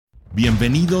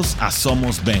Bienvenidos a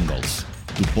Somos Bengals,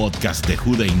 tu podcast de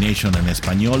WDNE en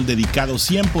español dedicado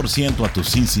 100% a tus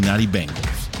Cincinnati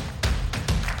Bengals.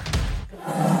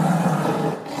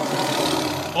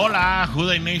 Hola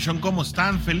WDNE, ¿cómo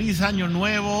están? Feliz año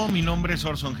nuevo, mi nombre es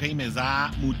Orson Hey, me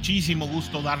da muchísimo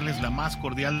gusto darles la más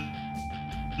cordial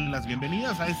las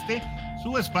bienvenidas a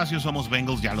su espacio Somos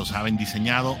Bengals, ya lo saben,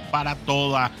 diseñado para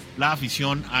toda la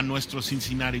afición a nuestros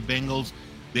Cincinnati Bengals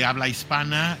de habla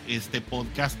hispana, este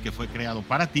podcast que fue creado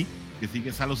para ti, que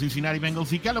sigues a los Cincinnati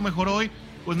Bengals y que a lo mejor hoy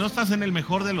pues no estás en el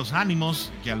mejor de los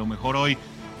ánimos, que a lo mejor hoy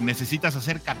necesitas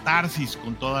hacer catarsis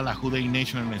con toda la WDNE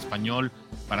en español,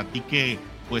 para ti que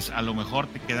pues a lo mejor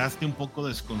te quedaste un poco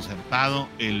desconcertado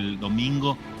el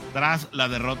domingo tras la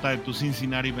derrota de tus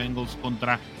Cincinnati Bengals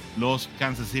contra los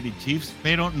Kansas City Chiefs,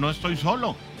 pero no estoy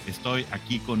solo, estoy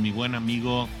aquí con mi buen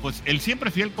amigo, pues el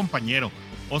siempre fiel compañero,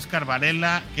 Oscar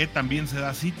Varela, que también se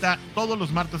da cita todos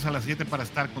los martes a las 7 para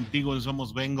estar contigo en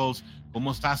Somos Bengals.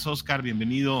 ¿Cómo estás, Oscar?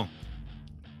 Bienvenido.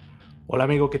 Hola,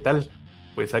 amigo, ¿qué tal?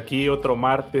 Pues aquí otro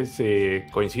martes,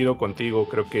 coincido contigo,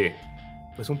 creo que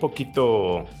pues un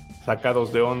poquito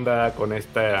sacados de onda con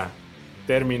este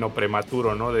término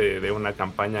prematuro, ¿no? De una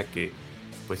campaña que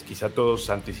pues quizá todos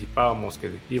anticipábamos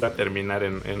que iba a terminar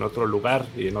en otro lugar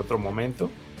y en otro momento.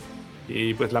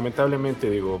 Y pues lamentablemente,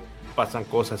 digo, pasan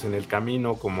cosas en el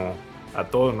camino, como a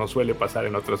todos nos suele pasar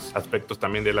en otros aspectos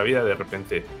también de la vida. De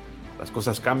repente las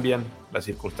cosas cambian, las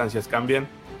circunstancias cambian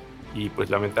y pues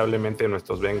lamentablemente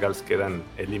nuestros Bengals quedan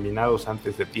eliminados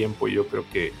antes de tiempo, y yo creo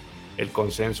que el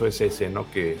consenso es ese, ¿no?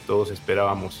 Que todos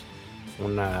esperábamos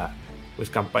una pues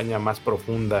campaña más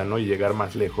profunda, ¿no? Y llegar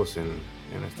más lejos en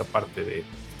esta parte de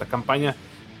esta campaña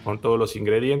con todos los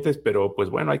ingredientes, pero pues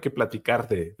bueno, hay que platicar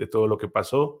de todo lo que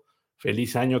pasó.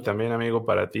 Feliz año también, amigo,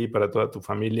 para ti y para toda tu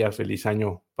familia. Feliz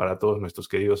año para todos nuestros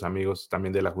queridos amigos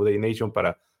también de la WDNE,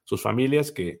 para sus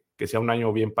familias, que sea un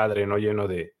año bien padre, ¿no? Lleno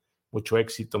de mucho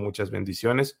éxito, muchas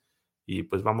bendiciones. Y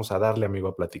pues vamos a darle, amigo,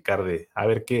 a platicar a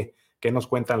ver qué nos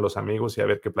cuentan los amigos y a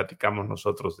ver qué platicamos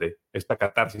nosotros de esta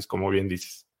catarsis, como bien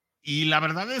dices. Y la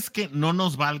verdad es que no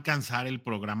nos va a alcanzar el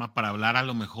programa para hablar a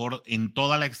lo mejor en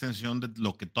toda la extensión de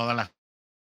lo que toda la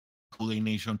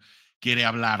WDNE quiere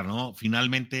hablar, ¿no?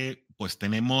 Finalmente, pues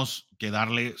tenemos que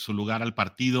darle su lugar al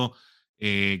partido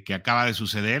que acaba de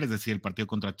suceder, es decir, el partido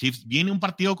contra Chiefs. Viene un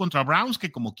partido contra Browns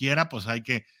que como quiera, pues hay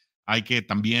que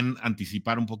también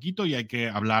anticipar un poquito y hay que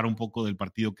hablar un poco del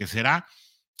partido que será.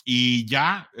 Y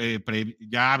ya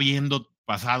habiendo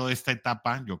pasado esta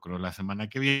etapa, yo creo la semana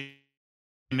que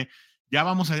viene, ya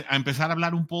vamos a empezar a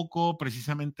hablar un poco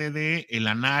precisamente del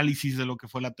análisis de lo que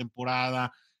fue la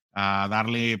temporada, a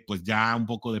darle pues ya un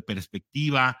poco de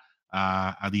perspectiva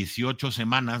a 18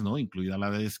 semanas, ¿no? Incluida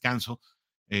la de descanso,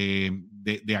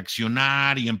 de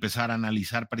accionar y empezar a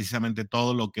analizar precisamente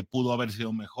todo lo que pudo haber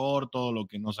sido mejor, todo lo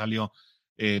que no salió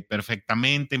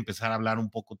perfectamente, empezar a hablar un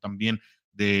poco también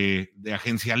de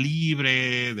agencia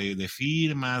libre, de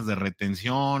firmas, de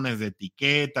retenciones, de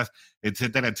etiquetas,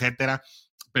 etcétera, etcétera.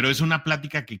 Pero es una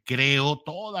plática que creo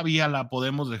todavía la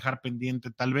podemos dejar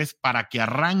pendiente tal vez para que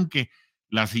arranque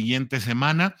la siguiente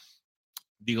semana.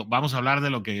 Digo, vamos a hablar de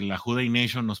lo que la WDNE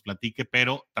nos platique,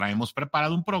 pero traemos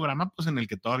preparado un programa pues en el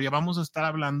que todavía vamos a estar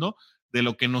hablando de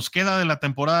lo que nos queda de la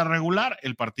temporada regular,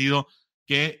 el partido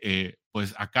que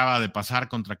pues acaba de pasar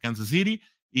contra Kansas City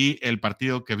y el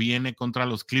partido que viene contra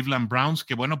los Cleveland Browns,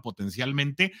 que bueno,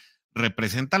 potencialmente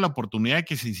representa la oportunidad de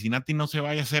que Cincinnati no se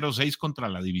vaya 0-6 contra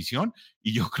la división,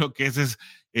 y yo creo que ese es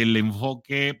el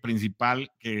enfoque principal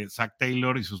que Zach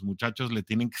Taylor y sus muchachos le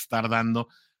tienen que estar dando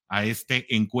a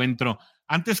este encuentro.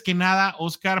 Antes que nada,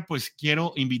 Oscar, pues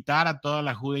quiero invitar a toda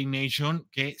la WDNE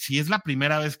que si es la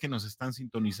primera vez que nos están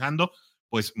sintonizando,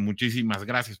 pues muchísimas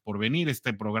gracias por venir.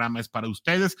 Este programa es para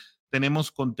ustedes.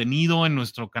 Tenemos contenido en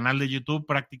nuestro canal de YouTube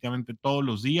prácticamente todos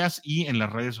los días y en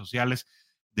las redes sociales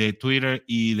de Twitter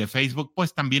y de Facebook,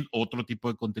 pues también otro tipo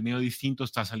de contenido distinto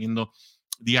está saliendo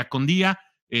día con día.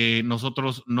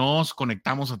 Nosotros nos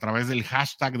conectamos a través del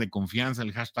hashtag de confianza,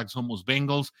 el hashtag Somos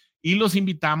Bengals, y los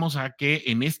invitamos a que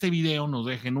en este video nos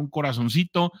dejen un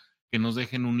corazoncito, que nos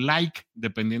dejen un like,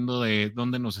 dependiendo de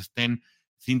dónde nos estén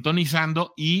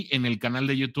sintonizando, y en el canal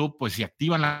de YouTube, pues si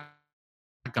activan la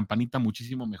campanita,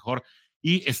 muchísimo mejor.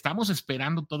 Y estamos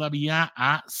esperando todavía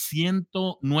a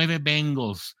 109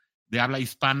 Bengals de habla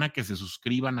hispana que se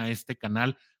suscriban a este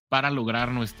canal para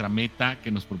lograr nuestra meta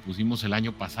que nos propusimos el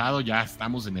año pasado. Ya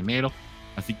estamos en enero,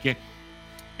 así que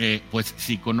pues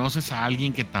si conoces a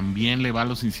alguien que también le va a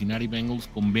los Cincinnati Bengals,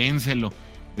 convéncelo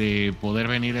de poder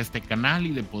venir a este canal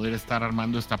y de poder estar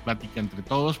armando esta plática entre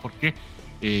todos, porque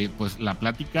pues la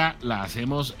plática la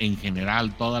hacemos en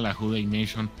general, toda la WDNE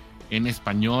en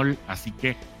español, así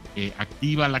que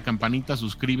activa la campanita,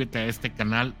 suscríbete a este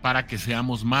canal para que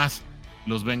seamos más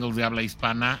los Bengals de habla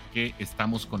hispana que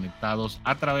estamos conectados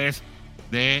a través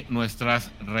de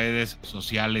nuestras redes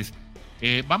sociales.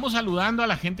 Vamos saludando a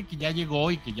la gente que ya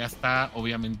llegó y que ya está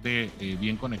obviamente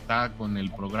bien conectada con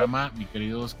el programa. Mi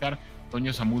querido Oscar,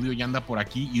 Toño Zamudio ya anda por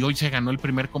aquí y hoy se ganó el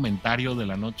primer comentario de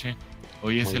la noche.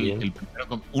 Hoy es el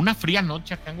primero. Una fría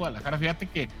noche acá en Guadalajara. Fíjate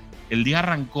que el día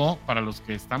arrancó, para los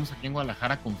que estamos aquí en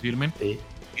Guadalajara, confirmen, sí.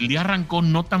 El día arrancó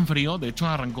no tan frío, de hecho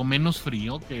arrancó menos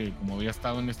frío que como había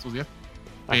estado en estos días.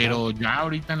 Pero ya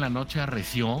ahorita en la noche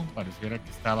arreció, pareciera que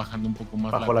está bajando un poco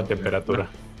más bajo la temperatura.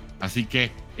 Así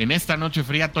que en esta noche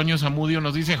fría, Toño Zamudio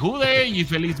nos dice ¡Jude! Y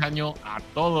feliz año a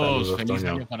todos. Saludos, feliz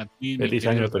Toño. Año para ti. Feliz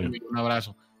año, Toño. Un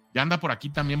abrazo. Ya anda por aquí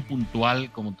también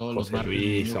puntual, como todos José los martes.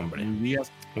 Luis, hombre.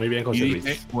 Muy bien, José Luis.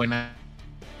 Dice, buenas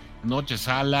noches,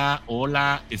 Ala.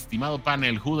 Hola, estimado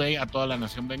panel, Jude, a toda la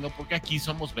nación Bengals, porque aquí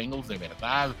somos Bengals de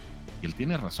verdad. Y él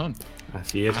tiene razón.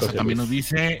 Así es. Asa también nos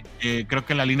dice, creo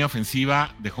que la línea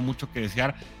ofensiva dejó mucho que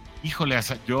desear. Híjole,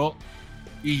 Asa, yo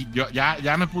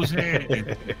ya me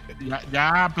puse,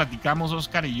 ya platicamos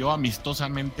Oscar y yo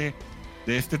amistosamente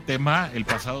de este tema el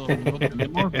pasado domingo.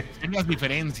 Tenemos serias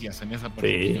diferencias en esa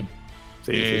percepción.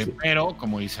 Sí. Pero,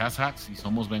 como dice Asa, si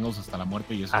somos Bengals hasta la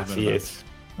muerte y eso así es verdad. Es.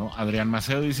 ¿No? Adrián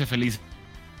Macedo dice feliz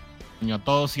año a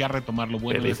todos y a retomar lo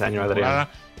bueno feliz de esta año, temporada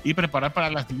Adrián. Y preparar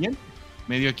para la siguiente.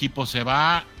 Medio equipo se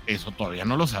va, eso todavía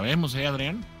no lo sabemos,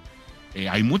 Adrián.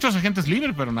 Hay muchos agentes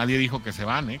libres, pero nadie dijo que se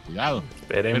van, cuidado.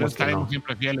 Pero estaremos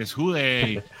siempre fieles.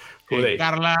 Jude.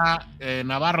 Carla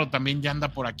Navarro también ya anda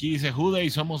por aquí, dice Jude y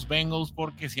somos Bengals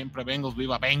porque siempre Bengals,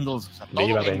 viva Bengals. O sea,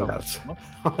 viva Bengals. ¿no?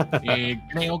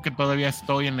 Creo que todavía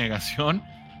estoy en negación.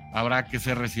 Habrá que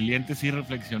ser resilientes y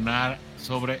reflexionar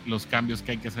sobre los cambios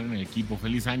que hay que hacer en el equipo.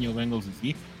 Feliz año, Bengals, y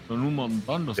sí, son un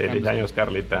montón los cambios. Feliz año,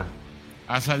 Carlita.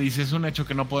 Asa dice, es un hecho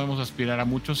que no podemos aspirar a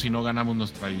mucho si no ganamos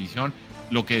nuestra división.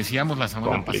 Lo que decíamos la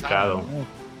semana pasada, ¿no?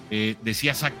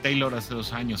 Decía Zach Taylor hace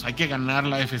 2 años, hay que ganar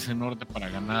la FC Norte para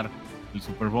ganar el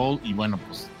Super Bowl, y bueno,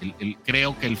 pues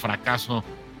creo que el fracaso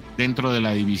dentro de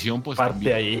la división, pues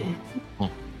parte ahí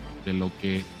de lo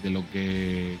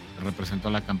que representó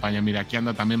la campaña. Mira, aquí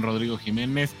anda también Rodrigo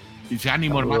Jiménez, dice,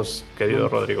 ánimo, hermano. Querido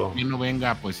Rodrigo. Que no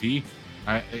venga, pues sí,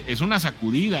 es una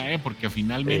sacudida, porque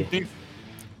finalmente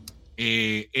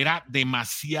era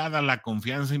demasiada la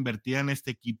confianza invertida en este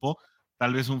equipo,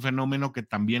 tal vez un fenómeno que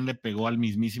también le pegó al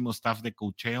mismísimo staff de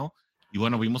coacheo, y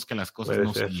bueno, vimos que las cosas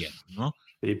no siguieron, ¿no?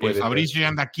 Sí, Fabricio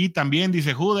anda aquí también,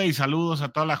 dice Jude, y saludos a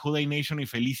toda la Jude Nation y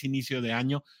feliz inicio de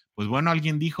año. Pues bueno,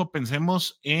 alguien dijo,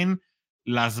 pensemos en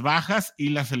las bajas y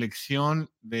la selección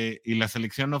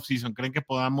off-season. ¿Creen que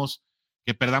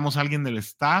perdamos a alguien del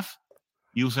staff?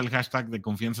 Y usa el hashtag de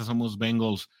confianza somos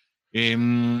Bengals.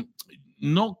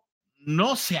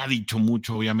 No se ha dicho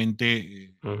mucho,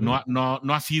 obviamente. No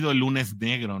ha sido el lunes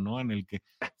negro, ¿no? En el que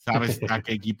sabes a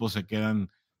qué equipos se quedan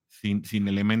sin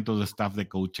elementos de staff de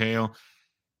coacheo.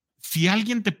 Si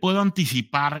alguien te puedo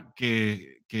anticipar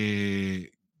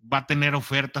que va a tener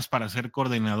ofertas para ser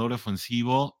coordinador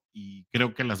ofensivo, y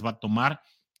creo que las va a tomar,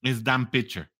 es Dan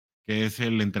Pitcher, que es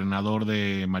el entrenador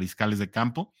de mariscales de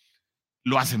campo.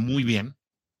 Lo hace muy bien,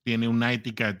 tiene una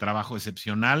ética de trabajo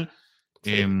excepcional.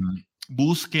 Sí.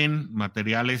 Busquen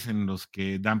materiales en los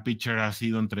que Dan Pitcher ha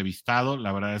sido entrevistado.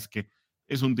 La verdad es que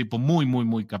es un tipo muy, muy,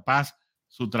 muy capaz.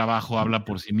 Su trabajo habla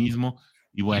por sí mismo.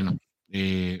 Y bueno,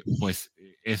 pues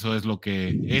eso es lo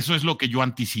que yo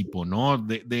anticipo, ¿no?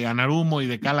 De Anarumo y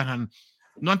de Callahan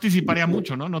no anticiparía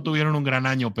mucho, ¿no? No tuvieron un gran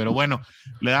año, pero bueno,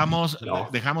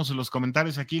 dejamos los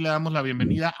comentarios aquí, le damos la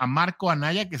bienvenida a Marco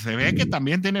Anaya, que se ve que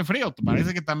también tiene frío,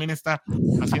 parece que también está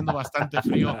haciendo bastante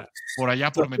frío por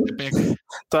allá por Metepec.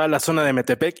 Toda la zona de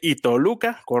Metepec y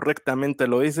Toluca, correctamente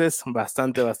lo dices,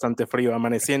 bastante frío,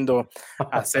 amaneciendo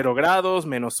a 0 grados,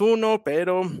 -1,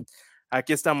 pero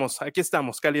aquí estamos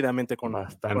cálidamente con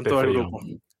todo el grupo.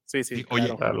 Sí, oye,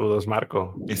 claro. Saludos,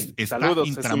 Marco. Saludos,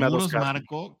 intramuros,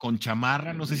 Marco, con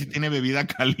chamarra, no sé si tiene bebida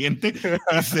caliente,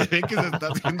 y se ve que se está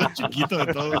haciendo chiquito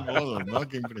de todos modos, ¿no?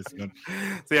 Qué impresión.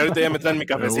 Sí, ahorita ya me traen mi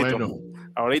cafecito. Bueno,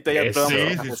 ahorita ya traemos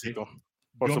mi cafecito.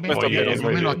 Por supuesto. Yo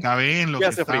me lo acabé en lo que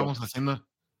estábamos haciendo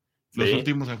los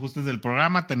últimos ajustes del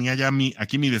programa. Tenía ya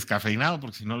aquí mi descafeinado,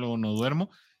 porque si no, luego no duermo.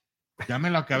 Ya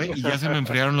me lo acabé y ya se me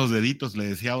enfriaron los deditos. Le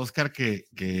decía a Oscar que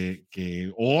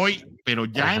hoy, pero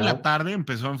ya en la tarde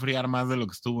empezó a enfriar más de lo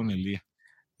que estuvo en el día.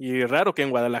 Y raro que en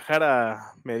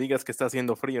Guadalajara me digas que está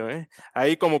haciendo frío, ¿eh?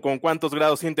 Ahí como con cuántos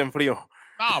grados sienten frío.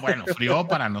 No, bueno, frío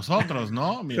para nosotros,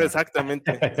 ¿no? Mira.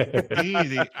 Exactamente. Sí,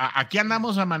 aquí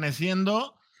andamos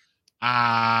amaneciendo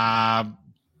a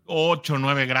 8 o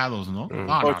 9 grados, ¿no?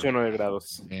 No, 8 o 9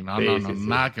 grados. No,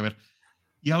 nada que ver.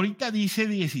 Y ahorita dice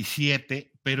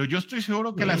 17, pero yo estoy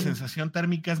seguro que la sensación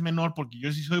térmica es menor porque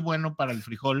yo sí soy bueno para el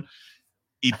frijol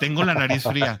y tengo la nariz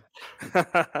fría.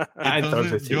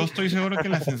 Entonces, sí. yo estoy seguro que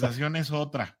la sensación es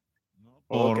otra, ¿no?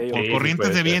 Por corrientes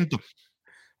sí de viento.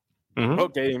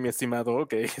 Ok, mi estimado,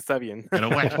 ok, está bien. Pero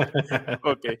bueno.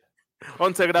 Ok.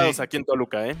 11 grados aquí en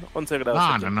Toluca, ¿eh? 11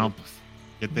 grados. No, pues,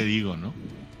 ¿qué te digo, no?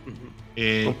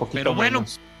 Un poquito pero bueno,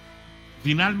 menos.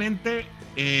 finalmente,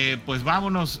 pues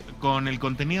vámonos con el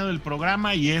contenido del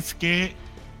programa, y es que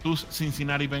tus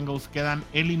Cincinnati Bengals quedan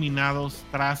eliminados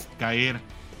tras caer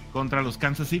contra los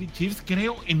Kansas City Chiefs,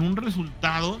 creo en un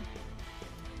resultado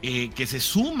que se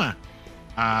suma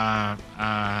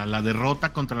a la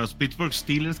derrota contra los Pittsburgh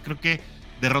Steelers. Creo que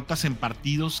derrotas en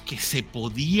partidos que se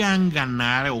podían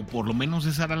ganar, o por lo menos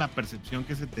esa era la percepción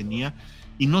que se tenía,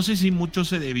 y no sé si mucho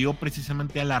se debió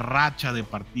precisamente a la racha de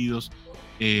partidos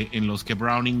en los que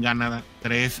Browning gana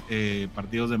 3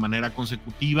 partidos de manera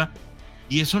consecutiva,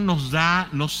 y eso nos da,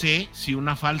 no sé si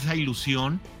una falsa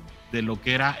ilusión de lo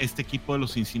que era este equipo de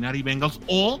los Cincinnati Bengals,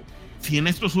 o si en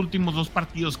estos últimos 2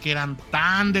 partidos que eran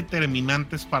tan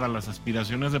determinantes para las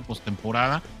aspiraciones de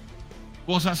postemporada,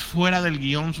 cosas fuera del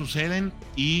guión suceden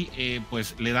y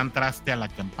pues le dan traste a la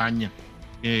campaña.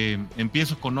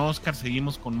 Empiezo con Oscar,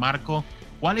 seguimos con Marco.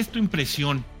 ¿Cuál es tu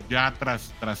impresión ya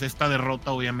tras esta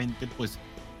derrota, obviamente, pues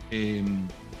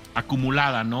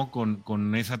acumulada, ¿no?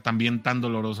 Con esa también tan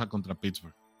dolorosa contra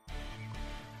Pittsburgh.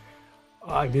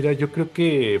 Ay, mira, yo creo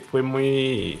que fue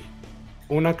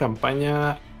una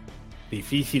campaña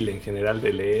difícil en general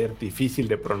de leer, difícil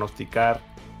de pronosticar.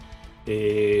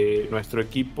 Nuestro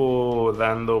equipo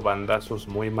dando bandazos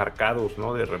muy marcados,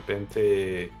 ¿no? De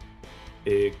repente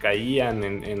caían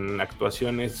en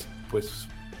actuaciones pues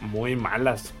muy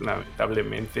malas,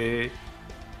 lamentablemente,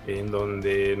 en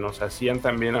donde nos hacían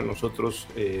también a nosotros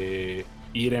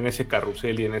ir en ese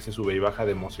carrusel y en ese sube y baja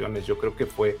de emociones. Yo creo que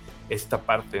fue esta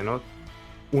parte, ¿no?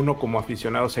 Uno como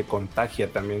aficionado se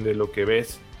contagia también de lo que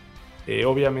ves.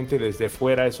 Obviamente desde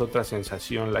fuera es otra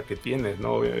sensación la que tienes,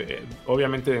 ¿no?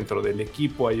 Obviamente dentro del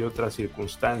equipo hay otras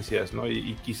circunstancias, ¿no?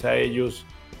 Y quizá ellos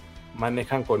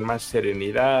manejan con más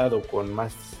serenidad o con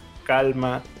más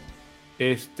calma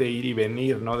ir y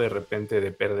venir, ¿no? De repente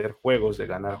de perder juegos, de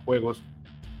ganar juegos,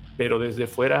 pero desde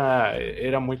fuera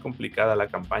era muy complicada la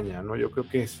campaña, ¿no? Yo creo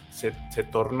que se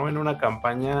tornó en una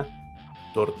campaña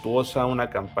tortuosa, una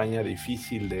campaña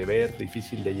difícil de ver,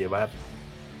 difícil de llevar,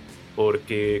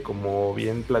 porque como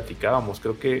bien platicábamos,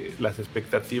 creo que las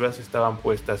expectativas estaban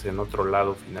puestas en otro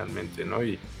lado finalmente, ¿no?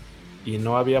 Y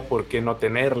no había por qué no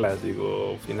tenerlas.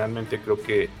 Digo, finalmente creo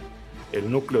que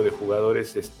el núcleo de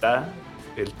jugadores está,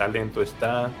 el talento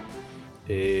está,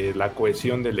 la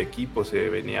cohesión del equipo se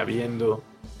venía viendo.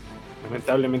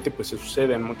 Lamentablemente pues se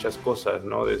suceden muchas cosas,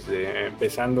 ¿no?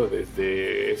 Empezando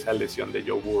desde esa lesión de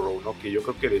Joe Burrow, ¿no? Que yo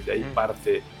creo que desde ahí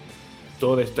parte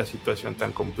toda esta situación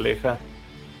tan compleja.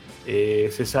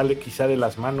 Se sale quizá de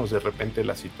las manos de repente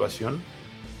la situación,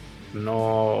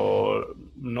 no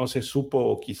se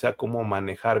supo quizá cómo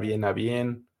manejar bien a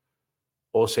bien,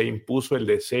 o se impuso el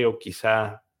deseo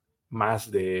quizá más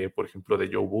de, por ejemplo,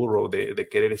 de Joe Burrow, de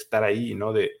querer estar ahí,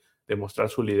 ¿no? De mostrar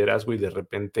su liderazgo, y de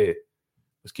repente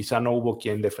pues quizá no hubo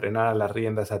quien le frenara las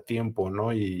riendas a tiempo,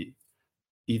 ¿no? Y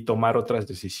tomar otras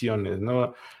decisiones,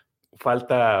 ¿no?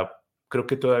 Creo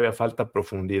que todavía falta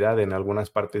profundidad en algunas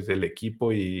partes del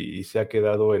equipo, y se ha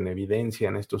quedado en evidencia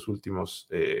en estos últimos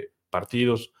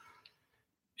partidos.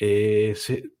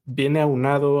 Viene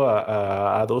aunado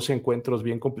a 2 encuentros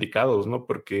bien complicados, ¿no?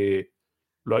 Porque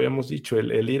lo habíamos dicho,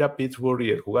 el ir a Pittsburgh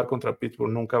y el jugar contra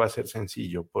Pittsburgh nunca va a ser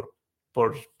sencillo.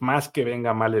 Por más que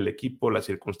venga mal el equipo, la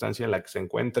circunstancia en la que se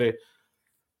encuentre,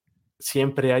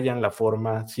 siempre hayan la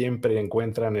forma, siempre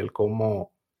encuentran el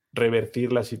cómo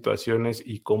revertir las situaciones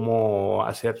y cómo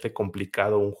hacerte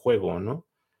complicado un juego, ¿no?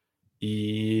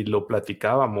 Y lo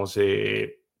platicábamos,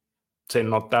 se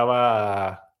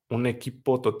notaba un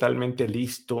equipo totalmente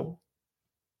listo,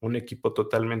 un equipo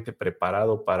totalmente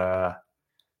preparado para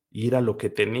ir a lo que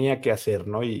tenía que hacer,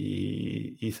 ¿no?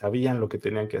 Y sabían lo que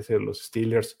tenían que hacer los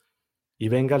Steelers. Y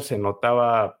Bengals se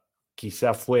notaba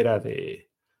quizá fuera del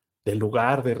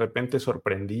lugar, de repente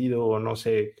sorprendido, o no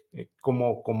sé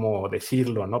cómo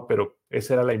decirlo, ¿no? Pero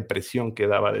esa era la impresión que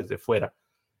daba desde fuera.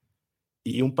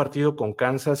 Y un partido con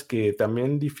Kansas que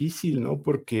también difícil, ¿no?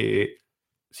 Porque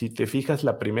si te fijas,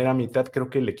 la primera mitad creo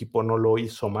que el equipo no lo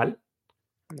hizo mal.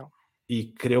 No.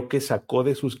 Y creo que sacó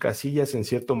de sus casillas en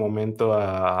cierto momento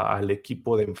al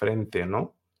equipo de enfrente,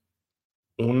 ¿no?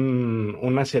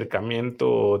 Un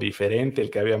acercamiento diferente el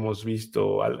que habíamos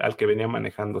visto al que venía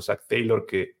manejando Zach Taylor,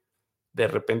 que de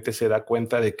repente se da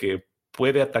cuenta de que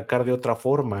puede atacar de otra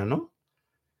forma, ¿no?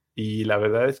 Y la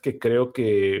verdad es que creo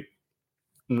que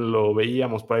lo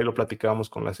veíamos, por ahí lo platicábamos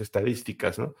con las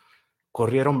estadísticas, ¿no?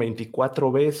 Corrieron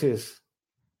 24 veces,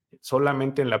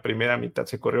 solamente en la primera mitad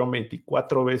se corrieron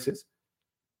 24 veces,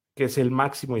 que es el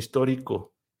máximo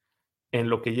histórico en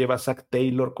lo que lleva Zach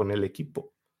Taylor con el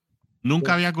equipo.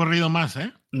 Nunca había corrido más,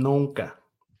 ¿eh? Nunca,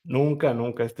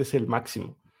 este es el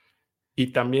máximo.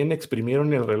 Y también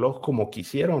exprimieron el reloj como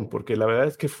quisieron, porque la verdad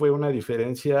es que fue una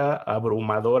diferencia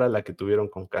abrumadora la que tuvieron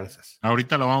con Kansas.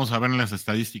 Ahorita lo vamos a ver en las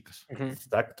estadísticas.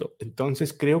 Exacto.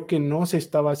 Entonces creo que no se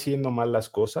estaba haciendo mal las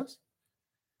cosas.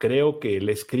 Creo que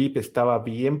el script estaba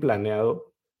bien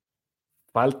planeado.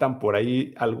 Faltan por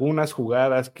ahí algunas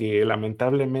jugadas que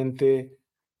lamentablemente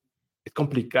es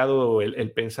complicado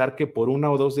el pensar que por una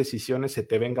o dos decisiones se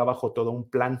te venga abajo todo un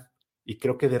plan. Y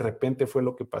creo que de repente fue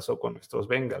lo que pasó con nuestros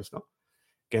Bengals, ¿no?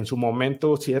 Que en su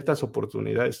momento ciertas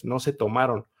oportunidades no se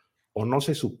tomaron o no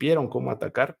se supieron cómo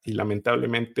atacar y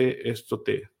lamentablemente esto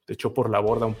te echó por la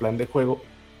borda un plan de juego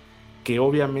que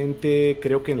obviamente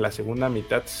creo que en la segunda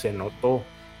mitad se notó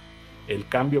el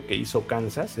cambio que hizo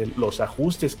Kansas, los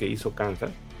ajustes que hizo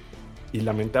Kansas, y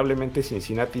lamentablemente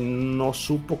Cincinnati no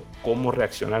supo cómo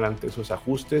reaccionar ante esos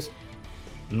ajustes,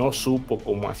 no supo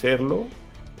cómo hacerlo,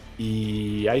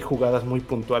 y hay jugadas muy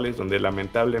puntuales donde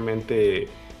lamentablemente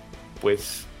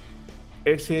pues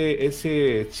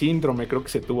ese síndrome creo que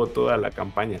se tuvo toda la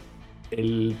campaña.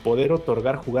 El poder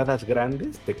otorgar jugadas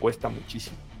grandes te cuesta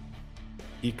muchísimo,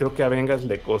 y creo que a Bengals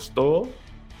le costó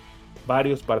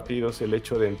varios partidos el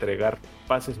hecho de entregar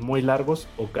pases muy largos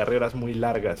o carreras muy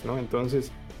largas, ¿no?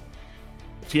 Entonces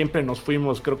siempre nos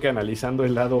fuimos, creo que analizando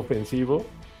el lado ofensivo,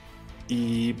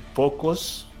 y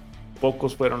pocos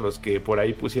fueron los que por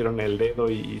ahí pusieron el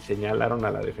dedo y señalaron a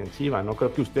la defensiva, ¿no?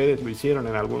 Creo que ustedes lo hicieron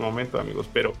en algún momento, amigos,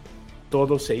 pero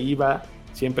todo se iba,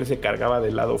 siempre se cargaba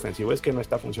del lado ofensivo, es que no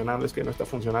está funcionando,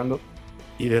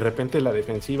 y de repente la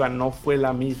defensiva no fue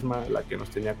la misma a la que nos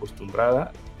tenía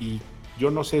acostumbrada, y yo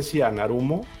no sé si a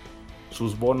Narumo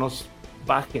sus bonos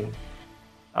bajen,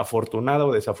 afortunado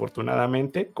o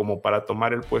desafortunadamente, como para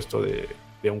tomar el puesto de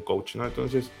un coach, ¿no?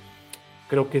 Entonces,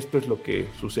 creo que esto es lo que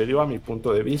sucedió a mi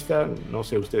punto de vista. No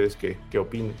sé ustedes qué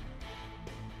opinen.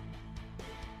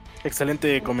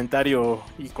 Excelente comentario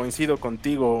y coincido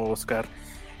contigo, Oscar.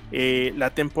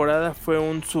 La temporada fue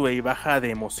un sube y baja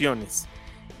de emociones.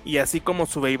 Y así como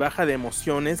sube y baja de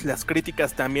emociones, las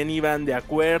críticas también iban de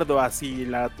acuerdo a si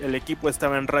el equipo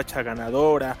estaba en racha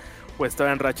ganadora o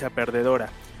estaba en racha perdedora.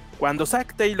 Cuando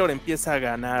Zach Taylor empieza a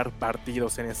ganar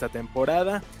partidos en esta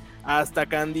temporada, hasta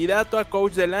candidato a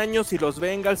coach del año si los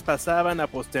Bengals pasaban a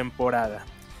postemporada.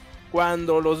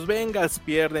 Cuando los Bengals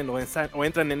pierden o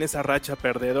entran en esa racha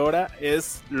perdedora,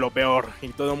 es lo peor, y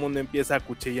todo el mundo empieza a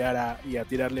cuchillar y a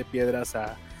tirarle piedras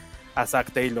a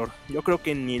Zach Taylor. Yo creo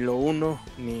que ni lo uno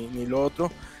ni lo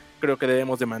otro. Creo que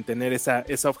debemos de mantener esa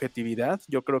objetividad.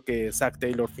 Yo creo que Zach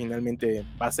Taylor finalmente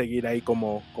va a seguir ahí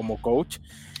como coach.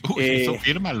 Eso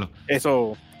fírmalo.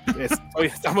 Eso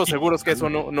estamos seguros que eso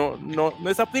no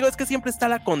es digo, es que siempre está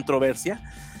la controversia.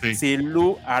 Sí. Si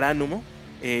Lou Aránumo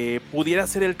pudiera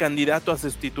ser el candidato a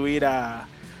sustituir a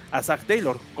Zach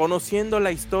Taylor. Conociendo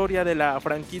la historia de la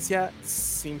franquicia,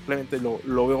 simplemente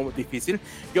lo veo difícil.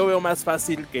 Yo veo más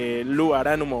fácil que Lou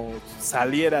Aránumo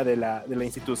saliera de la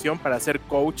institución para ser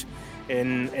coach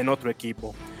en otro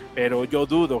equipo. Pero yo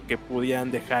dudo que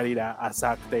pudieran dejar ir a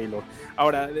Zach Taylor.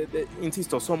 Ahora,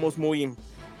 insisto, somos muy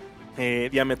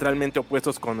diametralmente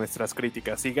opuestos con nuestras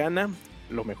críticas. Si gana,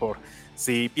 lo mejor.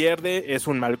 Si pierde, es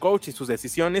un mal coach y sus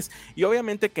decisiones. Y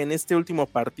obviamente que en este último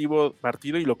partido,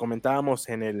 y lo comentábamos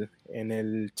en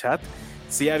el chat,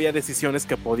 sí había decisiones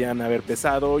que podían haber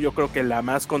pesado. Yo creo que la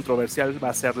más controversial va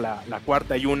a ser la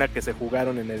 4ª que se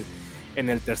jugaron en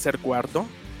el tercer cuarto,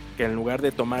 que en lugar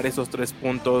de tomar esos 3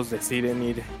 puntos deciden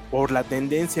ir por la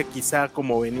tendencia, quizá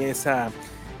como venía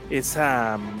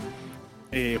esa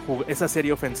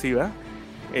serie ofensiva.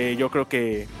 Yo creo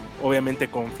que obviamente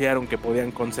confiaron que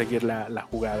podían conseguir la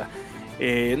jugada.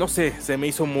 No sé, se me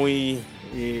hizo muy...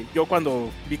 yo cuando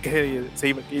vi que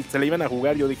se le iban a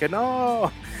jugar, yo dije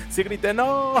 ¡no! Sí grité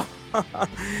 ¡no!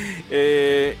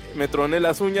 Me troné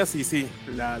las uñas y sí,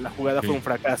 la jugada fue un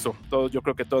fracaso. Yo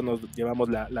creo que todos nos llevamos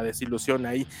la desilusión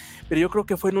ahí. Pero yo creo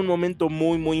que fue en un momento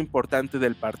muy, muy importante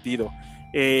del partido.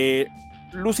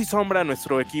 Luz y sombra a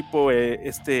nuestro equipo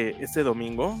este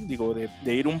domingo, digo,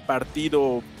 de ir un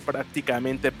partido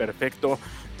prácticamente perfecto,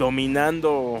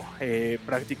 dominando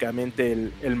prácticamente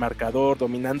el marcador,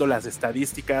 dominando las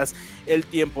estadísticas, el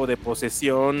tiempo de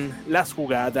posesión, las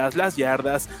jugadas, las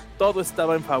yardas, todo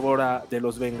estaba en favor de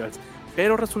los Bengals.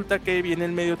 Pero resulta que viene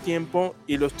el medio tiempo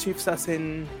y los Chiefs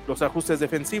hacen los ajustes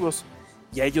defensivos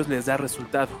y a ellos les da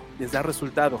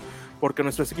resultado, porque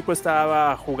nuestro equipo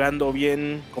estaba jugando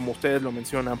bien, como ustedes lo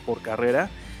mencionan, por carrera,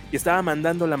 y estaba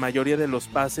mandando la mayoría de los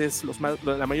pases,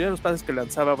 la mayoría de los pases que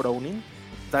lanzaba Browning,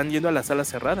 están yendo a las alas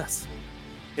cerradas.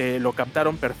 Lo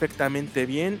captaron perfectamente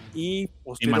bien y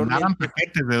posteriormente... Y mandaban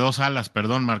paquetes de 2 alas,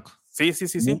 perdón, Marco. Sí.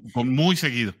 Muy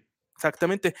seguido.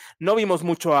 Exactamente. No vimos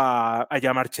mucho a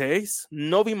Jamar Chase,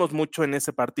 no vimos mucho en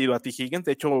ese partido a T. Higgins.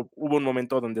 De hecho, hubo un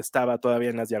momento donde estaba todavía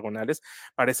en las diagonales.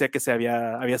 Parecía que se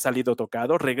había salido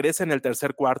tocado. Regresa en el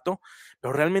tercer cuarto,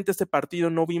 pero realmente este partido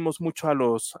no vimos mucho a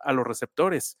los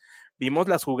receptores. Vimos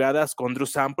las jugadas con Drew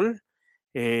Sample,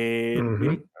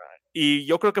 y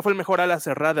yo creo que fue el mejor ala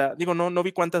cerrada. Digo, no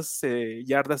vi cuántas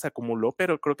yardas acumuló,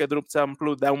 pero creo que Drew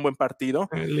Sample da un buen partido.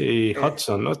 Y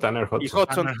Hudson, ¿no? Tanner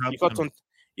Hudson.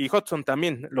 Y Hudson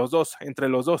también, entre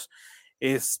los dos.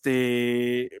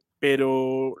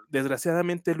 Pero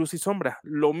desgraciadamente luz y sombra.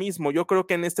 Lo mismo, yo creo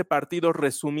que en este partido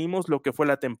resumimos lo que fue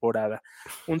la temporada.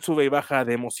 Un sube y baja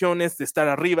de emociones, de estar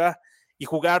arriba y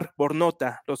jugar por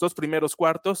nota los 2 primeros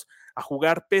cuartos, a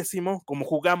jugar pésimo, como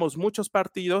jugamos muchos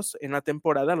partidos en la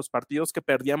temporada. Los partidos que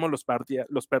perdíamos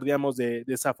los perdíamos de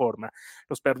esa forma,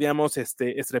 los perdíamos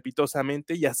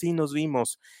estrepitosamente, y así nos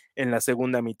vimos en la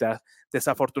segunda mitad.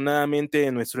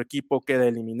 Desafortunadamente nuestro equipo queda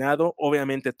eliminado.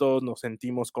 Obviamente todos nos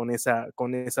sentimos con esa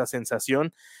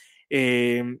sensación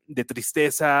de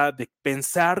tristeza, de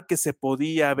pensar que se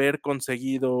podía haber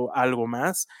conseguido algo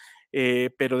más.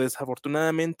 Pero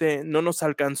desafortunadamente no nos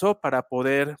alcanzó para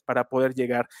poder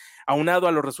llegar. Aunado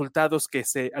a los resultados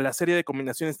a la serie de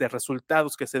combinaciones de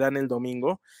resultados que se dan el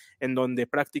domingo, en donde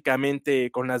prácticamente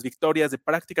con las victorias de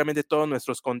prácticamente todos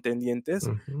nuestros contendientes,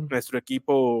 nuestro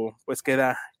equipo pues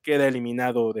queda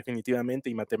eliminado definitivamente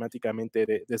y matemáticamente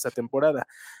de esa temporada.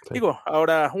 Sí. Digo,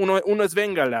 ahora uno es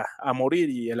Bengala a morir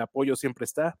y el apoyo siempre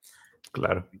está.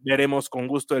 Claro. Veremos con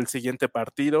gusto el siguiente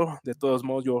partido. De todos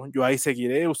modos, yo ahí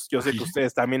seguiré. Yo sé que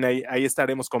ustedes también ahí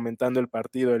estaremos comentando el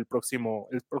partido el próximo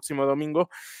domingo,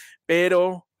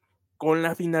 pero con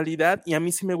la finalidad, y a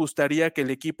mí sí me gustaría que el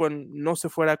equipo no se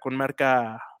fuera con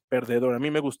marca perdedora. A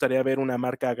mí me gustaría ver una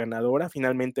marca ganadora.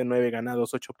 Finalmente 9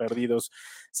 ganados, 8 perdidos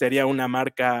sería una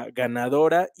marca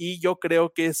ganadora, y yo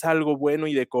creo que es algo bueno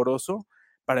y decoroso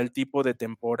para el tipo de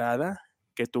temporada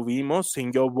que tuvimos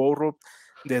sin Joe Burrow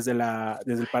desde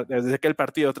aquel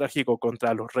partido trágico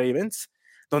contra los Ravens,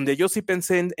 donde yo sí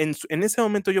pensé, en ese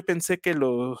momento yo pensé que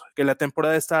la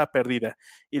temporada estaba perdida,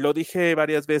 y lo dije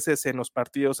varias veces en los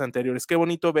partidos anteriores. Qué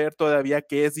bonito ver todavía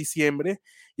que es diciembre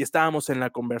y estábamos en la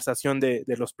conversación de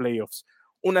los playoffs.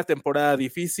 Una temporada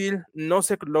difícil, no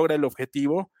se logra el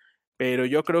objetivo, pero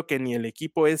yo creo que ni el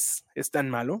equipo es tan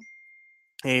malo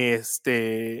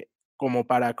como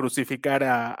para crucificar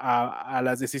a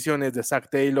las decisiones de Zach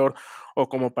Taylor, o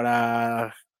como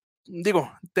para...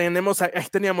 Digo,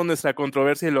 teníamos nuestra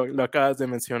controversia y lo acabas de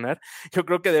mencionar. Yo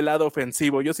creo que del lado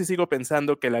ofensivo, yo sí sigo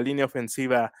pensando que la línea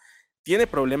ofensiva tiene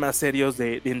problemas serios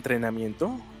de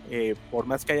entrenamiento. Por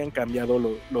más que hayan cambiado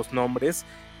los nombres,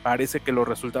 parece que los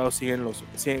resultados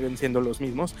siguen siendo los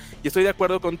mismos. Y estoy de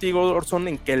acuerdo contigo, Orson,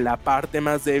 en que la parte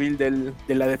más débil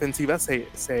de la defensiva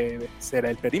será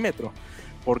el perímetro,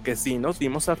 porque sí nos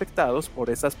vimos afectados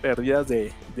por esas pérdidas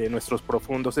de nuestros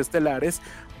profundos estelares,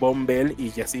 Von Bell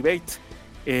y Jesse Bates.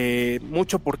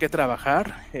 Mucho por qué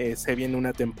trabajar. Se viene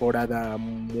una temporada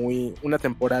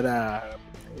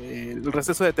el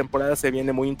receso de temporada se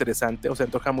viene muy interesante, o se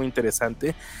antoja muy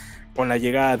interesante, con la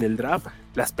llegada del draft,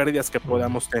 las pérdidas que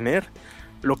podamos tener,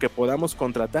 lo que podamos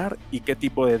contratar y qué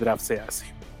tipo de draft se hace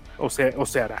o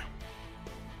se hará.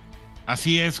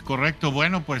 Así es, correcto.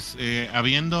 Bueno, pues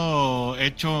habiendo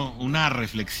hecho una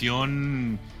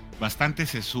reflexión bastante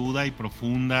sesuda y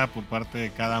profunda por parte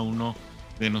de cada uno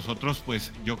de nosotros,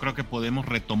 pues yo creo que podemos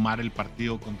retomar el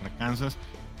partido contra Kansas.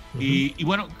 Y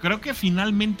bueno, creo que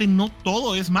finalmente no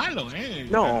todo es malo.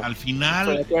 No, al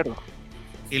final, estoy de acuerdo.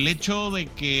 El hecho de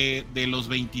que de los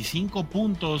 25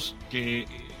 puntos que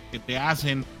te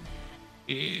hacen,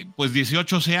 pues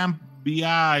 18 sean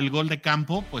vía el gol de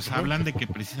campo, pues hablan de que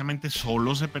precisamente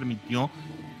solo se permitió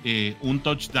un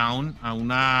touchdown a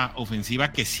una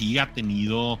ofensiva que sí ha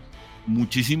tenido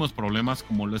muchísimos problemas,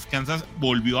 como lo es Kansas.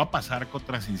 Volvió a pasar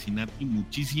contra Cincinnati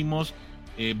muchísimos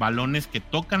balones que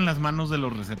tocan las manos de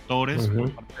los receptores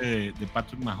por parte de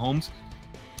Patrick Mahomes,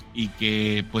 y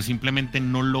que pues simplemente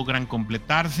no logran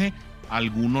completarse.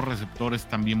 Algunos receptores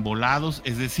también volados.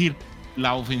 Es decir,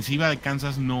 la ofensiva de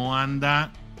Kansas no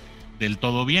anda del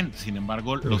todo bien. Sin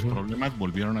embargo, los problemas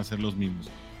volvieron a ser los mismos.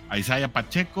 A Isaiah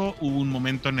Pacheco, hubo un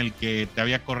momento en el que te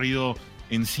había corrido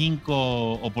en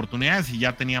 5 oportunidades y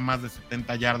ya tenía más de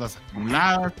 70 yardas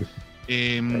acumuladas.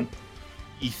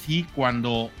 Y sí,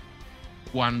 cuando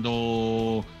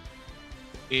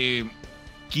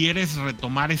quieres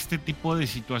retomar este tipo de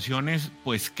situaciones,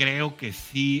 pues creo que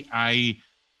sí hay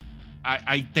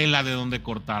tela de donde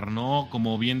cortar, ¿no?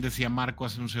 Como bien decía Marco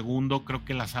hace un segundo, creo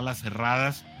que las alas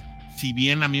cerradas, si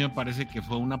bien a mí me parece que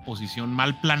fue una posición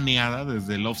mal planeada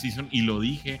desde el off-season, y lo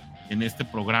dije en este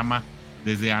programa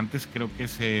desde antes, creo que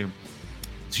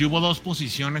sí hubo 2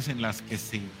 posiciones en las que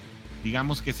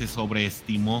digamos que se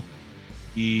sobreestimó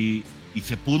y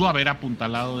se pudo haber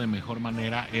apuntalado de mejor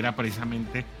manera, era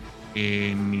precisamente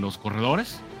en los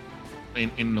corredores,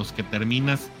 en los que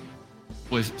terminas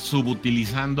pues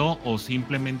subutilizando o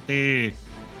simplemente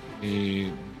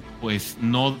pues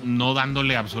no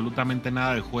dándole absolutamente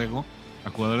nada de juego a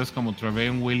jugadores como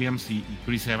Trevion Williams y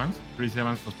Chris Evans. Chris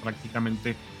Evans pues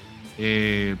prácticamente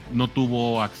no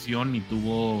tuvo acción, ni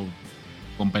tuvo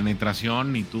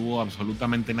compenetración, ni tuvo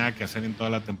absolutamente nada que hacer en toda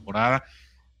la temporada,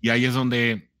 y ahí es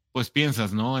donde pues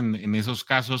piensas, ¿no? En esos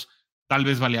casos tal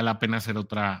vez valía la pena hacer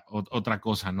otra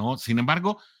cosa, ¿no? Sin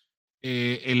embargo,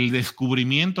 el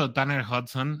descubrimiento de Tanner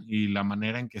Hudson y la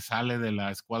manera en que sale de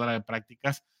la escuadra de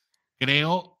prácticas,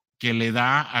 creo que le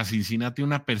da a Cincinnati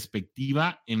una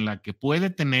perspectiva en la que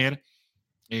puede tener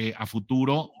a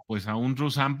futuro pues a un Drew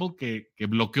Sample que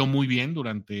bloqueó muy bien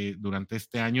durante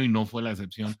este año y no fue la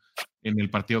excepción en el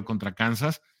partido contra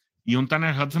Kansas, y un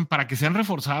Tanner Hudson para que sean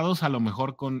reforzados a lo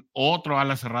mejor con otro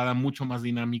ala cerrada mucho más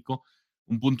dinámico,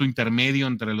 un punto intermedio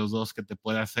entre los dos que te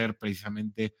puede hacer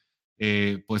precisamente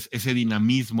pues ese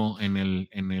dinamismo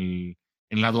en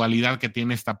la dualidad que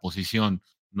tiene esta posición,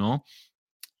 ¿no?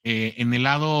 En el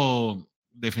lado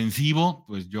defensivo,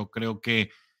 pues yo creo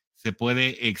que se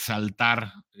puede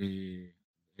exaltar el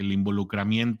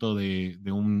involucramiento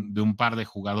de un par de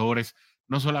jugadores,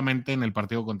 no solamente en el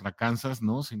partido contra Kansas,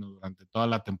 ¿no? Sino durante toda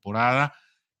la temporada,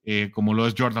 como lo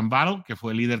es Jordan Battle, que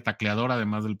fue el líder tacleador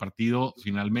además del partido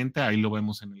finalmente, ahí lo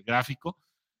vemos en el gráfico.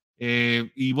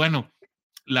 Y bueno,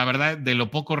 la verdad, de lo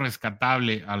poco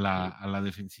rescatable a la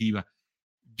defensiva.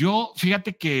 Yo,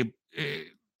 fíjate que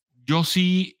yo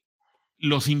sí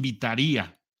los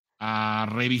invitaría a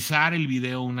revisar el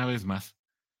video una vez más.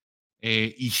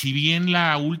 Y si bien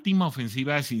la última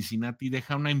ofensiva de Cincinnati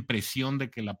deja una impresión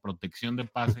de que la protección de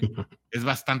pase es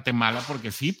bastante mala,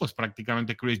 porque sí, pues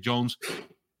prácticamente Chris Jones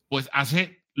pues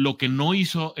hace lo que no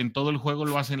hizo en todo el juego,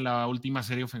 lo hace en la última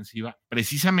serie ofensiva.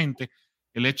 Precisamente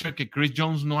el hecho de que Chris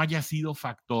Jones no haya sido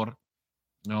factor,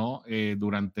 ¿no?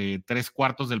 Durante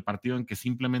 3/4 del partido en que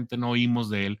simplemente no oímos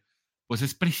de él, pues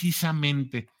es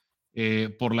precisamente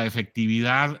por la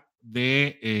efectividad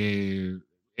de,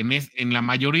 en la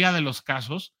mayoría de los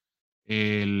casos,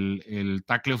 el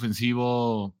tackle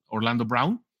ofensivo Orlando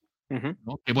Brown,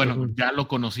 ¿no? Que bueno, ya lo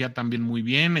conocía también muy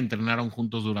bien, entrenaron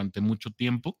juntos durante mucho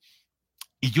tiempo,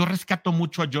 y yo rescato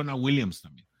mucho a Jonah Williams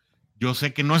también. Yo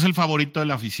sé que no es el favorito de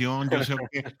la afición,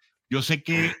 yo sé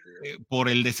que por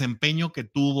el desempeño que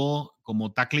tuvo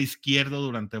como tackle izquierdo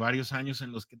durante varios años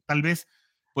en los que tal vez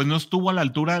pues no estuvo a la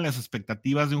altura de las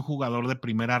expectativas de un jugador de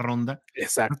primera ronda.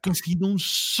 Exacto. Creo que ha sido un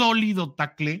sólido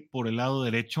tackle por el lado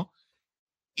derecho,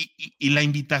 y la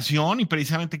invitación, y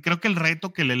precisamente creo que el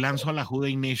reto que le lanzo a la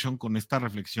WDNE con esta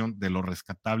reflexión de lo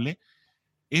rescatable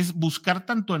es buscar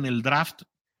tanto en el draft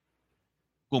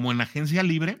como en agencia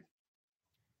libre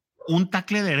un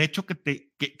tackle derecho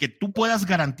que tú puedas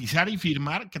garantizar y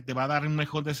firmar que te va a dar un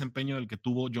mejor desempeño del que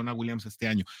tuvo Jonah Williams este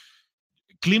año.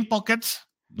 Clean pockets,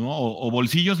 ¿no? O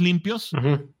bolsillos limpios,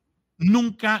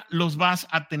 nunca los vas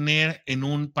a tener en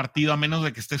un partido a menos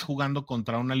de que estés jugando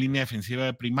contra una línea defensiva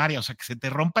de primaria. O sea, que se te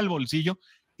rompa el bolsillo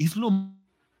es lo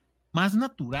más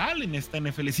natural en esta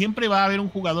NFL. Siempre va a haber un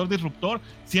jugador disruptor.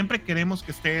 Siempre queremos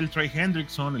que esté el Trey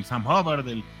Hendrickson, el Sam Hubbard,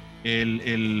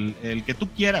 el que tú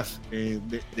quieras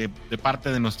de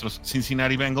parte de nuestros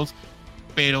Cincinnati Bengals,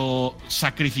 pero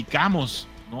sacrificamos,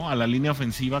 ¿no?, a la línea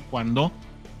ofensiva cuando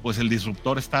pues el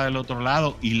disruptor está del otro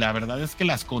lado, y la verdad es que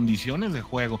las condiciones de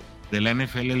juego de la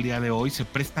NFL el día de hoy se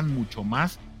prestan mucho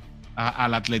más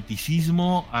al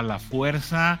atleticismo, a la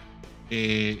fuerza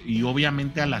y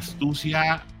obviamente a la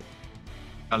astucia,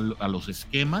 a los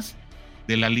esquemas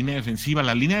de la línea defensiva.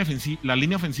 La línea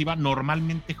ofensiva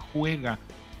normalmente juega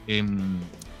en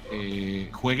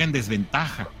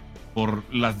desventaja por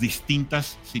las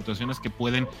distintas situaciones que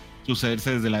pueden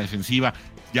sucederse desde la defensiva,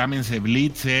 llámense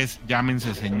blitzes,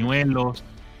 llámense señuelos,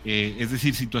 es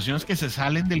decir, situaciones que se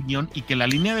salen del guión y que la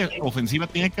línea ofensiva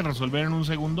tiene que resolver en un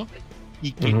segundo,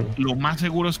 y que lo más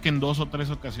seguro es que en 2 o 3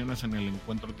 ocasiones en el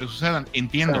encuentro te sucedan.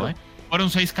 Entiendo, claro.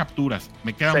 Fueron 6 capturas,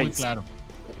 me queda 6. Muy claro.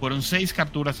 Fueron 6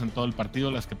 capturas en todo el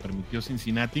partido las que permitió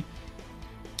Cincinnati.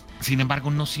 Sin embargo,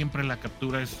 no siempre la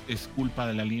captura es culpa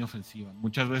de la línea ofensiva.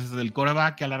 Muchas veces del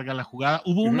quarterback que alarga la jugada.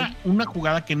 Hubo una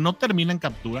jugada que no termina en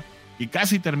captura y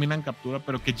casi termina en captura,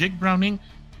 pero que Jake Browning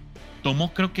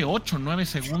tomó creo que 8 o 9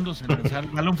 segundos en lanzar el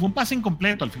balón. Fue un pase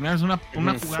incompleto. Al final es una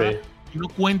jugada que no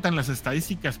cuentan las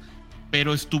estadísticas,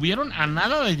 pero estuvieron a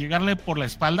nada de llegarle por la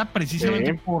espalda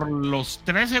precisamente por los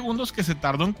 3 segundos que se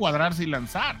tardó en cuadrarse y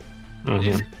lanzar.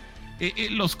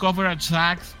 Los coverage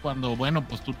sacks, cuando, bueno,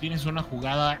 pues tú tienes una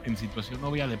jugada en situación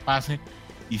obvia de pase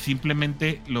y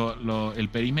simplemente el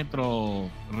perímetro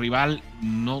rival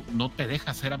no te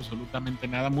deja hacer absolutamente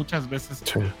nada. Muchas veces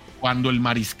cuando el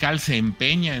mariscal se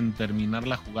empeña en terminar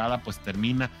la jugada, pues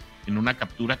termina en una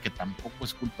captura que tampoco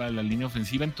es culpa de la línea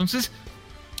ofensiva. Entonces,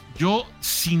 yo,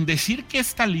 sin decir que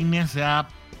esta línea sea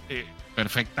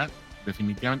perfecta,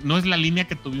 definitivamente, no es la línea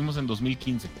que tuvimos en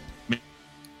 2015.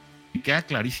 Me queda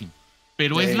clarísimo.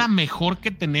 Pero es la mejor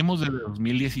que tenemos desde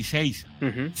 2016.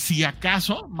 Si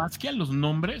acaso, más que a los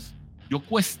nombres, yo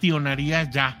cuestionaría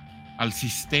ya al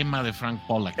sistema de Frank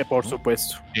Pollack. Por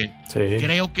supuesto.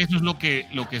 Creo que eso es lo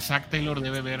que Zach Taylor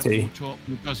debe ver mucho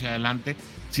hacia adelante.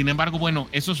 Sin embargo, bueno,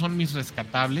 esos son mis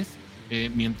rescatables,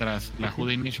 mientras la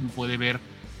WDNE puede ver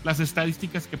las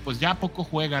estadísticas que pues ya poco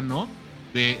juegan, ¿no?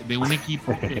 De un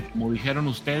equipo que, como dijeron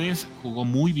ustedes, jugó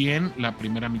muy bien la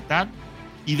primera mitad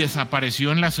y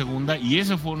desapareció en la segunda, y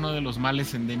ese fue uno de los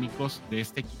males endémicos de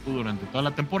este equipo durante toda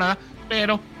la temporada.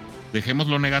 Pero dejemos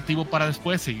lo negativo para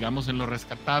después, sigamos en lo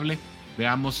rescatable,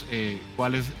 veamos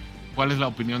cuál es la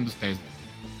opinión de ustedes.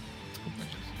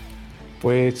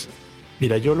 Pues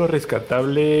mira, yo lo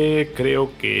rescatable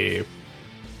creo que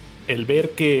el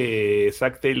ver que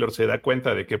Zach Taylor se da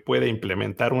cuenta de que puede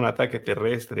implementar un ataque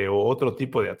terrestre o otro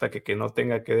tipo de ataque que no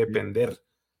tenga que depender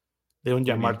de un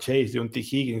Jamar Chase, de un T.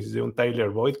 Higgins, de un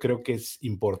Tyler Boyd, creo que es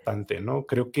importante, ¿no?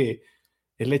 Creo que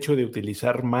el hecho de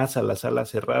utilizar más a las alas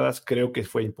cerradas, creo que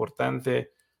fue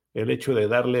importante. El hecho de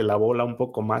darle la bola un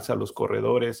poco más a los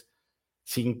corredores,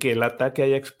 sin que el ataque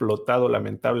haya explotado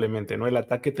lamentablemente, ¿no? El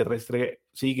ataque terrestre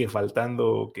sigue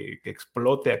faltando que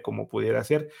explote a como pudiera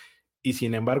ser, y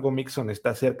sin embargo Mixon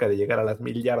está cerca de llegar a las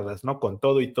 1000 yardas, ¿no? Con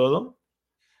todo y todo,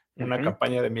 una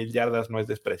campaña de 1000 yardas no es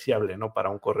despreciable, ¿no?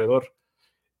 Para un corredor.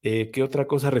 ¿Qué otra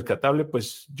cosa rescatable?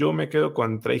 Pues yo me quedo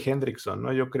con Trey Hendrickson,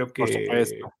 ¿no? Yo creo que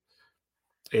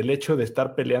el hecho de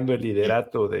estar peleando el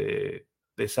liderato de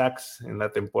sacks en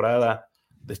la temporada,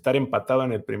 de estar empatado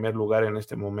en el primer lugar en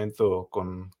este momento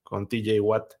con TJ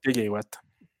Watt,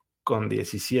 con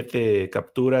 17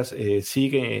 capturas,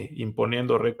 sigue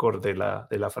imponiendo récord de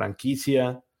la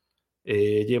franquicia,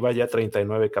 lleva ya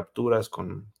 39 capturas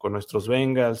con nuestros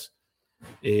Bengals.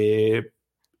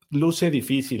 Luce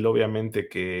difícil, obviamente,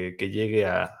 que llegue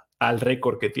al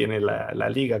récord que tiene la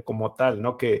liga como tal,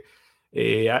 ¿no? Que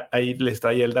ahí les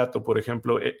traía el dato, por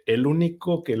ejemplo, el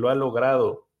único que lo ha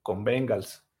logrado con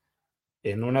Bengals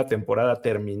en una temporada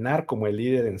terminar como el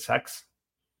líder en sacks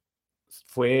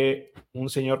fue un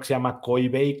señor que se llama Coy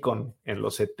Bacon en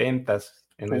los 70s,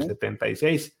 en el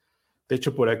 76. De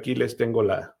hecho, por aquí les tengo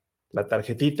la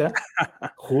tarjetita,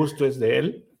 justo es de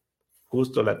él,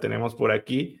 justo la tenemos por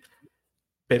aquí.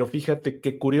 Pero fíjate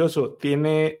qué curioso,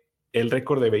 tiene el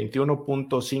récord de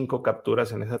 21.5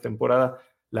 capturas en esa temporada.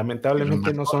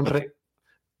 Lamentablemente no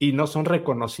son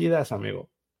reconocidas, amigo.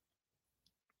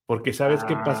 Porque ¿sabes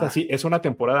qué pasa? Sí, es una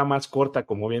temporada más corta,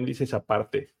 como bien dices,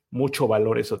 aparte. Mucho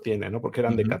valor eso tiene, ¿no? Porque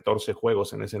eran de 14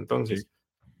 juegos en ese entonces.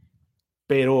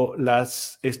 Pero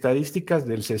las estadísticas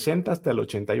del 60 hasta el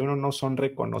 81 no son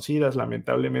reconocidas,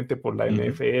 lamentablemente, por la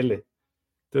NFL.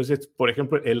 Entonces, por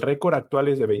ejemplo, el récord actual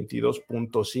es de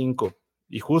 22.5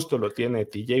 y justo lo tiene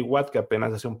TJ Watt, que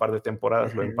apenas hace un par de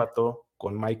temporadas lo empató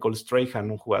con Michael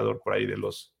Strahan, un jugador por ahí de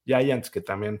los Giants, que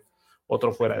también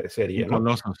otro fuera de serie, ¿no?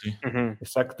 Dolorosas, sí.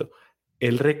 Exacto.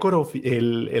 El récord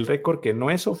que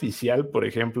no es oficial, por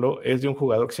ejemplo, es de un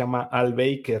jugador que se llama Al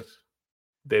Baker,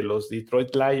 de los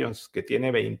Detroit Lions, que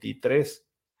tiene 23,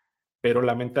 pero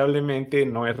lamentablemente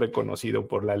no es reconocido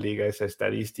por la liga esa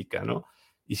estadística, ¿no?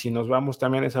 Y si nos vamos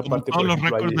también a esa como parte... Todos los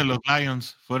récords de los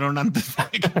Lions fueron antes.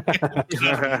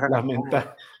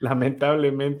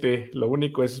 Lamentablemente, lo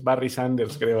único es Barry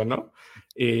Sanders, creo, ¿no?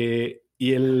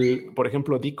 Por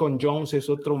ejemplo, Deacon Jones es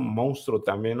otro monstruo,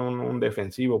 también un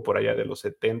defensivo por allá de los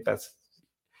 70s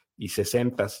y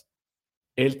 60s.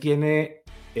 Él tiene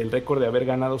el récord de haber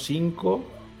ganado cinco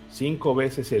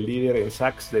veces el líder en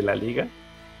sacks de la liga,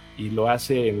 y lo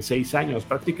hace en 6 años.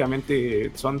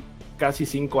 Prácticamente son casi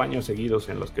 5 años seguidos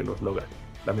en los que los logra.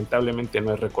 Lamentablemente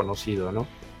no es reconocido, ¿no?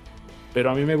 Pero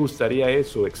a mí me gustaría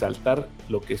exaltar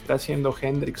lo que está haciendo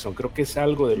Hendrickson. Creo que es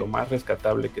algo de lo más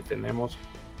rescatable que tenemos.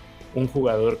 un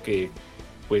jugador que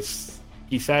pues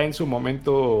quizá en su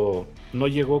momento no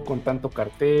llegó con tanto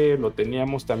cartel, o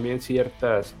teníamos también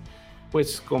ciertas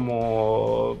pues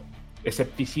como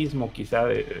escepticismo quizá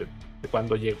de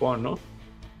cuando llegó, ¿no?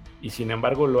 Y sin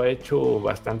embargo lo ha hecho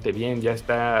bastante bien, ya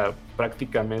está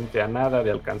prácticamente a nada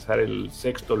de alcanzar el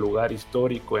 6º lugar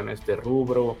histórico en este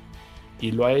rubro,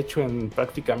 y lo ha hecho en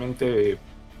prácticamente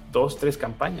 2-3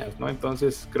 campañas, ¿no?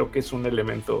 Entonces creo que es un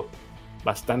elemento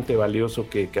bastante valioso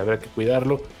que habrá que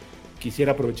cuidarlo.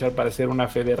 Quisiera aprovechar para hacer una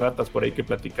fe de ratas por ahí que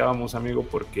platicábamos, amigo,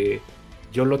 porque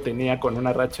yo lo tenía con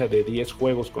una racha de 10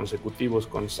 juegos consecutivos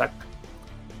con sack.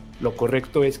 Lo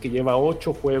correcto es que lleva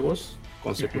 8 juegos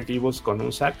consecutivos con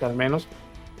un sack al menos,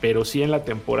 pero sí en la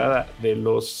temporada, de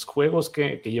los juegos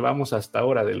que llevamos hasta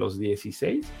ahora, de los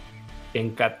 16, en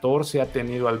 14 ha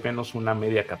tenido al menos una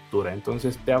media captura.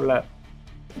 Entonces te habla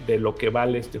de lo que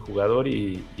vale este jugador,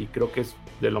 y creo que es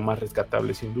de lo más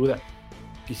rescatable sin duda.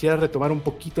 Quisiera retomar un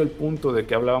poquito el punto de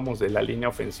que hablábamos de la línea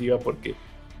ofensiva, porque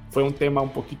fue un tema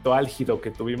un poquito álgido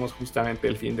que tuvimos justamente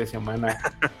el fin de semana,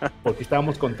 porque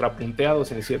estábamos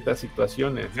contrapunteados en ciertas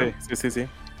situaciones, ¿no? Sí.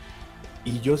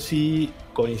 Y yo sí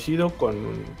coincido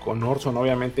con Orson,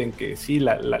 obviamente, en que sí,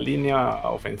 la línea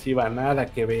ofensiva nada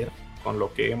que ver con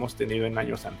lo que hemos tenido en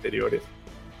años anteriores.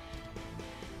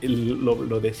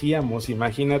 Lo decíamos,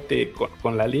 imagínate,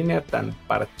 con la línea tan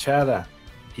parchada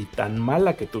y tan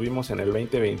mala que tuvimos en el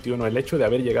 2021, el hecho de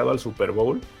haber llegado al Super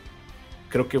Bowl,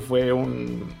 creo que fue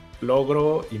un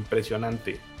logro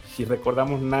impresionante. Si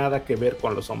recordamos, nada que ver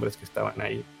con los hombres que estaban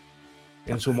ahí.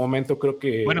 En su momento creo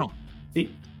que... Bueno,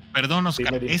 sí. Perdón,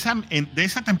 Oscar, de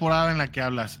esa temporada en la que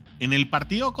hablas, en el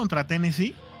partido contra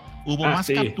Tennessee hubo más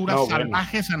capturas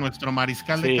salvajes a nuestro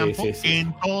mariscal de campo que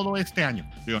en todo este año.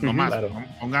 Digo, nomás, claro.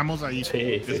 Pongamos ahí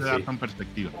ese dato en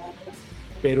perspectiva.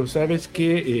 Pero ¿sabes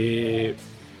qué?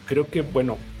 Creo que,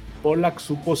 bueno, Pollack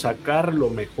supo sacar lo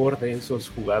mejor de esos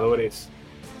jugadores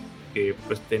que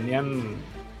pues tenían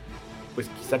pues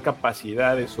quizá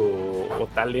capacidades o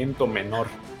talento menor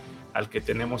al que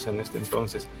tenemos en este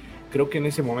entonces. Creo que en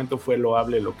ese momento fue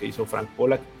loable lo que hizo Frank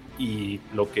Pollack y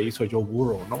lo que hizo Joe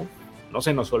Burrow, ¿no? No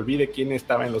se nos olvide quién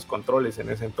estaba en los controles en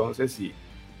ese entonces, y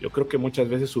yo creo que muchas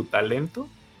veces su talento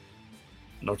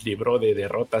nos libró de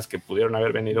derrotas que pudieron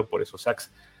haber venido por esos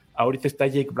sacks. Ahorita está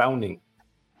Jake Browning.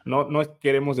 No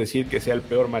queremos decir que sea el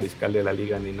peor mariscal de la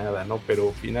liga ni nada, ¿no?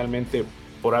 Pero finalmente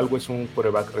por algo es un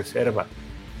quarterback reserva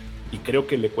y creo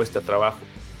que le cuesta trabajo.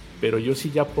 Pero yo sí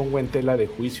ya pongo en tela de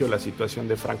juicio la situación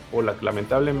de Frank Pollack.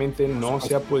 Lamentablemente no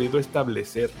se ha podido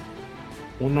establecer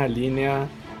una línea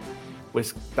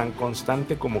pues tan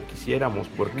constante como quisiéramos,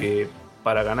 porque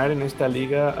para ganar en esta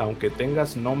liga, aunque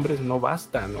tengas nombres, no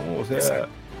basta, ¿no? O sea,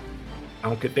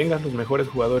 aunque tengas los mejores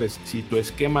jugadores, si tu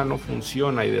esquema no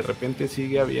funciona y de repente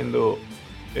sigue habiendo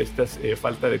estas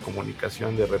falta de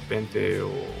comunicación de repente, o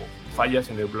fallas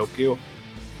en el bloqueo,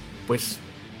 pues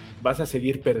vas a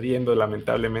seguir perdiendo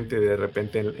lamentablemente de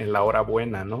repente en la hora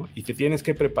buena, ¿no? Y te tienes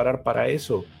que preparar para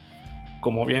eso.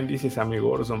 Como bien dices,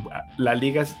 amigo Orson, la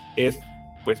liga es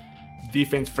pues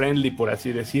defense friendly, por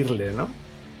así decirle, ¿no?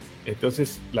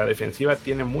 Entonces la defensiva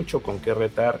tiene mucho con qué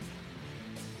retar,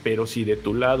 pero si de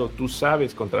tu lado tú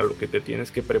sabes contra lo que te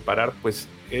tienes que preparar, pues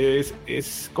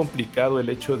es complicado el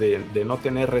hecho de no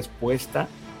tener respuesta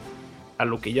a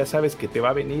lo que ya sabes que te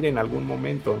va a venir en algún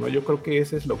momento, ¿no? Yo creo que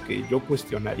eso es lo que yo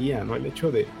cuestionaría, ¿no? El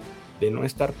hecho de no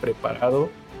estar preparado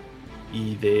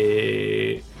y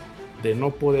de no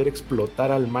poder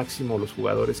explotar al máximo los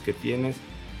jugadores que tienes,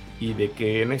 y de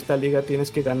que en esta liga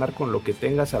tienes que ganar con lo que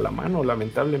tengas a la mano,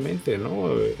 lamentablemente, ¿no?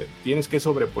 Tienes que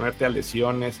sobreponerte a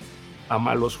lesiones, a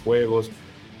malos juegos,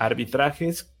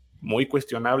 arbitrajes muy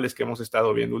cuestionables que hemos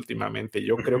estado viendo últimamente.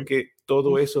 Yo creo que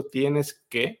todo eso tienes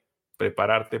que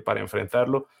prepararte para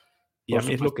enfrentarlo, y a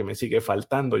mí es lo que me sigue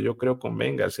faltando, yo creo, con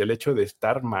Bengals, el hecho de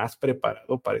estar más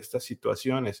preparado para estas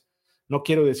situaciones. No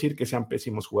quiero decir que sean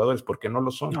pésimos jugadores, porque no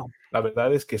lo son. No. La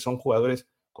verdad es que son jugadores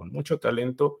con mucho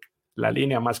talento, la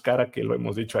línea más cara, que lo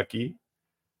hemos dicho aquí,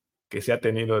 que se ha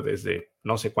tenido desde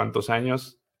no sé cuántos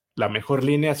años, la mejor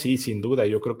línea, sí, sin duda,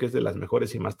 yo creo que es de las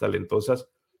mejores y más talentosas,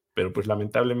 pero pues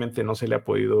lamentablemente no se le ha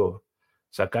podido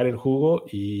sacar el jugo,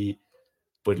 y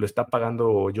pues lo está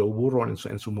pagando Joe Burrow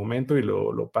en su momento, y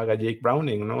lo paga Jake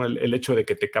Browning, ¿no? El hecho de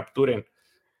que te capturen,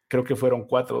 creo que fueron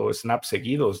 4 snaps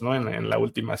seguidos, ¿no? En la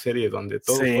última serie, donde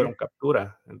todos fueron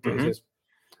captura. Entonces,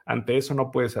 ante eso no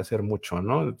puedes hacer mucho,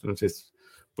 ¿no? Entonces,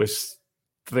 pues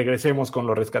regresemos con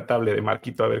lo rescatable de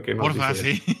Marquito, a ver qué nos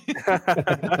dice. Sí.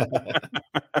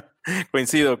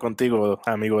 Coincido contigo,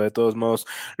 amigo, de todos modos.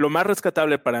 Lo más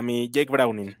rescatable para mí, Jake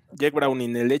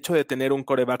Browning. El hecho de tener un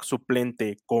quarterback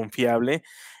suplente confiable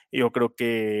Yo creo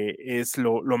que es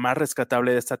lo más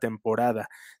rescatable de esta temporada.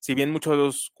 Si bien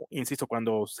muchos, insisto,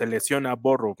 cuando se lesiona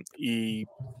Burrow y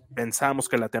pensamos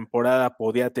que la temporada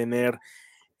podía tener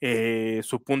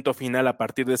su punto final a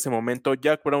partir de ese momento,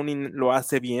 Jack Browning lo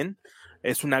hace bien.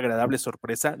 Es una agradable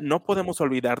sorpresa. No podemos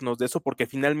olvidarnos de eso porque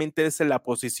finalmente es la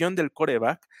posición del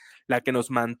quarterback la que nos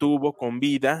mantuvo con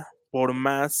vida por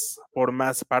más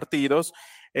partidos.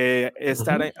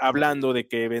 Estar hablando de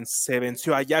que se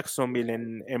venció a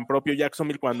Jacksonville en propio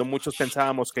Jacksonville cuando muchos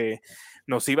pensábamos que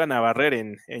nos iban a barrer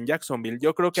en Jacksonville.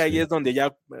 Yo creo que ahí es donde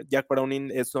Jack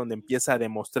Browning es donde empieza a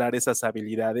demostrar esas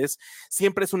habilidades.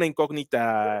 Siempre es una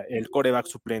incógnita el quarterback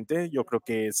suplente. Yo creo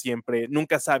que siempre,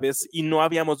 nunca sabes, y no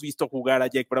habíamos visto jugar a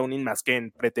Jack Browning más que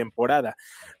en pretemporada.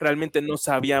 Realmente no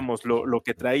sabíamos lo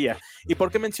que traía. ¿Y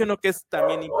por qué menciono que es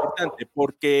también importante?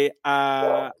 Porque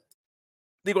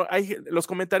los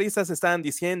comentaristas estaban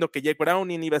diciendo que Jack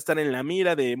Browning iba a estar en la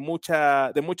mira de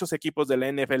muchos equipos de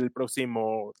la NFL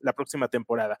la próxima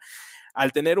temporada.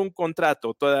 Al tener un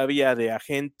contrato todavía de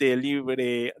agente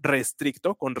libre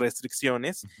restricto, con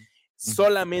restricciones,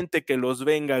 solamente que los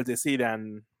Bengals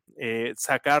decidan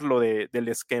sacarlo del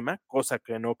esquema, cosa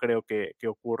que no creo que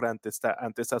ocurra ante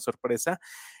esta sorpresa.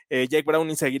 Jake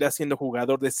Browning seguirá siendo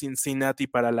jugador de Cincinnati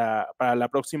para la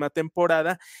próxima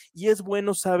temporada, y es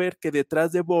bueno saber que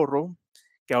detrás de Burrow,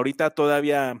 que ahorita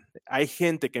todavía hay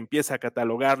gente que empieza a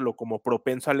catalogarlo como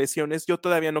propenso a lesiones. Yo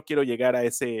todavía no quiero llegar a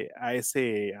ese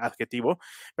adjetivo,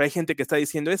 pero hay gente que está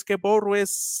diciendo es que Burrow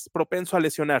es propenso a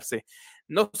lesionarse.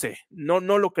 No sé, no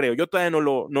lo creo. Yo todavía no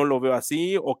lo veo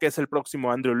así, o que es el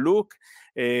próximo Andrew Luck.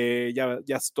 Ya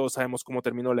todos sabemos cómo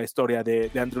terminó la historia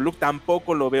de Andrew Luck.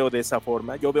 Tampoco lo veo de esa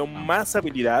forma. Yo veo más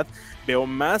habilidad, veo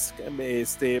más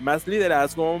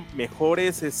liderazgo,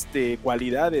 mejores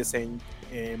cualidades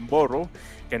en Burrow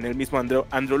que en el mismo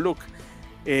Andrew Luck.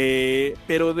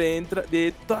 Pero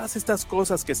de todas estas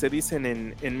cosas que se dicen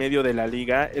en medio de la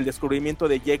liga, el descubrimiento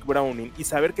de Jake Browning y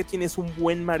saber que tienes un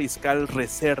buen mariscal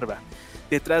reserva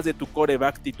detrás de tu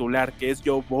quarterback titular, que es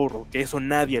Joe Burrow, que eso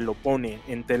nadie lo pone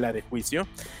en tela de juicio,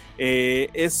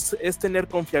 es tener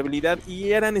confiabilidad,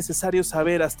 y era necesario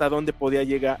saber hasta dónde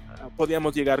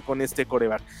podíamos llegar con este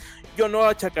quarterback. Yo no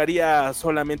achacaría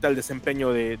solamente al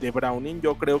desempeño de Browning.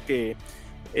 Yo creo que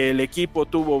el equipo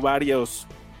tuvo varios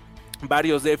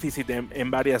déficits en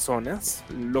varias zonas.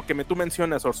 Lo que tú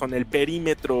mencionas, Orson, el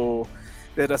perímetro,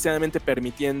 desgraciadamente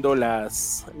permitiendo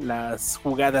las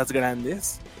jugadas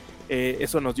grandes.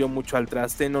 Eso nos dio mucho al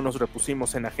traste. No nos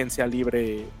repusimos en agencia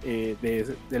libre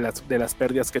de las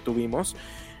pérdidas que tuvimos.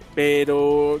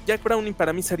 Pero Jack Browning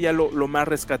para mí sería lo más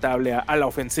rescatable a la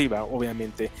ofensiva,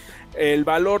 obviamente. El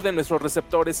valor de nuestros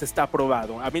receptores está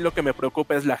probado. A mí lo que me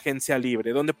preocupa es la agencia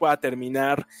libre, donde pueda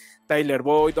terminar Tyler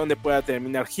Boyd, donde pueda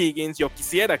terminar Higgins. Yo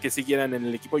quisiera que siguieran en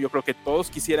el equipo. Yo creo que todos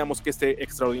quisiéramos que este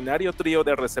extraordinario trío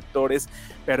de receptores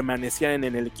permanecieran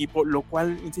en el equipo, lo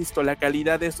cual, insisto, la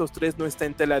calidad de estos tres no está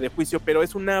en tela de juicio, pero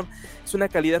es una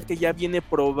calidad que ya viene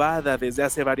probada desde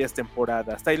hace varias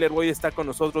temporadas. Tyler Boyd está con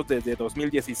nosotros desde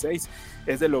 2016.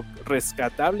 Es de lo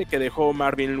rescatable que dejó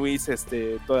Marvin Lewis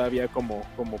todavía como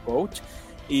coach.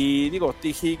 Y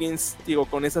T. Higgins,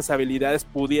 con esas habilidades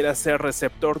pudiera ser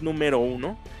receptor número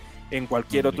 1 en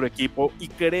cualquier otro equipo, y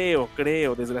creo,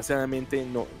 desgraciadamente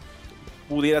no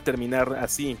pudiera terminar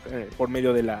así por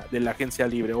medio de la agencia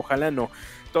libre. Ojalá no.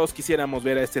 Todos quisiéramos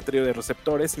ver a este trío de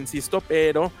receptores, insisto,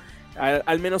 pero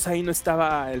al menos ahí no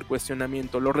estaba el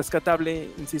cuestionamiento. Lo rescatable,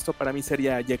 insisto, para mí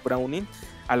sería Jake Browning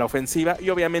a la ofensiva, y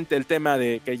obviamente el tema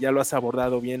de que ya lo has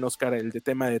abordado bien, Oscar, el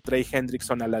tema de Trey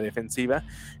Hendrickson a la defensiva.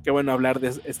 Qué bueno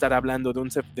estar hablando de un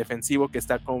defensivo que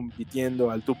está compitiendo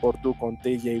al tú por tú con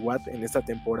TJ Watt en esta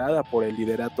temporada por el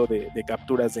liderato de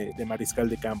capturas de mariscal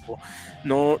de campo.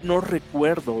 No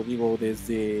recuerdo,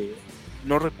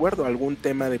 no recuerdo algún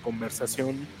tema de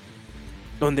conversación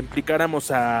donde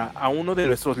implicáramos a uno de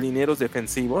nuestros linieros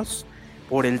defensivos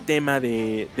por el tema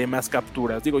de más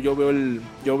capturas. Yo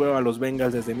veo a los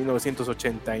Bengals desde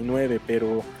 1989,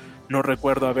 pero no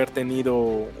recuerdo haber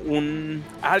tenido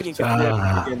alguien que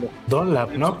estuviera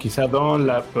Dunlap, ¿no? Quizá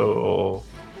Dunlap o...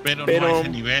 Pero no a ese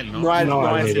nivel, ¿no? No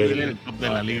a ese nivel. El top de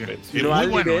la liga. Sí, no muy al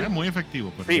bueno, nivel, muy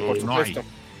efectivo, pero sí, por supuesto. No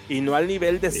hay. Y no al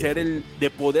nivel de de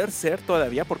poder ser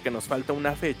todavía, porque nos falta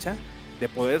una fecha, de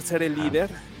poder ser el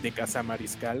líder de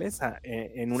cazamariscales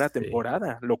en una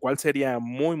temporada, lo cual sería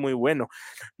muy, muy bueno.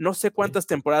 No sé cuántas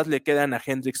temporadas le quedan a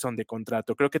Hendrickson de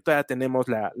contrato. Creo que todavía tenemos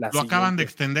la Lo acaban de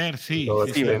extender, sí. Lo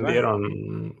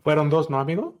extendieron. ¿Fueron 2, no,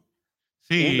 amigo?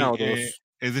 Sí, una o dos.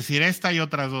 Es decir, esta y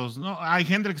otras 2. No, hay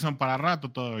Hendrickson para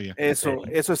rato todavía. Eso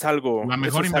es algo, la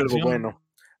mejor inversión bueno.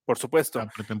 Por supuesto. la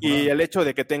pretemporada. Y el hecho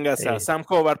de que tengas a Sam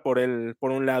Hubbard por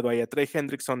un lado y a Trey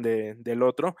Hendrickson del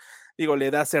otro, digo,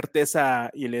 le da certeza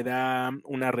y le da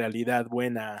una realidad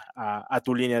buena a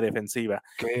tu línea defensiva.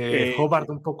 Que Hubbard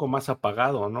un poco más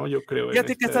apagado, ¿no? Yo creo.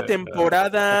 Fíjate que esta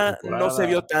temporada no se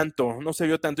vio tanto.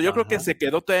 Yo creo que se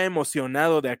quedó todavía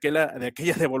emocionado de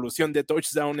aquella devolución de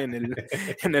touchdown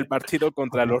en el partido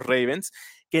contra los Ravens,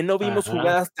 que no vimos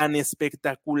jugadas tan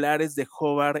espectaculares de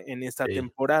Hubbard en esta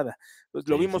temporada. Pues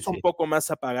lo vimos un poco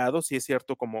más apagado, sí es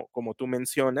cierto, como tú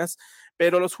mencionas,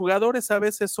 pero los jugadores a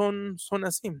veces son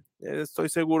así. Estoy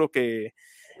seguro que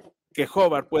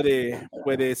Hubbard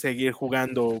puede seguir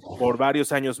jugando por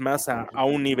varios años más a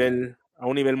un nivel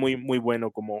muy, muy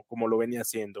bueno como lo venía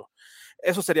haciendo.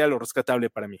 Eso sería lo rescatable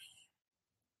para mí.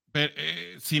 Pero,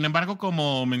 sin embargo,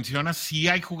 como mencionas, sí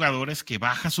hay jugadores que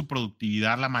baja su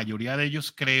productividad, la mayoría de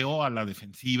ellos, creo, a la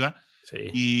defensiva.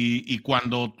 Sí. Y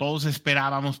cuando todos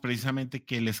esperábamos precisamente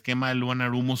que el esquema de Luan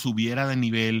Arumo subiera de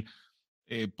nivel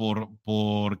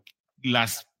por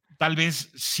las, tal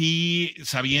vez sí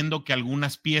sabiendo que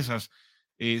algunas piezas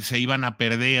se iban a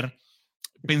perder,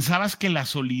 pensabas que la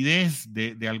solidez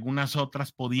de algunas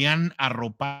otras podían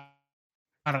arropar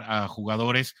a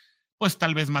jugadores pues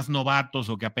tal vez más novatos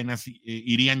o que apenas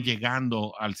irían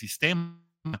llegando al sistema.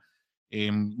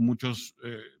 Muchos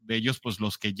de ellos, pues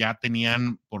los que ya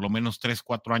tenían por lo menos 3,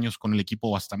 4 años con el equipo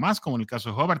o hasta más, como en el caso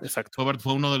de Hubbard. Exacto. Hubbard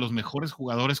fue uno de los mejores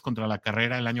jugadores contra la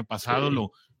carrera el año pasado,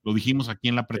 lo dijimos aquí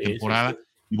en la pretemporada.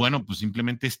 Y bueno, pues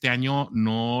simplemente este año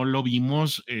no lo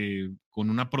vimos con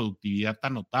una productividad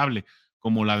tan notable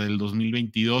como la del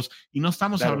 2022. Y no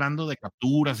estamos hablando de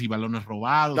capturas y balones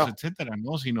robados, etcétera,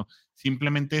 ¿no? Sino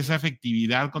simplemente esa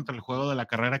efectividad contra el juego de la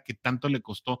carrera que tanto le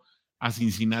costó a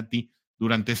Cincinnati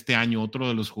durante este año. Otro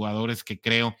de los jugadores que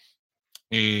creo,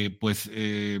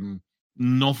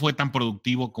 no fue tan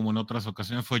productivo como en otras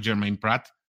ocasiones fue Jermaine Pratt,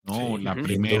 ¿no? La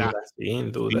primera.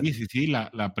 Sin duda. Sí,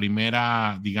 la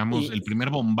primera, digamos, el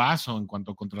primer bombazo en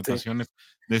cuanto a contrataciones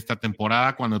de esta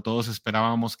temporada, cuando todos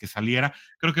esperábamos que saliera.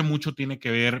 Creo que mucho tiene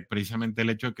que ver precisamente el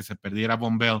hecho de que se perdiera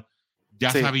Von Bell, ya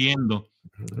sabiendo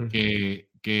que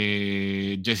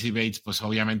Jesse Bates, pues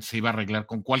obviamente se iba a arreglar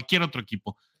con cualquier otro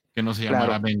equipo que no se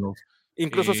llamara Bengals.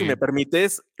 Incluso si me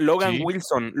permites, Logan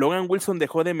Wilson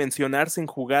dejó de mencionarse en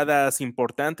jugadas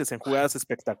importantes, en jugadas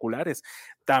espectaculares.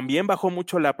 También bajó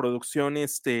mucho la producción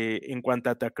en cuanto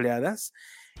a tacleadas.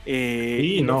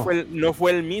 No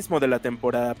fue el mismo de la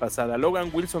temporada pasada. Logan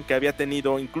Wilson, que había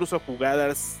tenido incluso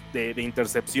jugadas de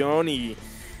intercepción y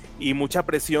mucha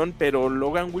presión, pero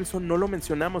Logan Wilson no lo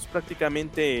mencionamos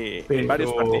prácticamente en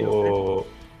varios partidos.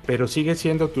 Pero sigue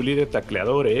siendo tu líder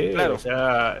tacleador, ¿eh? Claro. O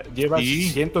sea, lleva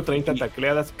 130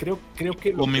 tacleadas. Creo que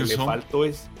lo que le faltó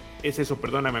es eso,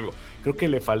 perdóname, amigo. Creo que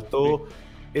le faltó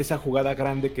esa jugada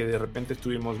grande que de repente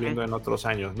estuvimos viendo en otros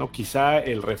años, ¿no? Quizá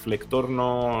el reflector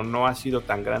no ha sido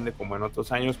tan grande como en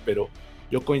otros años, pero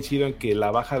yo coincido en que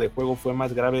la baja de juego fue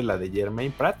más grave la de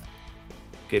Jermaine Pratt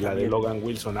que la de Logan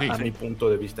Wilson, a mi punto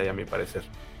de vista y a mi parecer.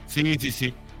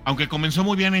 Sí. Aunque comenzó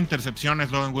muy bien en intercepciones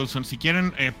Logan Wilson. Si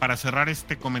quieren, para cerrar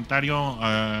este comentario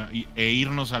e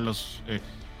irnos a los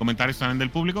comentarios también del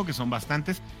público, que son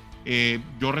bastantes,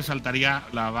 yo resaltaría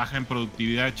la baja en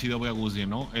productividad de Chidobe Awuzie,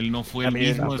 ¿no? Él no fue el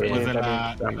mismo después de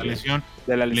la lesión.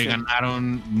 Le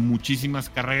ganaron muchísimas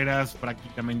carreras,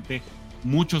 prácticamente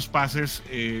muchos pases.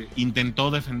 Intentó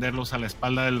defenderlos a la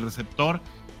espalda del receptor.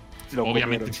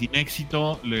 Obviamente sin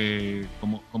éxito,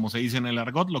 como se dice en el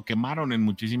argot, lo quemaron en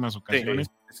muchísimas ocasiones.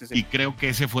 Sí. Y creo que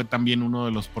ese fue también uno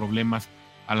de los problemas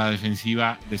a la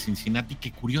defensiva de Cincinnati,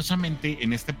 que curiosamente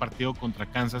en este partido contra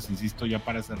Kansas, insisto ya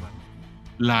para cerrar,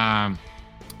 la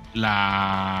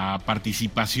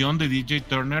participación de DJ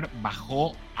Turner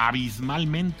bajó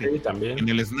abismalmente. Sí, también. En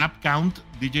el snap count,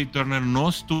 DJ Turner no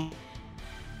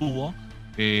estuvo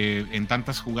en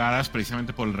tantas jugadas,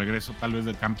 precisamente por el regreso tal vez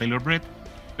de Cam Taylor-Britt,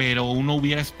 pero uno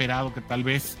hubiera esperado que tal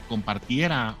vez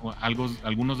compartiera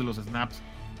algunos de los snaps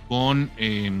con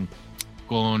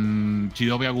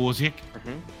Chidobe Awuzie,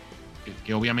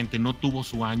 que obviamente no tuvo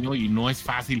su año y no es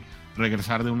fácil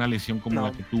regresar de una lesión como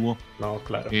la que tuvo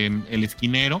el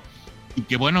esquinero, y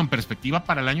que bueno, en perspectiva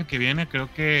para el año que viene, creo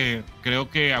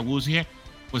que Awuzie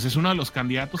pues es uno de los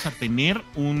candidatos a tener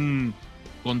un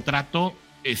contrato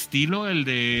estilo el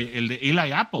de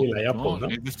Eli Apple, ¿no?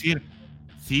 Es decir,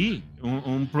 sí,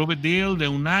 un prove deal de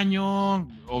un año,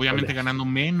 obviamente ganando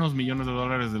menos millones de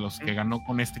dólares de los que ganó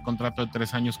con este contrato de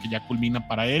 3 años que ya culmina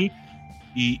para él,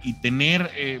 y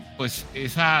tener pues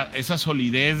esa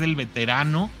solidez del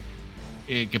veterano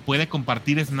que puede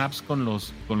compartir snaps con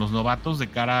los novatos de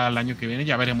cara al año que viene.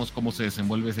 Ya veremos cómo se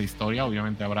desenvuelve esa historia.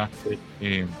 Obviamente habrá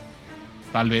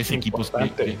tal vez equipos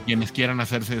quienes quieran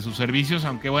hacerse de sus servicios,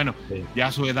 aunque bueno,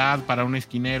 ya su edad para un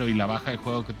esquinero y la baja de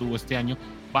juego que tuvo este año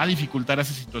va a dificultar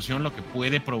esa situación, lo que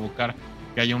puede provocar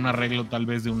que haya un arreglo tal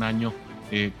vez de un año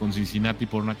con Cincinnati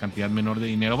por una cantidad menor de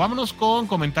dinero. Vámonos con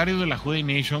comentarios de la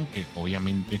WDNE, que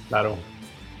obviamente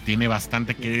tiene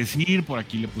bastante que decir. Por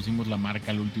aquí le pusimos la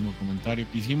marca al último comentario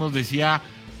que hicimos. Decía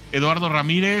Eduardo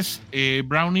Ramírez,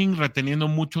 Browning reteniendo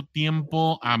mucho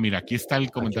tiempo. Mira, aquí está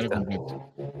el comentario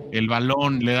completo. El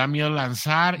balón, le da miedo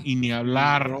lanzar y ni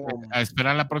hablar, a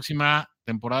esperar la próxima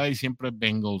temporada y siempre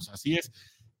Bengals. Así es.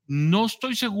 No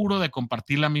estoy seguro de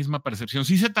compartir la misma percepción.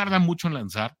 Sí se tarda mucho en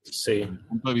lanzar. Sí. Desde mi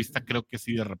punto de vista, creo que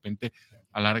sí, de repente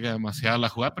alarga demasiado la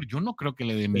jugada, pero yo no creo que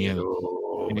le dé miedo.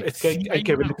 Es que hay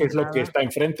que ver qué es lo que está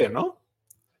enfrente, ¿no?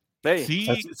 Sí.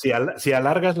 O sea, si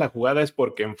alargas la jugada es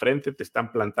porque enfrente te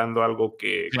están plantando algo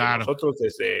que nosotros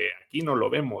desde aquí no lo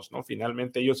vemos, ¿no?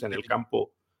 Finalmente ellos en el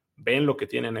campo ven lo que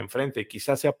tienen enfrente.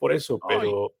 Quizás sea por eso,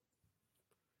 pero...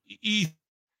 Y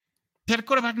ser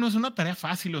quarterback no es una tarea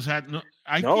fácil, o sea,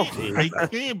 hay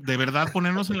que de verdad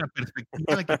ponernos en la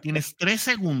perspectiva de que tienes 3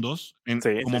 segundos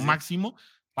como máximo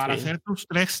para hacer tus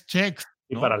 3 checks,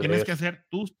 ¿no? Tienes que hacer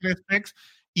tus 3 checks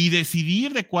y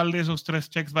decidir de cuál de esos 3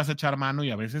 checks vas a echar mano,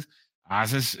 y a veces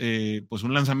haces pues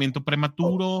un lanzamiento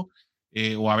prematuro,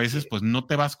 o a veces pues no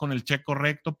te vas con el check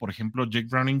correcto. Por ejemplo, Jake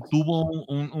Browning tuvo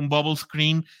un bubble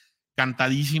screen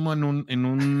cantadísimo en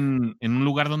un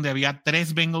lugar donde había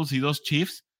 3 Bengals y 2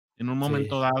 Chiefs en un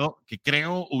momento dado, que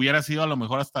creo hubiera sido a lo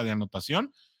mejor hasta de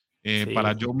anotación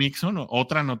para Joe Mixon,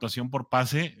 otra anotación por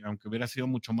pase, aunque hubiera sido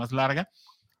mucho más larga.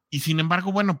 Y sin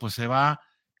embargo, bueno, pues se va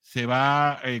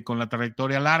con la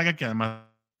trayectoria larga, que además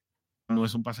no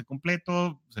es un pase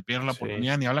completo, se pierde la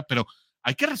oportunidad, ni habla, pero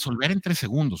hay que resolver en 3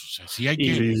 segundos. O sea, sí hay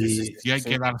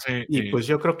que darse. Y pues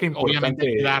yo creo que obviamente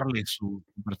hay que darle su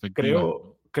perspectiva.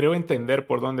 Creo entender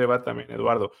por dónde va también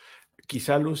Eduardo.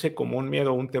 Quizá luce como un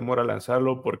miedo o un temor a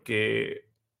lanzarlo, porque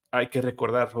hay que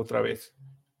recordar otra vez,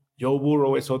 Joe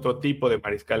Burrow es otro tipo de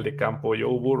mariscal de campo.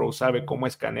 Joe Burrow sabe cómo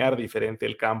escanear diferente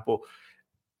el campo.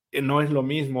 No es lo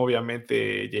mismo,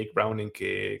 obviamente, Jake Browning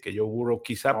que Joe Burrow.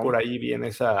 Quizá por ahí viene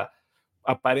esa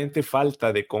aparente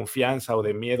falta de confianza o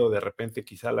de miedo de repente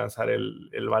quizá lanzar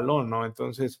el balón, ¿no?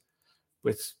 Entonces,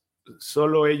 pues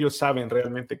solo ellos saben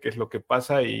realmente qué es lo que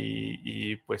pasa,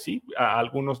 y pues sí, a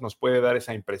algunos nos puede dar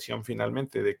esa impresión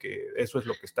finalmente de que eso es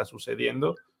lo que está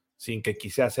sucediendo, sin que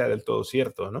quizá sea del todo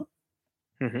cierto, ¿no?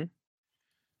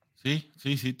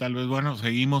 Sí, tal vez. Bueno,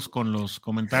 seguimos con los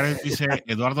comentarios. Dice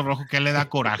Eduardo Rojo que le da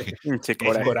coraje.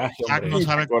 Coraje, no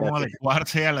sabe cómo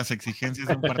adecuarse a las exigencias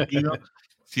de un partido.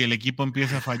 Si el equipo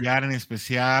empieza a fallar, en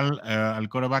especial al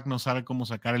quarterback no sabe cómo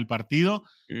sacar el partido.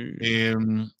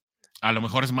 A lo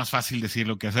mejor es más fácil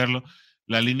decirlo que hacerlo.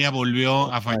 La línea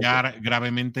volvió a fallar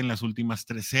gravemente en las últimas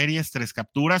 3 series, 3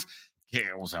 capturas.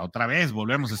 O sea, otra vez,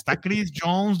 volvemos. Está Chris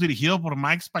Jones, dirigido por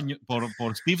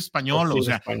por Steve Spagnuolo. O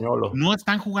sea, no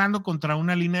están jugando contra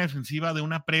una línea defensiva de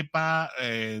una prepa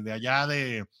de allá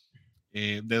de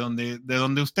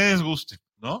donde ustedes gusten,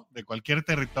 ¿no? De cualquier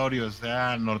territorio,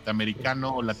 sea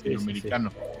norteamericano o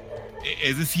latinoamericano.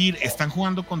 Es decir, están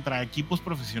jugando contra equipos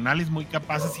profesionales muy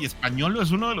capaces, y Spagnuolo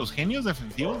es uno de los genios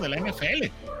defensivos de la NFL.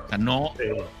 O sea, no,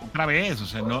 otra vez, o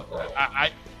sea, no.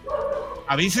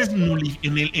 A veces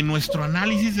en nuestro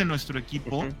análisis de nuestro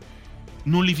equipo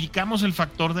nulificamos el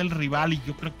factor del rival, y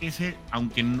yo creo que ese,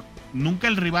 aunque nunca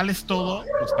el rival es todo,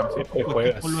 pues tampoco el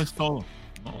equipo lo es todo,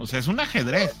 ¿no? O sea, es un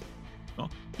ajedrez, ¿no?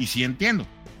 Y sí entiendo.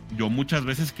 Yo muchas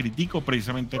veces critico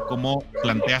precisamente cómo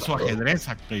plantea su ajedrez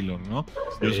Zac Taylor, ¿no?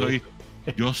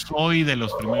 Yo soy de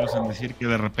los primeros en decir que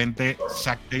de repente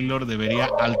Zac Taylor debería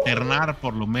alternar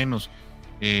por lo menos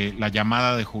la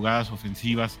llamada de jugadas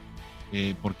ofensivas,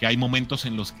 porque hay momentos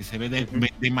en los que se ve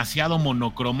demasiado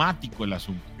monocromático el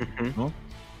asunto, ¿no?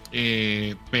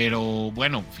 Pero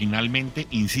bueno, finalmente,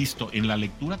 insisto, en la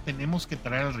lectura tenemos que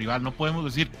traer al rival. No podemos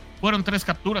decir, fueron 3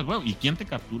 capturas, bueno, ¿y quién te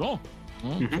capturó?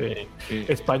 ¿No?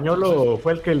 Spagnuolo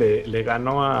fue el que le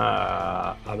ganó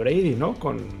a Brady, ¿no?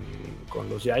 Con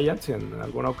los Giants en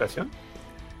alguna ocasión.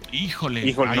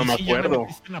 Híjole, no me acuerdo.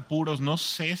 En apuros. No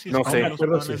sé si no me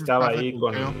acuerdo si estaba ahí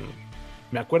con...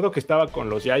 Me acuerdo que estaba con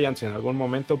los Giants en algún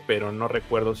momento, pero no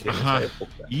recuerdo si en esa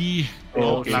época. Y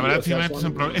la verdad, sí,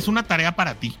 es una tarea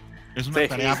para ti. Es una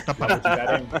tarea apta para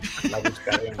la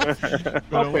buscaremos.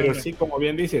 No, pero sí, como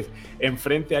bien dices,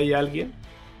 enfrente hay alguien.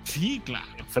 Sí, claro.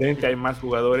 Enfrente hay más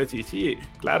jugadores, y sí,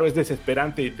 claro, es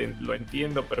desesperante, y lo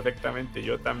entiendo perfectamente.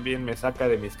 Yo también me saca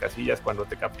de mis casillas cuando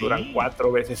te capturan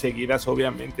 4 veces seguidas.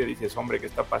 Obviamente dices, hombre, ¿qué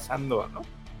está pasando, no?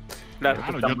 Claro,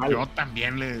 yo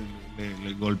también le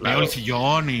golpeo el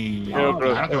sillón, y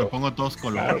claro que me pongo todos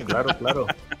colores. Claro.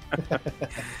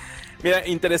 Mira,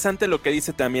 interesante lo que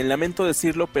dice también, lamento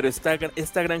decirlo, pero esta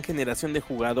gran generación de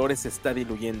jugadores se está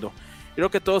diluyendo.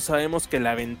 Creo que todos sabemos que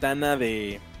la ventana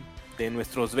de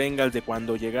nuestros Bengals de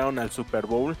cuando llegaron al Super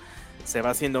Bowl se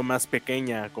va haciendo más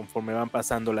pequeña conforme van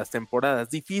pasando las temporadas.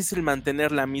 Difícil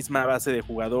mantener la misma base de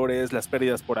jugadores, las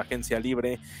pérdidas por agencia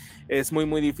libre, es muy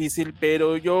muy difícil,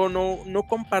 pero yo no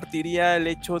compartiría el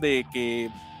hecho de que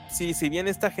sí, si bien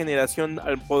esta generación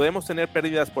podemos tener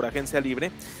pérdidas por agencia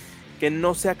libre, que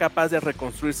no sea capaz de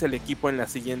reconstruirse el equipo en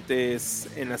las siguientes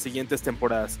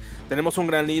temporadas. Tenemos un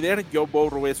gran líder, Joe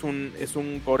Burrow es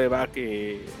un quarterback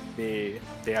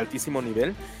de altísimo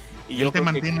nivel. Y él te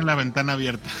mantiene la ventana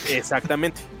abierta.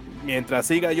 Exactamente. Mientras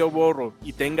siga Joe Burrow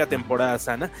y tenga temporada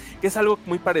sana, que es algo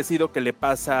muy parecido que le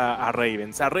pasa a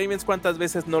Ravens. A Ravens, ¿cuántas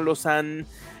veces no los han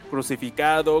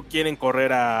crucificado? Quieren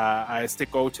correr a este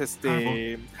coach,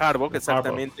 Harbaugh,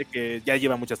 exactamente, que ya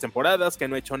lleva muchas temporadas, que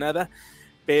no ha hecho nada.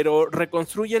 Pero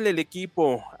reconstrúyele el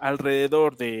equipo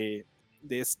alrededor de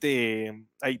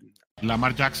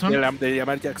Lamar Jackson. De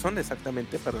Lamar Jackson,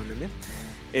 exactamente, perdónenme.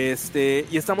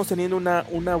 Y estamos teniendo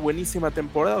una buenísima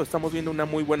temporada, estamos viendo una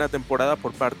muy buena temporada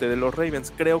por parte de los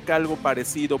Ravens. Creo que algo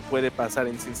parecido puede pasar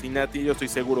en Cincinnati. Yo estoy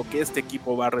seguro que este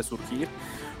equipo va a resurgir.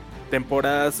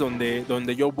 Temporadas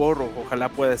donde Joe Burrow ojalá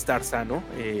pueda estar sano,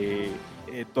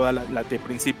 toda la de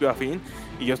principio a fin,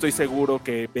 y yo estoy seguro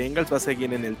que Bengals va a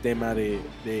seguir en el tema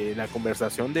de la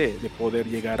conversación de poder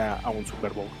llegar a un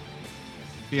Super Bowl.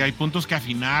 Sí, hay puntos que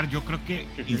afinar. Yo creo que,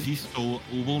 insisto,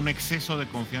 hubo un exceso de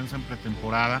confianza en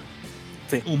pretemporada.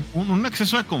 Sí. Un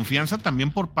exceso de confianza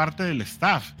también por parte del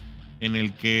staff, en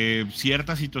el que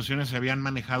ciertas situaciones se habían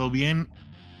manejado bien.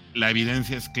 La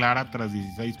evidencia es clara, tras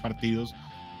 16 partidos,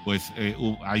 pues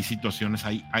hay situaciones,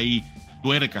 hay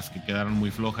tuercas que quedaron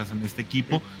muy flojas en este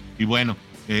equipo. Y bueno,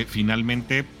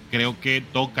 finalmente creo que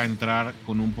toca entrar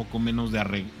con un poco menos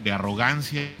de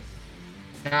arrogancia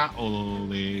o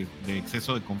de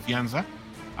exceso de confianza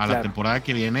a la temporada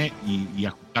que viene y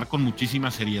ajustar con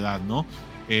muchísima seriedad, ¿no?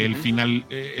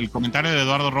 El comentario de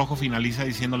Eduardo Rojo finaliza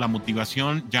diciendo: la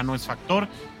motivación ya no es factor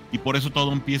y por eso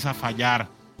todo empieza a fallar.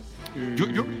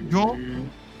 Yo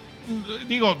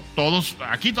digo,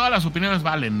 aquí todas las opiniones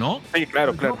valen, ¿no? Sí,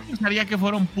 claro. Yo pensaría que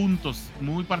fueron puntos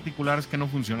muy particulares que no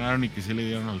funcionaron y que se le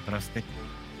dieron al traste,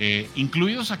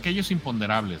 incluidos aquellos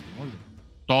imponderables, ¿no?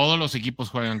 Todos los equipos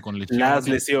juegan con lesiones. Las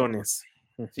lesiones.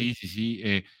 Sí.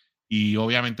 Y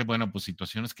obviamente, bueno, pues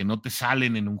situaciones que no te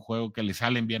salen en un juego, que le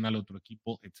salen bien al otro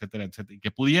equipo, etcétera, etcétera, y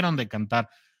que pudieron decantar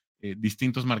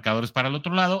distintos marcadores para el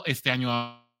otro lado. Este año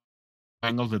a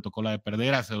Bengals le tocó la de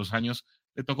perder, hace 2 años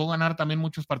le tocó ganar también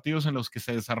muchos partidos en los que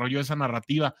se desarrolló esa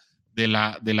narrativa de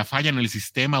la falla en el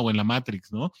sistema o en la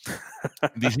Matrix, ¿no?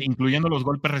 Dice, incluyendo los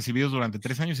golpes recibidos durante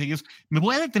 3 años seguidos. Me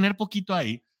voy a detener poquito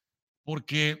ahí,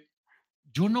 porque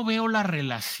yo no veo la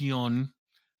relación.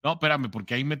 No, espérame,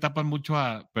 porque ahí me tapan mucho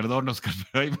perdón, Oscar,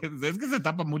 pero es que se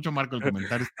tapa mucho, Marco, el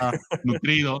comentario está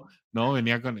nutrido, ¿no?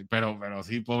 Venía con, pero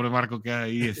sí, pobre Marco queda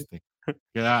ahí,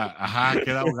 queda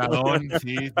ahogadón,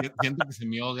 sí, siento que se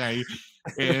me ahoga ahí.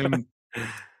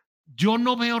 Yo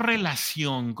no veo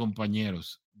relación,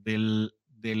 compañeros, de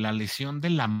la lesión de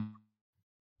la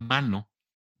mano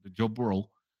de Joe Burrow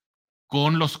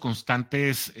con las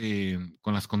constantes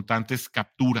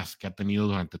capturas que ha tenido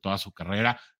durante toda su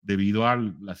carrera debido a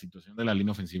la situación de la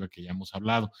línea ofensiva que ya hemos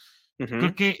hablado.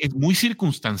 Creo que es muy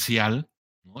circunstancial,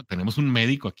 ¿no? Tenemos un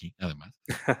médico aquí, además.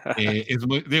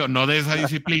 No de esa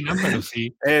disciplina, pero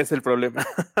sí. Es el problema.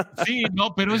 Sí,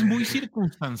 no, pero es muy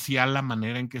circunstancial la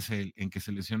manera en que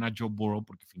se lesiona a Joe Burrow,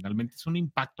 porque finalmente es un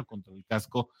impacto contra el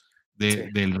casco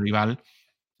del rival.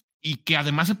 Y que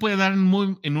además se puede dar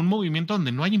en un movimiento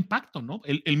donde no hay impacto, ¿no?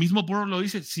 El mismo Burrow lo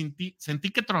dice: sentí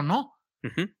que tronó.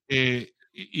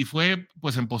 Y fue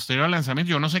pues en posterior al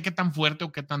lanzamiento. Yo no sé qué tan fuerte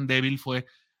o qué tan débil fue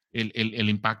el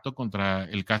impacto contra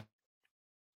el casco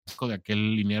de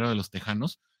aquel liniero de los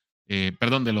Tejanos,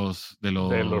 perdón, de los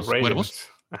Cuervos.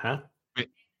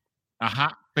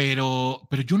 Pero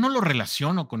yo no lo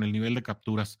relaciono con el nivel de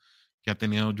capturas que ha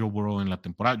tenido Joe Burrow en la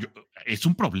temporada. Es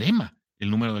un problema el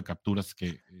número de capturas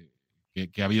que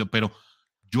ha habido, pero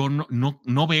yo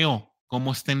no veo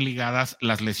cómo estén ligadas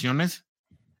las lesiones.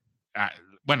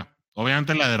 Bueno,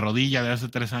 obviamente la de rodilla de hace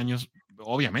 3 años,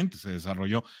 obviamente se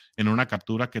desarrolló en una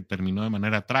captura que terminó de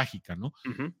manera trágica, ¿no?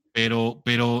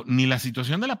 Pero ni la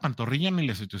situación de la pantorrilla ni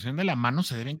la situación de la mano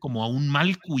se deben como a un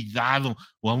mal cuidado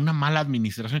o a una mala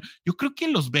administración. Yo creo que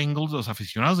los Bengals, los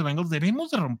aficionados de Bengals,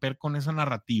 debemos de romper con esa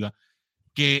narrativa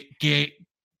que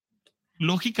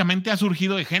lógicamente ha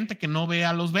surgido de gente que no ve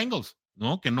a los Bengals,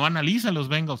 ¿no? Que no analiza a los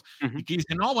Bengals y que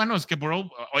dice: no, bueno, es que Burrow,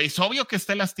 es obvio que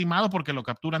esté lastimado porque lo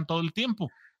capturan todo el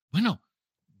tiempo. Bueno,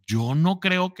 yo no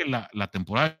creo que la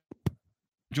temporada de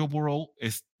Joe Burrow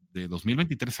de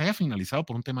 2023 haya finalizado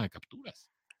por un tema de capturas.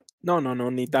 No,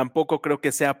 ni tampoco creo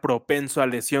que sea propenso a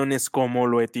lesiones como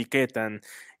lo etiquetan.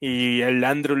 Y el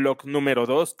Andrew Luck número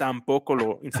 2 tampoco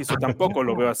tampoco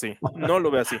lo veo así. No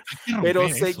lo veo así. Hay que Pero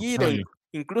romper eso, seguido, creo yo.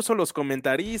 incluso los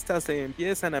comentaristas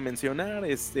empiezan a mencionar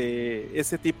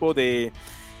ese tipo de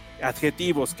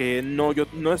adjetivos que yo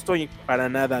no estoy para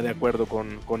nada de acuerdo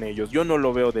con ellos. Yo no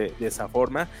lo veo de esa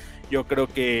forma. Yo creo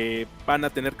que van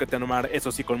a tener que tomar,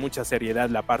 eso sí, con mucha seriedad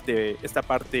esta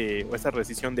parte o esta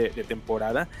rescisión de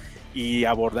temporada y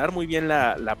abordar muy bien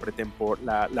la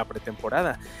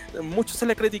pretemporada. Mucho se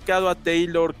le ha criticado a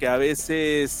Taylor que a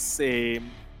veces,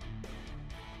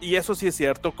 y eso sí es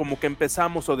cierto, como que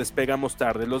empezamos o despegamos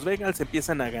tarde. Los Bengals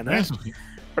empiezan a ganar Eso sí.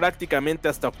 prácticamente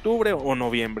hasta octubre o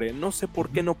noviembre. No sé por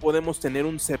qué no podemos tener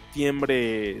un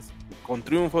septiembre con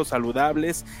triunfos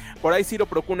saludables. Por ahí Ciro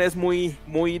Procuna es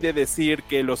muy de decir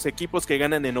que los equipos que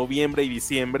ganan en noviembre y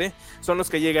diciembre son los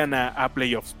que llegan a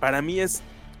playoffs. Para mí es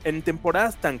en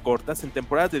temporadas tan cortas, en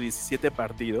temporadas de 17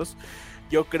 partidos,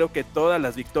 yo creo que todas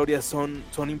las victorias son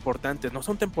importantes, no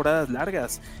son temporadas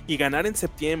largas, y ganar en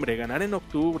septiembre, ganar en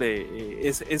octubre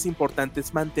es importante,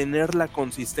 es mantener la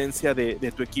consistencia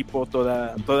de tu equipo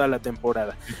toda la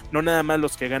temporada, no nada más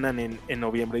los que ganan en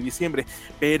noviembre y diciembre,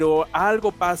 pero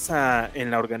algo pasa en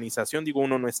la organización, digo,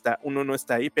 uno no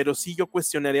está ahí, pero sí yo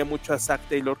cuestionaría mucho a Zach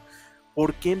Taylor.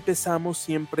 ¿Por qué empezamos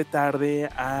siempre tarde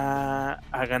a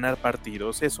ganar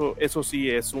partidos? Eso sí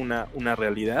es una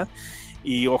realidad.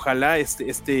 Y ojalá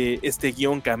este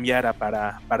guión cambiara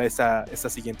para esta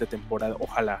siguiente temporada.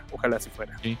 Ojalá así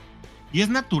fuera. Sí. Y es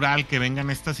natural que vengan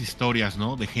estas historias,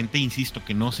 ¿no? De gente, insisto,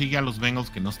 que no sigue a los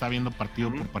Bengals, que no está viendo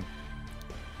partido por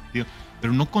partido.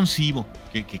 Pero no concibo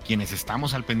que quienes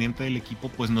estamos al pendiente del equipo,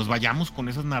 pues nos vayamos con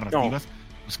esas narrativas,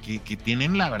 pues que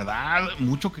tienen, la verdad,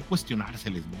 mucho que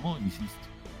cuestionárseles, ¿no? Insisto.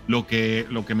 Lo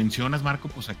que mencionas, Marco,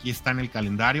 pues aquí está en el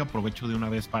calendario. Aprovecho de una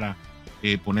vez para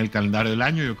poner el calendario del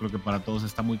año. Yo creo que para todos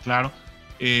está muy claro.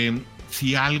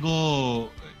 Si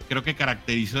algo creo que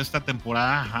caracterizó esta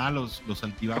temporada, los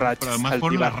altibajos, pero además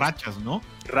fueron las rachas, ¿no?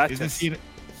 Es decir,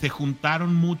 se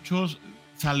juntaron muchos,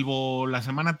 salvo la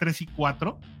semana 3 y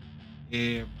 4,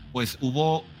 pues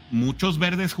hubo muchos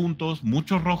verdes juntos,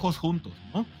 muchos rojos juntos,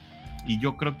 ¿no? Y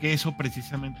yo creo que eso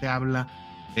precisamente habla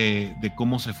de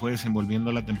cómo se fue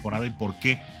desenvolviendo la temporada y por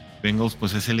qué Bengals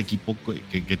pues es el equipo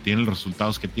que tiene los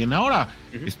resultados que tiene ahora.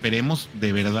 Esperemos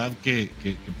de verdad que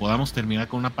podamos terminar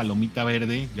con una palomita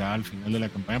verde ya al final de la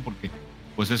campaña, porque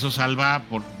pues eso salva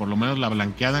por lo menos la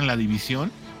blanqueada en la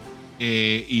división,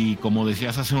 y como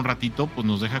decías hace un ratito, pues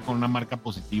nos deja con una marca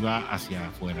positiva hacia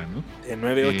afuera, ¿no? De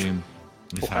 9-8.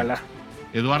 Ojalá.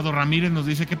 Eduardo Ramírez nos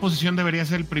dice: ¿qué posición debería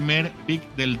ser el primer pick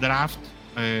del draft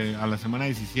a la semana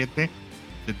 17?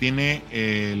 Se tiene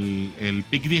el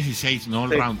pick 16, no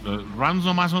el round. Los rounds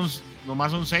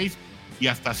nomás son 6 y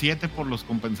hasta 7 por los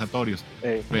compensatorios.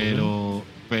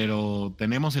 Pero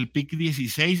tenemos el pick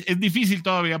 16. Es difícil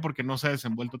todavía porque no se ha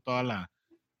desenvuelto toda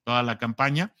la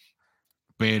campaña,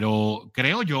 pero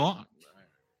creo yo,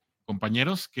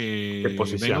 compañeros, que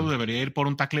Bengals debería ir por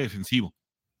un tackle defensivo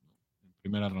en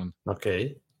primera ronda. Ok.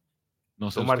 No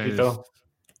sé ¿Tú, ustedes. Marquito?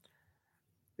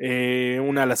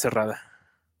 Una ala cerrada.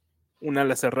 Una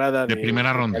ala cerrada de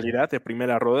primera ronda. Calidad, de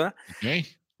primera ronda. Okay.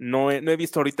 No he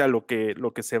visto ahorita lo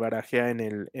que se barajea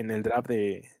en el draft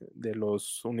de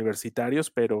los universitarios,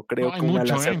 pero creo que una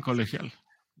ala cerrada en colegial.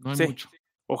 No hay mucho.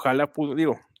 Ojalá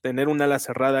tener una ala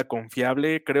cerrada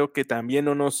confiable. Creo que también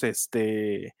no nos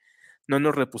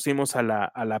repusimos a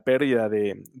la pérdida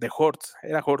de Hurts.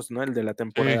 Era Hurts, ¿no? El de la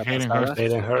temporada pasada.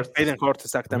 Hayden Hurts,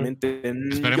 exactamente.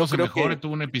 Esperemos que mejore.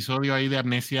 Tuvo un episodio ahí de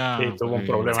amnesia. Sí, tuvo un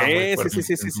problema muy fuerte.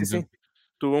 Sí.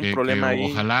 Tuvo un problema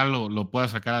ahí. Ojalá lo pueda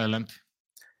sacar adelante.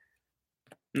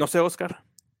 No sé, Oscar.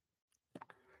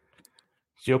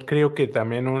 Yo creo que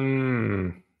también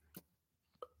un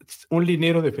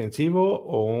liniero defensivo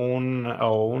o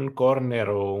un corner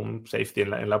o un safety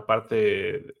en la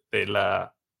parte de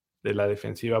la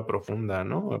defensiva profunda,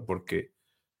 ¿no? Porque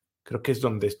creo que es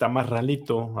donde está más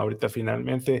ralito ahorita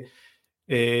finalmente.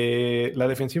 La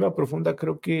defensiva profunda,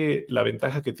 creo que la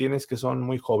ventaja que tiene es que son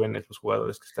muy jóvenes los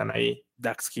jugadores que están ahí.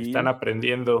 Están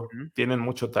aprendiendo, tienen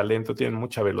mucho talento, tienen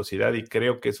mucha velocidad y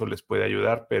creo que eso les puede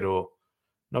ayudar, pero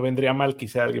no vendría mal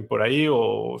quizá alguien por ahí,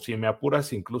 o si me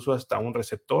apuras, incluso hasta un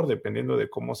receptor, dependiendo de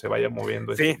cómo se vaya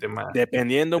moviendo este tema.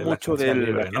 Dependiendo mucho de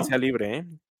la agencia libre, ¿eh?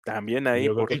 También ahí.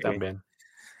 Yo creo que también.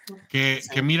 Que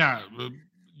mira,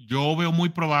 yo veo muy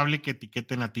probable que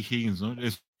etiqueten a T. Higgins, ¿no?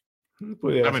 Es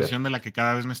una versión de la que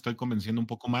cada vez me estoy convenciendo un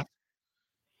poco más.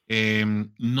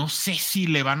 No sé si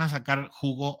le van a sacar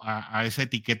jugo a esa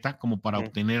etiqueta como para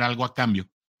obtener algo a cambio,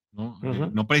 ¿no?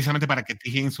 No precisamente para que T.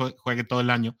 Higgins juegue todo el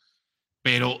año,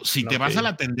 pero si te vas a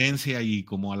la tendencia y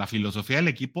como a la filosofía del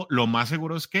equipo, lo más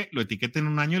seguro es que lo etiqueten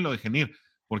un año y lo dejen ir,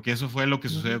 porque eso fue lo que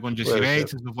sucedió con Jesse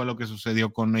Bates, eso fue lo que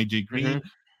sucedió con AJ Green,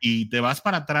 y te vas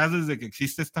para atrás desde que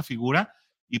existe esta figura,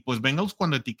 y pues Bengals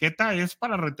cuando etiqueta es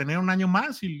para retener un año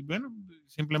más, y bueno,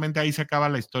 simplemente ahí se acaba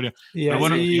la historia. Y pero ahí,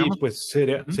 bueno, digamos, pues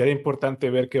sería importante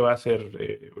ver qué va a hacer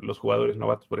los jugadores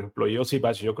novatos. Por ejemplo, Yossi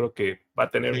Bash, yo creo que va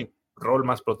a tener un rol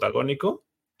más protagónico,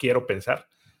 quiero pensar.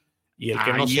 Y el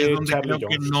que no ahí sé, es donde Charlie creo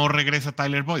Jones. que no regresa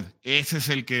Tyler Boyd. Ese es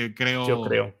el que Yo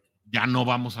creo. ya no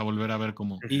vamos a volver a ver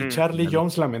como. Y Charlie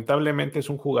Jones, lamentablemente, es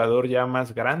un jugador ya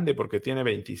más grande porque tiene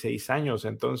 26 años.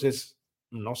 Entonces,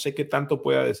 no sé qué tanto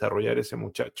pueda desarrollar ese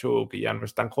muchacho que ya no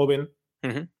es tan joven.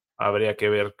 Habría que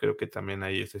ver, creo que también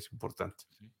ahí eso es importante.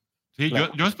 Sí,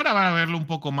 claro. yo esperaba verlo un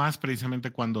poco más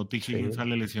precisamente cuando T. Higgins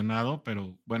sale lesionado,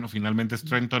 pero bueno, finalmente es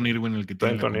Trenton Irwin el que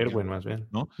tiene Trenton Irwin, más bien.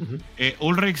 ¿no?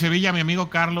 Ulrich Sevilla, mi amigo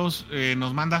Carlos,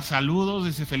 nos manda saludos,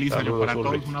 dice feliz año para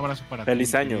Ulrich. Todos, un abrazo para todos.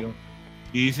 Feliz año. Querido.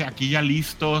 Y dice, aquí ya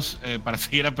listos para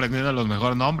seguir aprendiendo los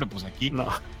mejores nombres, pues aquí,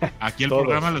 aquí el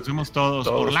programa lo hacemos todos.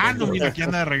 Orlando, mira, aquí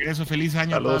anda de regreso, feliz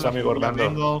año. Saludos, amigo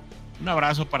Orlando. Un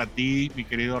abrazo para ti, mi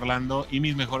querido Orlando, y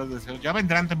mis mejores deseos. Ya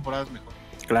vendrán temporadas mejores.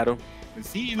 Claro.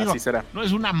 Sí, digo, así será. No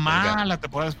es una mala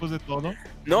temporada después de todo.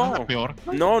 No, es peor.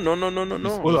 No.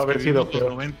 Pudo haber sido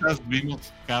peor. En los 90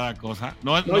 vimos cada cosa.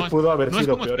 No pudo haber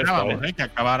sido como peor. Esperábamos que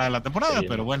acabara la temporada,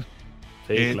 pero bueno.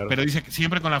 Sí, claro. Pero dice que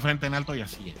siempre con la frente en alto y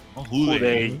así es, ¿no?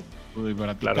 Jude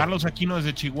para ti. Claro. Carlos Aquino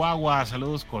desde Chihuahua,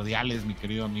 saludos cordiales, mi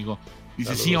querido amigo.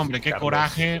 Dice, saludos, sí, hombre, qué Carlos.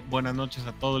 Coraje. Buenas noches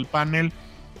a todo el panel.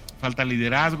 Falta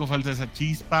liderazgo, falta esa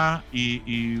chispa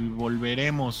y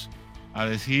volveremos a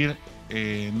decir,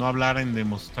 no hablar en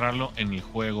demostrarlo en el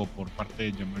juego por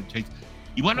parte de Ja'Marr Chase.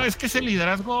 Y bueno, es que ese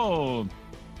liderazgo,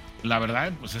 la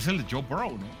verdad, pues es el de Joe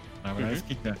Burrow, ¿no? La verdad es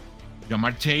que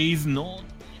Ja'Marr Chase no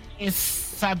es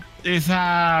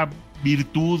esa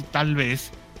virtud, tal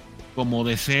vez, como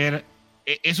de ser,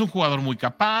 es un jugador muy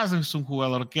capaz, es un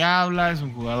jugador que habla, es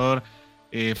un jugador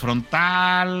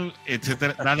frontal,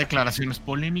 etcétera, da declaraciones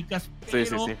polémicas,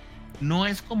 pero no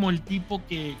es como el tipo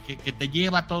que te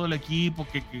lleva a todo el equipo,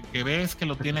 que ves que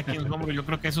lo tiene aquí en el hombro. Yo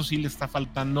creo que eso sí le está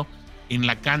faltando en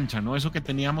la cancha, ¿no? Eso que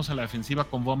teníamos a la defensiva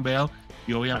con Von Bell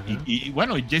y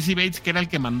bueno, Jesse Bates, que era el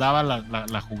que mandaba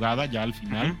la jugada ya al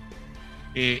final,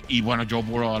 y bueno, Joe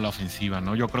Burrow a la ofensiva,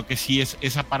 ¿no? Yo creo que sí,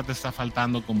 esa parte está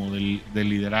faltando como del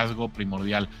liderazgo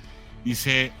primordial.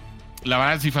 Dice, la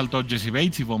verdad sí faltó Jesse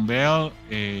Bates y Von Bell,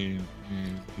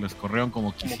 les corrieron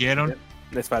como quisieron.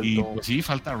 Les faltó. Y pues sí,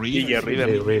 falta Reader.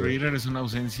 Reader es una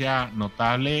ausencia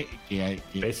notable que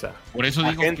pesa. Por eso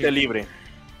digo agente libre.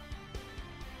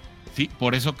 Sí,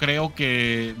 por eso creo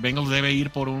que Bengals debe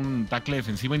ir por un tackle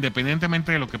defensivo,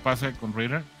 independientemente de lo que pase con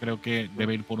Reader. Creo que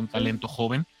debe ir por un talento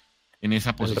joven en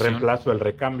esa posición. El reemplazo, el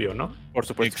recambio, ¿no? Por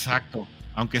supuesto. Exacto.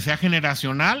 Aunque sea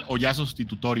generacional o ya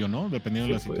sustitutorio, ¿no? Dependiendo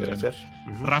de la situación.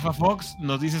 Rafa Fox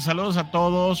nos dice, saludos a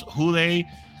todos. Juday,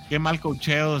 qué mal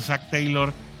coacheo de Zach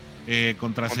Taylor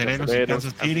contra Serenos y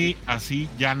Kansas City. Así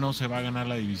ya no se va a ganar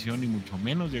la división, ni mucho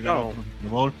menos llegar a otro Super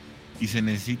Bowl. Y se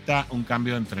necesita un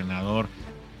cambio de entrenador.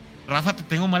 Rafa, te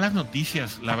tengo malas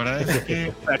noticias. La verdad es que...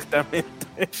 Exactamente.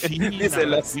 Sí,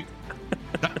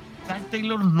 Zach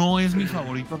Taylor no es mi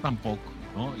favorito tampoco,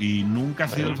 ¿no? Y nunca ha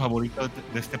sido el favorito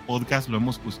de este podcast. Lo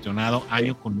hemos cuestionado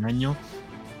año con año.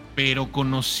 Pero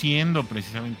conociendo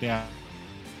precisamente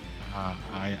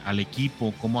al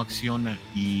equipo, cómo acciona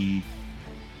y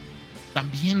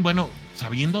también, bueno,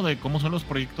 sabiendo de cómo son los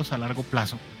proyectos a largo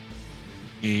plazo,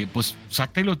 pues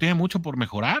Zach Taylor tiene mucho por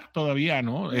mejorar todavía,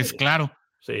 ¿no? Es claro.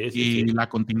 Y la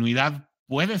continuidad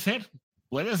puede ser,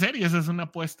 y esa es una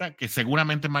apuesta que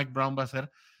seguramente Mike Brown va a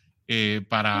hacer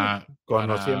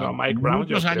conociendo a Mike Brown,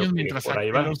 muchos años, mientras Zach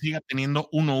Taylor siga teniendo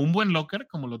un buen locker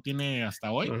como lo tiene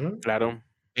hasta hoy. Claro.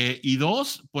 Y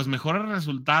dos, pues mejores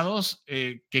resultados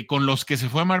que con los que se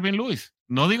fue Marvin Lewis.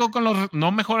 No digo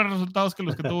no mejores resultados que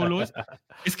los que tuvo Lewis,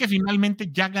 es que finalmente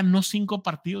ya ganó 5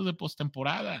 partidos de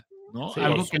postemporada, ¿no?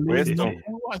 Algo que Lewis no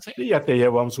pudo hacer. Sí, ya te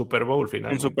llevó a un Super Bowl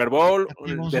final. Un Super Bowl,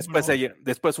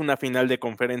 después una final de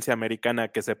conferencia americana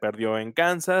que se perdió en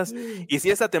Kansas. Y si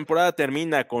esta temporada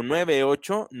termina con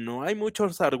 9-8, no hay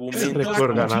muchos argumentos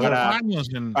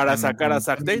para sacar a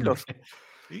Zach Taylor.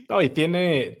 No, y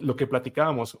tiene lo que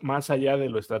platicábamos, más allá de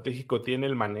lo estratégico, tiene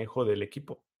el manejo del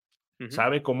equipo.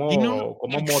 Sabe cómo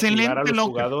motivar a los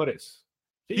jugadores.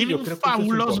 Sí, tiene un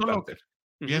fabuloso locker.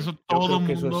 Y eso todo el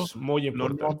mundo es muy lo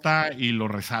nota y lo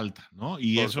resalta, ¿no?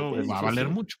 Y eso va a valer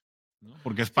mucho. ¿no?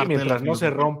 Porque es parte mientras de no se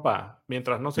rompa,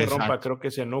 Exacto. creo que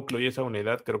ese núcleo y esa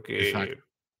unidad, creo que Exacto.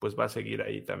 pues va a seguir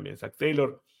ahí también Zach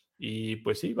Taylor. Y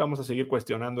pues sí, vamos a seguir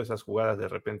cuestionando esas jugadas de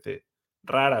repente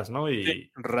raras, ¿no? Sí,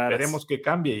 Y raras. esperemos que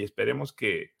cambie y esperemos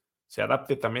que se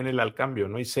adapte también él al cambio,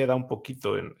 ¿no? Y ceda un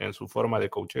poquito en su forma de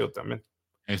coacheo también.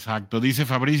 Exacto. Dice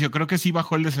Fabricio, creo que sí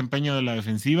bajó el desempeño de la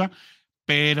defensiva,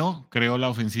 pero creo la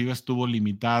ofensiva estuvo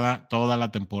limitada toda la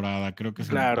temporada. Creo que se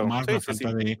notó Claro, más sí, la sí, falta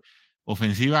sí. de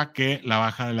ofensiva que la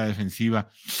baja de la defensiva.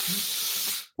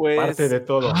 Parte Pues de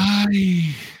todo.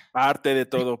 Ay. parte de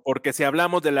todo, porque si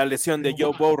hablamos de la lesión de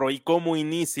Joe Burrow y cómo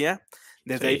inicia,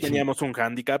 desde ahí Sí. teníamos un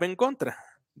hándicap en contra.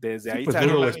 Desde Sí, ahí pues Pero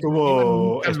salió. Burrow la defensiva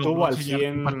nunca estuvo logró al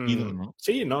sellar un partido, 100. ¿no?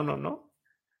 Sí, no. Sí, No,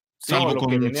 Salvo lo que con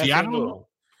venía Seattle, ¿no? haciendo.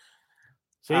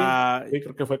 Sí,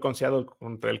 creo que fue con Seattle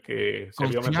contra el que se Con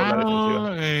vio mejor la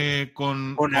defensiva. Seattle,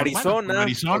 con Arizona,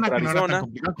 Arizona, que no era tan Arizona,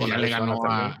 complicado, que Con ya le Arizona ganó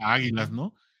también. a Águilas,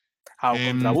 ¿no? contra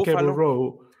Es que Buffalo.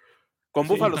 Burrow. Con Sí,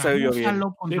 Buffalo se vio bien.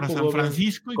 Buffalo, contra Sí, San jugó bien.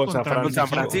 Francisco y Con San contra Con San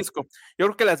Francisco. Francisco. Yo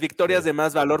creo que las victorias Sí. de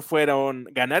más valor fueron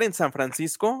ganar en San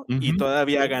Francisco y Ujú.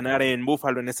 todavía Sí. ganar en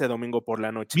Buffalo en ese domingo por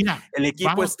la noche. Mira, El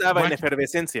equipo estaba en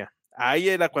efervescencia. Ahí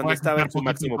era cuando voy a estaba quitar en su poquito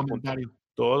el máximo punto. comentario.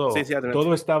 Sí, sí, adelante.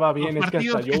 Todo estaba Los bien. Es que hasta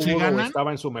partidos Joe que se Burrow ganan,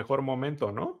 estaba en su mejor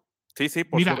momento, ¿no? Sí, sí,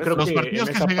 por mira, Creo supuesto. los que en partidos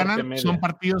que esa se parte ganan son media.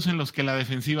 partidos en los que la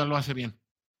defensiva lo hace bien,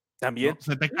 También. ¿no?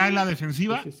 Se te cae la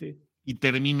defensiva Sí. y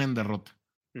termina en derrota.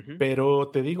 Ujú. Pero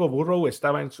te digo, Burrow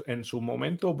estaba en su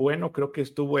momento bueno, creo que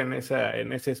estuvo en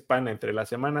ese span entre la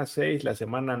semana 6, la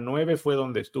semana 9 fue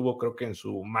donde estuvo, creo que en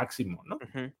su máximo, ¿no?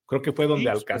 Ujú. Creo que fue donde Sí,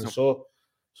 alcanzó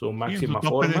su sí, en su máxima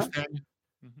tope de forma este año.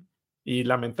 Ujú. y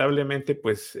lamentablemente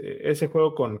pues ese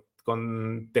juego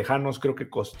con Tejanos creo que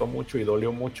costó mucho y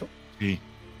dolió mucho Sí.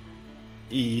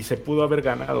 y se pudo haber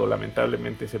ganado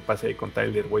lamentablemente ese pase ahí con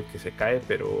Tyler Boyd que se cae,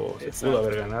 pero se Exacto. pudo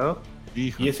haber ganado.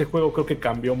 Hijo. Y ese juego creo que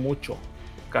cambió mucho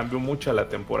a la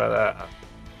temporada.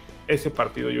 Ese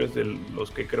partido yo es de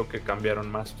los que creo que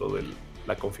cambiaron más toda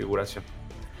la configuración.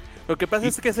 Lo que pasa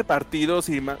es que ese partido,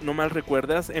 si no mal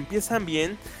recuerdas, empiezan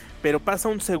bien, pero pasa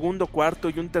un segundo cuarto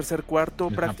y un tercer cuarto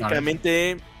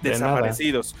prácticamente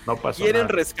desaparecidos. No pasó Quieren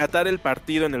nada. rescatar el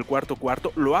partido en el cuarto,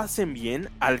 lo hacen bien,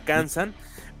 alcanzan,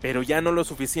 pero ya no lo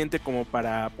suficiente como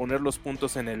para poner los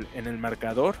puntos en el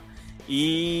marcador.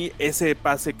 Y ese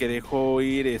pase que dejó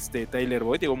ir Tyler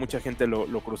Boyd, digo, mucha gente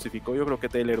lo crucificó. Yo creo que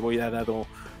Tyler Boyd ha dado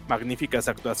magníficas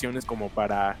actuaciones como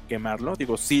para quemarlo.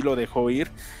 Digo, sí lo dejó ir,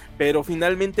 pero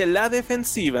finalmente la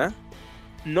defensiva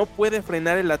no puede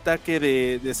frenar el ataque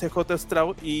de CJ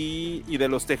Stroud y de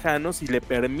los Tejanos y le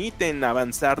permiten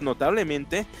avanzar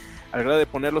notablemente al grado de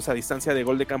ponerlos a distancia de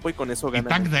gol de campo y con eso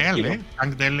ganan. Y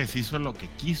Tank Dell les hizo lo que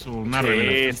quiso, una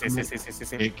revelación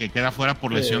sí. que queda fuera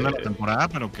por lesión de la temporada,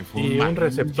 pero que fue un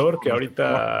receptor que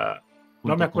ahorita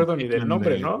no me acuerdo ni del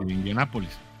nombre, ¿no? De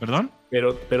Indianápolis, ¿perdón?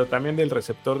 Pero también del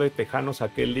receptor de Tejanos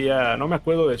aquel día, no me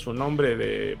acuerdo de su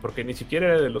nombre, porque ni siquiera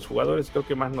era de los jugadores creo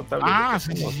que más notables.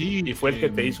 Sí. Y fue el que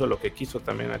te hizo lo que quiso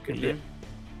también aquel día.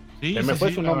 Sí, me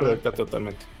fue su nombre ahorita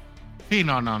totalmente. Sí,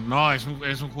 no, es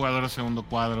un jugador de segundo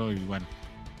cuadro y bueno,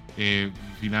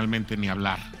 finalmente ni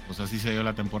hablar. O sea, sí se dio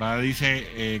la temporada.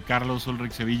 Dice Carlos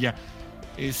Ulrich Sevilla,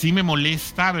 sí me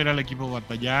molesta ver al equipo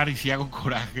batallar y sí hago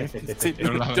coraje. Sí,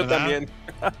 pero la yo verdad, también.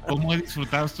 ¿Cómo he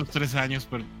disfrutado estos 3 años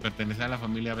pertenecer a la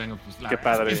familia Bengals? Pues Qué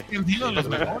padre. Es que han sido los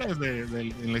mejores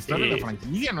en la historia de la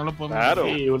franquicia, no lo podemos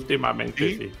decir. Sí,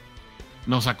 últimamente sí.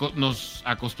 Nos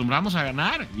acostumbramos a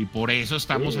ganar y por eso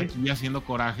estamos aquí haciendo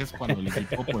corajes cuando el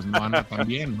equipo pues no anda tan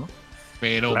bien, ¿no?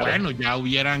 Pero bueno, ya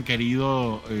hubieran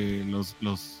querido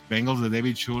los Bengals de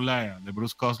David Shula, de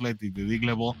Bruce Coslet y de Dick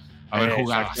LeBeau haber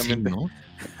jugado así, ¿no?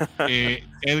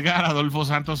 Edgar Adolfo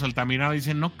Santos Altamirano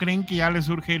dice, ¿no creen que ya les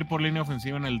surge ir por línea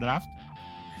ofensiva en el draft?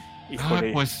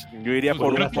 Híjole, pues yo iría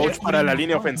por un coach para la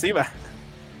línea ofensiva.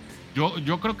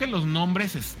 Yo creo que los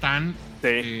nombres están...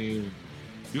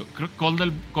 yo creo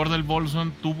que Cordell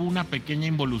Bolson tuvo una pequeña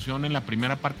involución en la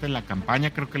primera parte de la campaña,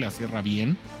 creo que la cierra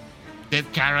bien. Ted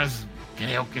Karras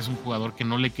creo que es un jugador que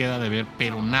no le queda de ver,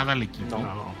 pero nada le quitó.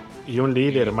 No. Y un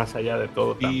líder más allá de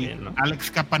todo también, ¿no? Alex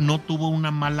Capa no tuvo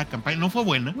una mala campaña, no fue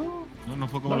buena, no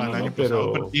fue como la del año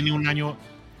pasado, pero tiene un año,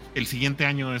 el siguiente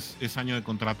año es año de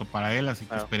contrato para él, así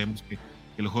que esperemos que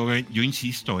lo juegue. Yo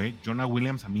insisto, Jonah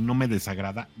Williams a mí no me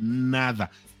desagrada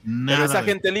nada. Pero es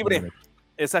agente libre,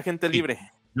 libre.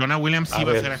 Jonah Williams sí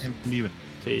va a ser agente libre.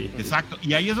 Sí. Exacto.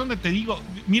 Y ahí es donde te digo,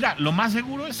 mira, lo más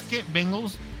seguro es que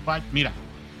Bengals mira,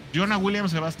 Jonah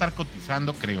Williams se va a estar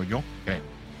cotizando, creo.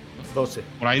 12.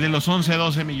 Por ahí de los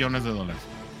 11-12 millones de dólares.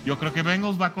 Yo creo que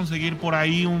Bengals va a conseguir por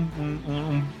ahí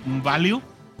un value,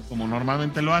 como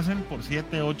normalmente lo hacen, por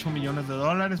 7-8 millones de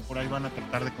dólares. Por ahí van a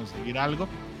tratar de conseguir algo.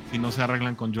 si no se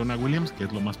arreglan con Jonah Williams, que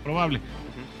es lo más probable.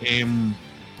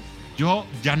 Yo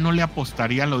ya no le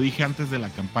apostaría, lo dije antes de la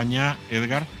campaña,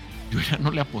 Edgar, yo ya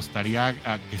no le apostaría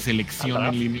a que seleccione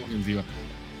en línea ofensiva.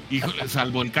 Híjole,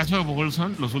 salvo el caso de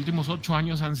Bolson, los últimos 8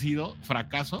 años han sido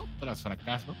fracaso tras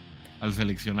fracaso al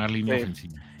seleccionar línea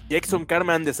ofensiva. Jackson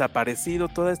Carman desaparecido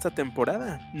toda esta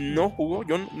temporada. No jugó,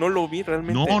 yo no lo vi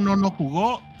realmente. No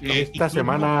jugó. Esta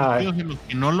semana en los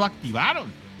que no lo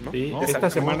activaron. Sí, esta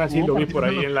semana sí lo vi por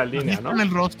ahí en la línea, ¿no? En el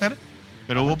roster,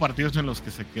 pero hubo partidos en los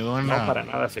que se quedó en para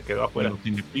nada se quedó afuera.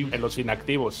 En los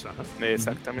inactivos. Ajá.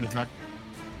 Exactamente. Exacto.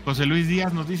 José Luis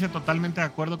Díaz nos dice totalmente de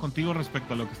acuerdo contigo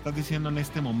respecto a lo que estás diciendo en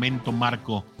este momento,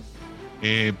 Marco.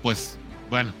 Pues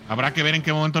bueno, habrá que ver en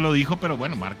qué momento lo dijo, pero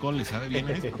bueno, Marco le sabe bien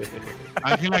esto.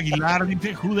 Ángel Aguilar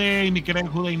dice, Juday, mi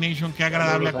querido Juday Nation, qué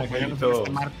agradable acompañarnos en este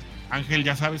martes. Ángel,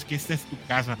 ya sabes que esta es tu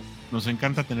casa, nos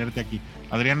encanta tenerte aquí.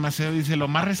 Adrián Macedo dice, lo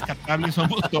más rescatable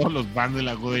somos todos los fans de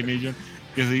la Juday Nation,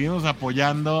 que seguimos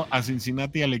apoyando a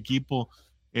Cincinnati y al equipo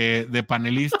de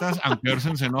panelistas, aunque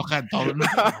Orson se enoja de todo. No,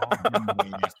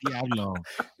 así hablo.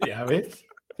 ¿Ya ves?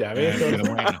 Pero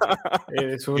bueno,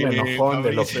 eres un enojón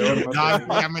de lo peor.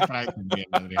 No, ya me trae bien,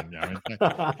 Adrián. Ya me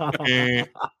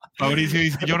trae. Fabricio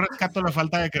dice: yo rescato la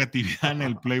falta de creatividad en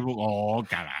el playbook. Oh,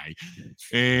 caray.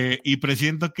 Y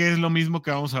presiento que es lo mismo que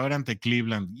vamos a ver ante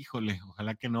Cleveland. Híjole,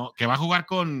 ojalá que no. Que va a jugar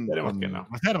con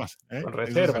reservas. Con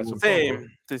reservas.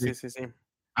 Sí.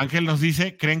 Ángel nos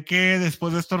dice: ¿creen que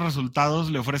después de estos resultados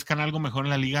le ofrezcan algo mejor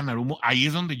en la Liga Narumo? Ahí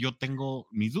es donde yo tengo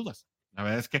mis dudas. La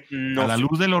verdad es que a la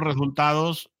luz de los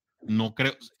resultados, no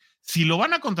creo. Si lo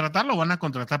van a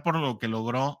contratar por lo que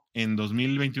logró en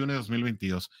 2021 y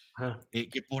 2022.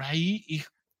 Que por ahí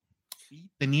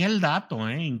tenía el dato,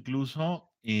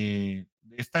 incluso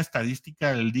esta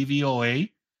estadística del DVOA,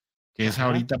 que es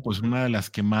ahorita pues una de las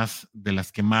que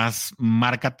más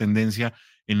marca tendencia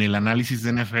en el análisis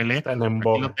de NFL.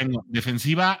 Aquí lo tengo.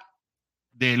 Defensiva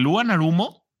de Lua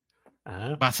Narumo,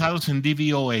 basados en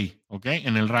DVOA, ¿ok?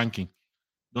 En el ranking.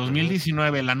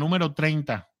 2019, la número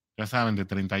 30, ya saben, de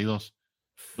 32.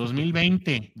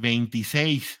 2020,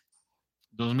 26.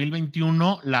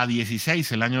 2021, la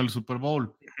 16, el año del Super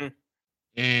Bowl.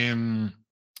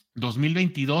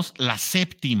 2022, la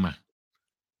séptima.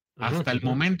 Hasta el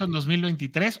momento, en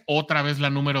 2023, otra vez la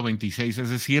número 26, es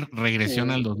decir,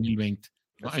 regresión al 2020,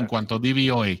 ¿no? En cuanto a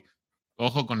DVOA.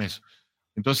 Ojo con eso.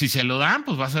 Entonces, si se lo dan,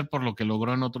 pues va a ser por lo que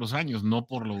logró en otros años, no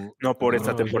por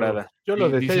esta temporada. Yo lo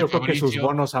decía, yo creo que sus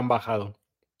bonos han bajado.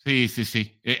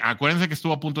 Sí. Acuérdense que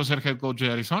estuvo a punto de ser head coach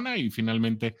de Arizona y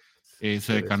finalmente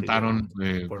se decantaron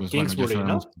por Kingsbury,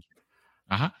 ¿no?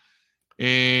 Ajá.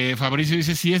 Fabricio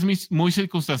dice: sí es muy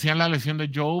circunstancial la lesión de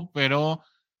Joe, pero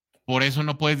por eso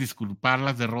no puedes disculpar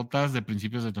las derrotas de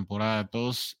principios de temporada.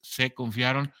 Todos se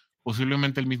confiaron.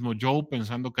 Posiblemente el mismo Joe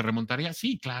pensando que remontaría.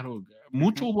 Sí, claro,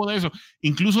 mucho hubo de eso.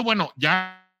 Incluso, bueno,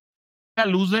 ya a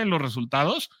la luz de los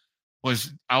resultados,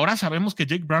 pues ahora sabemos que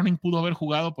Jake Browning pudo haber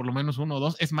jugado por lo menos 1 o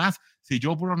 2. Es más, si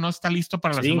Joe Burrow no está listo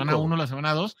para la semana 1 o la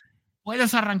semana 2,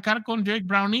 puedes arrancar con Jake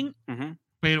Browning,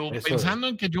 pero eso pensando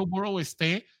en que Joe Burrow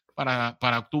esté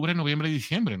para octubre, noviembre y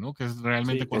diciembre, ¿no? Que es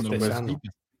realmente cuando lo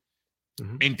necesitas.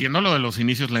 Entiendo lo de los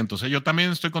inicios lentos. Yo también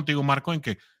estoy contigo, Marco, en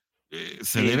que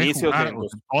se debe jugar.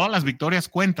 Todas las victorias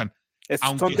cuentan.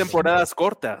 Son temporadas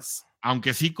cortas.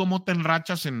 Aunque sí, como te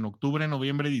enrachas en octubre,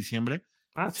 noviembre y diciembre,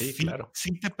 claro.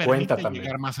 Sí te permite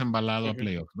llegar más embalado a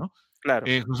playoffs, ¿no? Claro.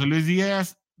 José Luis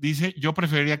Díaz dice: yo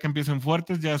preferiría que empiecen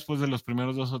fuertes ya después de los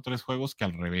primeros 2 o 3 juegos que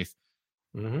al revés.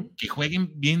 Que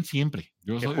jueguen bien siempre.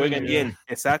 Jueguen bien,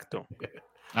 exacto.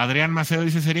 Adrián Macedo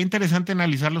dice: sería interesante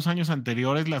analizar los años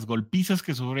anteriores, las golpizas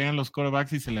que sufrían los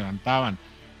quarterbacks y se levantaban.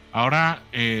 Ahora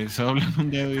se doblan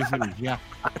un dedo y se decía,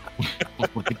 pues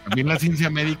porque también la ciencia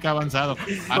médica ha avanzado.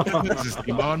 Antes se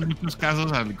desestimaban muchos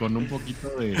casos con un poquito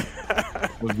de,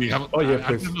 pues digamos,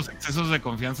 antes los excesos de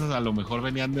confianza a lo mejor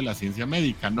venían de la ciencia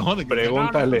médica, ¿no? De que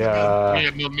pregúntale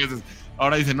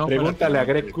ahora dice, no. Pregúntale a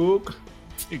Greg Cook.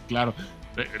 Sí, claro.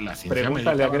 La ciencia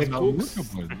pregúntale a Greg Cook.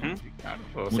 Mucho, pues, ¿no? Sí, claro.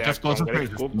 Muchas cosas que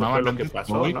estimaban lo que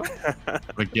pasó, ¿no?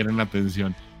 Requieren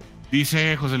atención.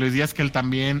 Dice José Luis Díaz que él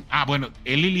también.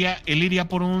 Él iría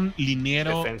por un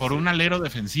liniero, defensivo, por un alero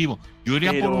defensivo. Yo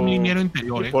iría por un liniero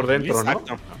interior. Por dentro,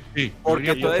 exacto, ¿no? Sí.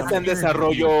 Porque todavía está en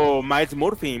desarrollo Miles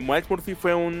Murphy. Miles Murphy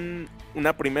fue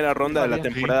una primera ronda de la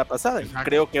temporada pasada. Exacto.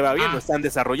 Creo que va bien, lo están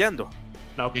desarrollando.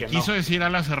 Que quiso decir a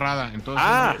la cerrada.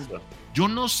 Entonces, yo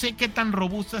no sé qué tan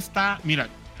robusta está. Mira,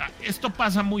 esto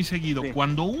pasa muy seguido. Sí.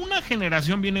 Cuando una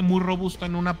generación viene muy robusta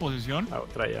en una posición,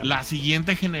 la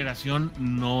siguiente generación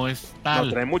no es tal.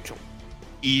 No trae mucho.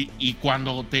 Y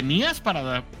cuando tenías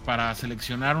para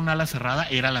seleccionar un ala cerrada,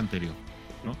 era la anterior.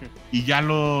 ¿no? Y ya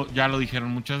lo dijeron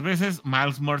muchas veces.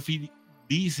 Miles Murphy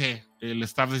dice, el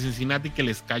staff de Cincinnati, que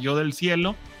les cayó del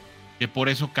cielo, que por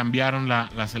eso cambiaron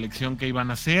la selección que iban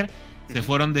a hacer. Se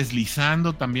fueron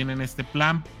deslizando también en este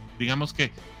plan. Digamos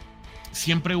que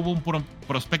siempre hubo un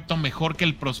prospecto mejor que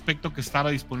el prospecto que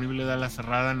estaba disponible de ala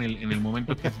cerrada en el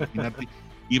momento que Cincinnati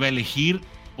iba a elegir.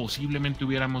 Posiblemente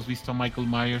hubiéramos visto a Michael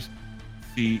Myers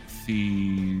si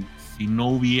no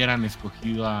hubieran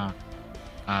escogido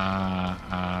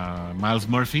a Miles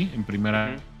Murphy en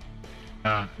primera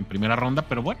ronda,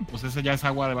 pero bueno, pues esa ya es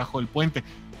agua debajo del puente.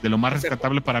 De lo más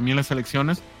rescatable para mí en las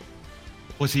elecciones,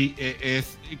 pues sí,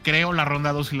 creo la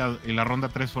ronda 2 y la ronda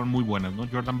 3 fueron muy buenas, ¿no?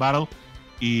 Jordan Battle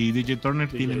y DJ Turner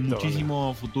tienen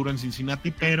muchísimo futuro en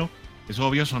Cincinnati, pero es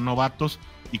obvio, son novatos,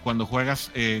 y cuando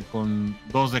juegas con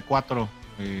 2 de 4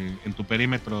 en tu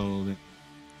perímetro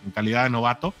en calidad de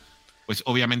novato, pues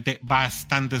obviamente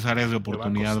bastantes áreas de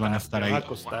oportunidad van a estar ahí.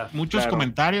 Muchos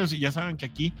comentarios, y ya saben que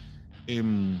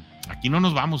aquí no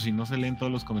nos vamos si no se leen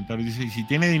todos los comentarios. Dice, si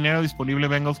tiene dinero disponible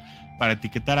Bengals para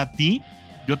etiquetar a ti,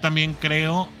 yo también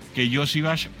creo que Josh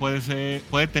Bash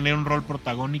puede tener un rol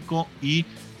protagónico y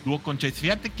tuvo con Chase.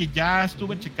 Fíjate que ya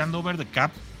estuve checando over the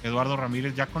cap, Eduardo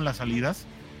Ramírez, ya con las salidas.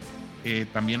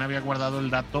 También había guardado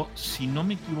el dato. Si no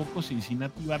me equivoco,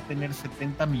 Cincinnati va a tener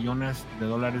 $70 millones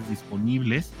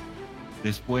disponibles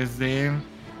después de...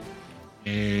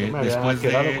 yo me había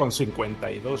quedado con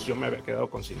 52. Yo me había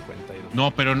quedado con 52. No,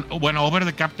 pero bueno, over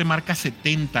the cap te marca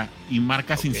 70 y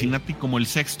marca Cincinnati como el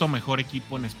sexto mejor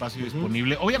equipo en espacio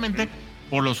disponible. Obviamente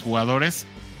por los jugadores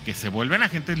que se vuelven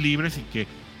agentes libres y que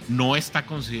no está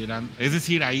considerando. Es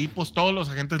decir, ahí pues todos los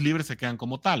agentes libres se quedan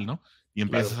como tal, ¿no? Y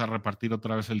empiezas a repartir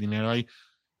otra vez el dinero ahí.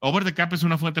 Over the cap es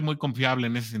una fuente muy confiable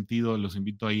en ese sentido. Los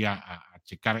invito ahí a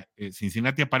checar.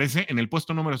 Cincinnati aparece en el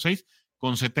puesto número 6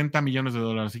 con $70 millones.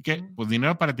 Así que, pues,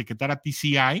 dinero para etiquetar a ti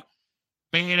sí hay,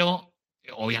 pero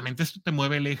obviamente esto te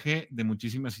mueve el eje de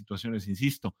muchísimas situaciones,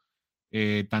 insisto.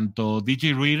 Tanto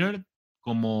DJ Reader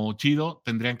como Chido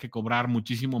tendrían que cobrar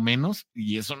muchísimo menos,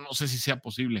 y eso no sé si sea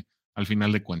posible al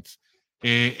final de cuentas.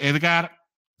 Edgar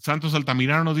Santos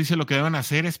Altamirano nos dice, lo que deben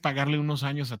hacer es pagarle unos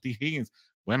años a T. Higgins.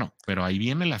 Bueno, pero ahí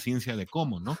viene la ciencia de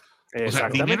cómo, ¿no? O sea,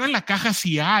 dinero en la caja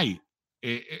sí hay.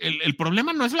 El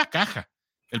problema no es la caja.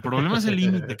 El problema es el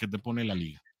límite que te pone la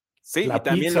liga. Sí,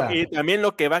 y también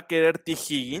lo que va a querer T.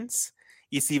 Higgins.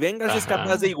 Y si Bengals es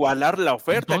capaz de igualar la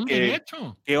oferta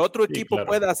que otro equipo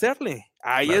pueda hacerle.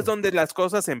 Ahí es donde las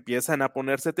cosas empiezan a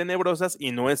ponerse tenebrosas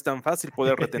y no es tan fácil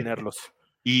poder retenerlos.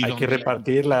 Y hay que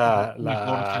repartir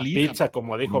la pizza,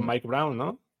 como dijo Mike Brown,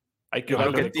 ¿no? Hay que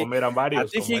darle de comer a varios. A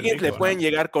T. Higgins le pueden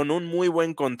llegar con un muy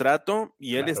buen contrato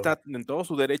y él está en todo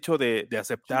su derecho de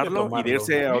aceptarlo y de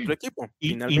irse a otro equipo.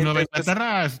 Y Nueva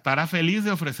Inglaterra estará feliz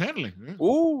de ofrecerle.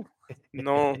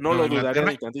 No lo dudaría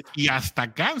ni tantito. Y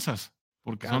hasta Kansas,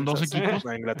 porque son dos equipos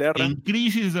en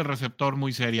crisis de receptor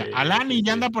muy seria. Alani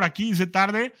ya anda por aquí, dice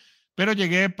tarde, pero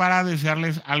llegué para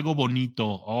desearles algo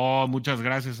bonito. Muchas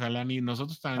gracias, Alani.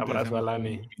 Nosotros también. Abrazo,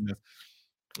 Alani.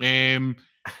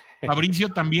 Fabricio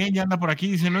también ya anda por aquí,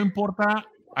 dice, no importa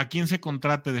a quién se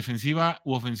contrate, defensiva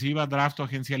u ofensiva, draft o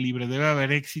agencia libre, debe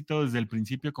haber éxito desde el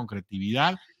principio con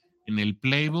creatividad en el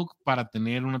playbook para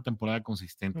tener una temporada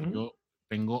consistente. Yo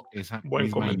tengo esa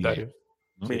buen comentario idea,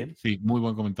 ¿no? Sí, muy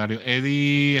buen comentario.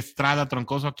 Eddie Estrada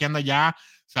Troncoso, aquí anda ya.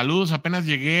 Saludos, apenas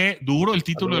llegué. Duro el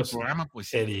título del programa, pues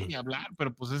sí, ni hablar,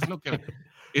 pero pues es lo que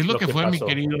fue, pasó, mi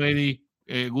querido Eddie.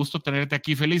 Gusto tenerte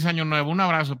aquí. Feliz año nuevo. Un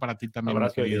abrazo para ti también.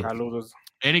 Abrazo, saludos.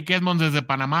 Eric Edmonds desde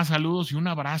Panamá, saludos y un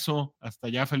abrazo. Hasta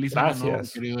allá, feliz año nuevo,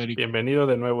 querido Eric. Bienvenido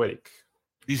de nuevo, Eric.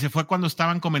 Dice, fue cuando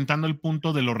estaban comentando el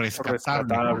punto de lo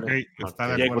rescatable. Okay.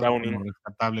 Está de acuerdo con lo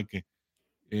rescatable que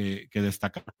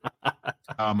destaca.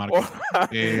 Marco.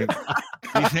 Dice,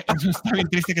 eso está bien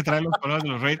triste que trae los colores de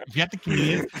los Raiders. Fíjate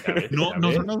que no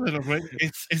son los de los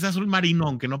Raiders. Es azul marino,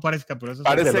 aunque no parezca, pero eso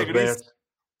parece gris.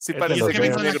 Sí, parece que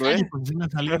vengo de la calle, pues sí me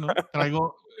salió, ¿no?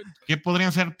 Traigo, ¿qué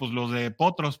podrían ser? Pues los de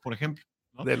Potros, por ejemplo,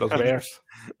 ¿no? De los Bears.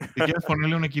 ¿Te quieres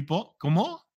ponerle un equipo?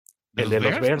 ¿Cómo? El de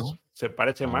los Bears, ¿no? Se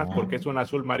parece más porque es un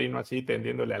azul marino así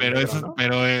tendiéndole al negro, ¿no?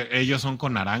 Pero ellos son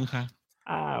con naranja.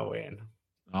 Bueno.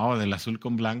 No, del azul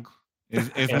con blanco.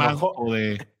 Es más o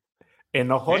de...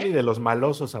 Enojón y de los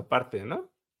malosos aparte,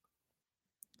 ¿no?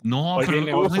 No, pero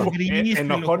no es gris.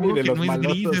 Enojón y de los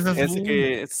malosos. Es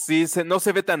que sí, no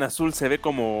se ve tan azul, se ve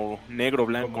como negro,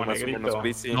 blanco, como más o menos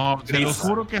gris. Sí. No, te lo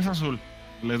juro que es azul.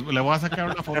 Le voy a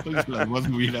sacar una foto y se las voy a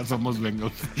subir a Somos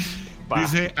Bengals.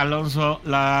 Dice Alonso,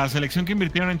 la selección que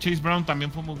invirtieron en Chase Brown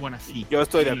también fue muy buena. Sí, yo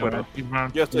estoy de acuerdo.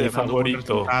 Yo estoy de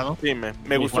favorito. Sí,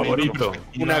 me gustó mucho.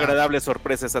 Una agradable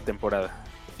sorpresa esa temporada.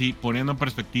 Sí, poniendo en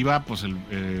perspectiva, pues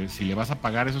si le vas a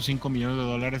pagar esos $5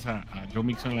 millones a Joe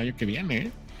Mixon el año que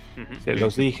viene, Se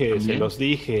los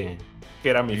dije que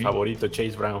era mi favorito,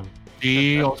 Chase Brown.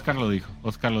 Sí, Oscar lo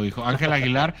dijo. Ángel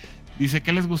Aguilar dice,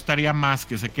 ¿qué les gustaría más?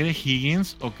 ¿Que se quede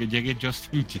Higgins o que llegue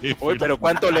Justin Jefferson? Oye, pero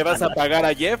 ¿cuánto le vas a pagar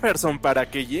a Jefferson para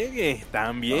que llegue?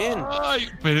 También. Ay,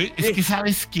 pero es que,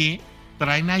 ¿sabes qué?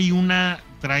 Traen ahí una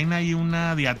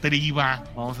diatriba,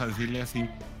 vamos a decirle así,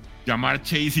 llamar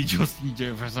Chase y Justin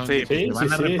Jefferson.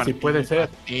 Sí, puede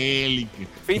ser.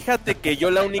 Fíjate que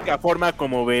yo la única forma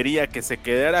como vería que se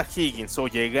quedara Higgins o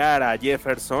llegara a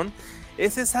Jefferson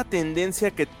es esa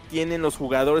tendencia que tienen los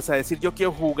jugadores a decir, yo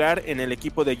quiero jugar en el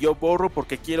equipo de Joe Burrow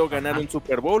porque quiero ganar un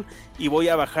Super Bowl y voy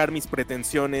a bajar mis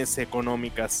pretensiones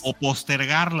económicas. O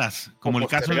postergarlas, como el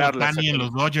caso de Tani en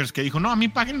los Dodgers, que dijo, no, a mí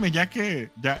páguenme ya que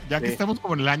estamos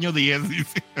como en el año 10,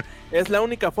 dice. Es la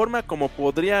única forma como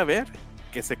podría haber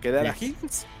que se quedara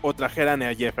Higgins o trajeran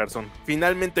a Jefferson.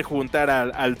 Finalmente juntar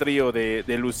al trío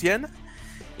de Luciana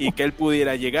y que él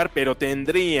pudiera llegar, pero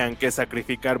tendrían que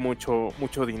sacrificar mucho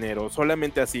dinero.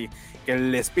 Solamente así, que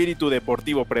el espíritu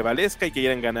deportivo prevalezca y que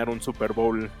quieran ganar un Super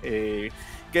Bowl, que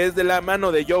es de la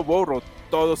mano de Joe Burrow.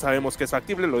 Todos sabemos que es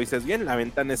factible, lo dices bien, la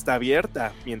ventana está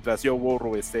abierta mientras Joe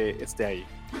Burrow esté ahí.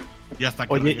 Y hasta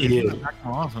que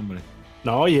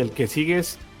No, y el que sigue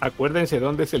es, acuérdense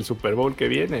dónde es el Super Bowl que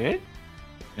viene, ¿eh?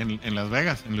 En Las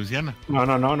Vegas, en Luisiana. No.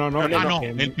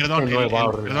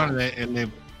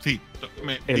 Sí,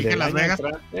 dije Las Vegas,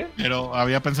 pero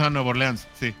había pensado en Nueva Orleans,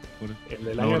 sí. El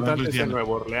del año entrante es en Nueva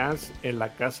Orleans, en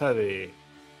la casa de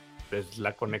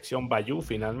la conexión Bayou,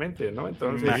 finalmente, ¿no?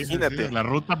 Entonces, imagínate. Sí, la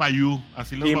ruta Bayou,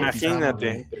 así lo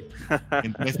imagínate.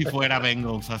 En y fuera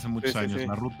Bengals hace muchos años,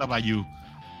 la ruta Bayou.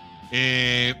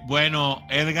 Bueno,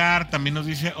 Edgar también nos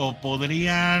dice, o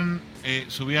podrían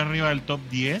subir arriba del top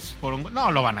 10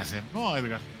 no lo van a hacer, no,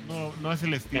 Edgar, no es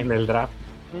el estilo. En el draft.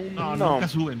 No, nunca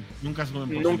suben.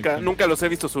 Nunca los he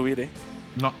visto subir,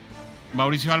 No.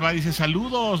 Mauricio Alba dice,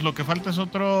 saludos, lo que falta es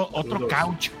otro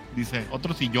couch, dice,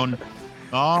 otro sillón.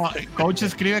 No, coach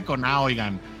escribe con A,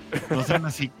 oigan. No sean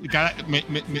así.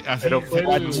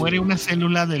 Muere una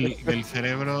célula del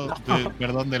cerebro,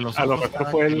 de los ojos. A lo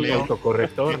mejor fue el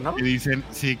autocorrector, ¿no? Que dicen,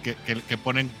 sí, que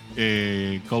ponen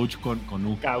coach con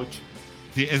U. Couch.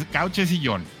 Sí, couch es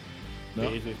sillón. ¿no?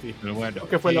 Sí. Pero bueno, creo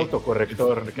que fue el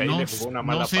autocorrector que ahí le jugó una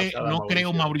mala pasada. No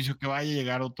creo, Mauricio, que vaya a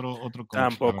llegar otro coach.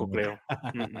 Tampoco creo.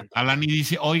 Alani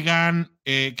dice, oigan,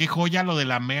 qué joya lo de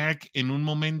la Merck en un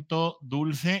momento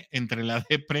dulce entre la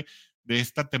depre de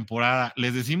esta temporada.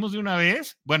 ¿Les decimos de una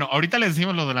vez? Bueno, ahorita les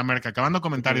decimos lo de la Merck, acabando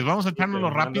comentarios. Vamos a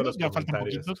echárnoslos rápidos, ya faltan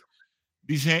poquitos.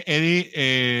 Dice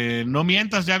Eddie, no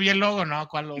mientas, ya vi el logo, ¿no?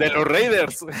 ¿Cuál logo? De los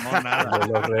Raiders. No, nada. De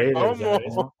los Raiders.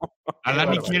 ¿Cómo?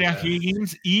 Alani quiere a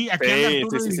Higgins y aquí anda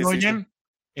Arturo Irigoyen.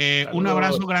 Un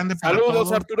abrazo grande para todos.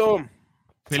 Saludos, Arturo.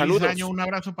 Feliz año, un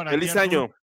abrazo para ti. Feliz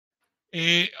año.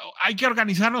 Hay que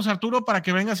organizarnos, Arturo, para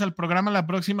que vengas al programa la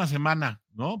próxima semana,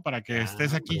 ¿no? Para que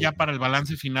estés aquí ya para el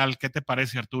balance final. ¿Qué te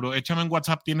parece, Arturo? Échame en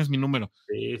WhatsApp, tienes mi número.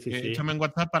 Sí. Échame en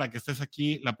WhatsApp para que estés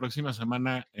aquí la próxima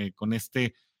semana con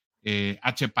este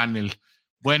H-Panel.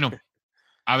 Bueno,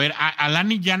 a ver,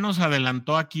 Alani ya nos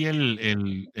adelantó aquí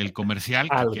el comercial,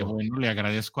 que bueno, le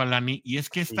agradezco a Alani, y es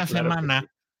que esta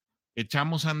semana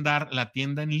echamos a andar la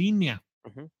tienda en línea.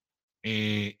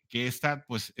 Que esta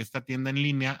tienda en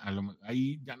línea,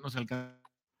 ahí ya nos alcanza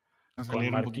a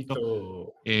leer un poquito.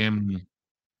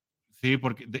 Sí,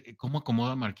 porque ¿cómo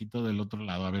acomoda Marquito del otro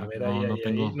lado? A ver, no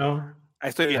tengo. Ahí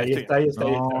estoy bien. Ahí está,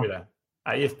 mira.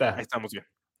 Ahí está. Ahí estamos bien.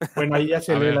 Bueno, ahí ya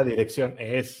se lee la dirección.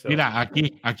 Eso. Mira,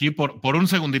 aquí por un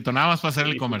segundito, nada más para hacer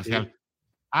el comercial. Sí.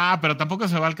 Pero tampoco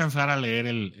se va a alcanzar a leer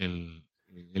el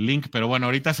link, pero bueno,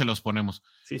 ahorita se los ponemos.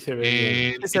 Sí se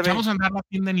ve. Echamos a andar la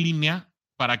tienda en línea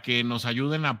para que nos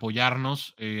ayuden a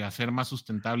apoyarnos, a hacer más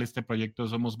sustentable este proyecto de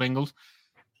Somos Bengals.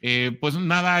 Pues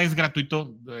nada, es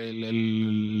gratuito,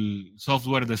 el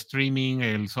software de streaming,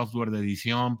 el software de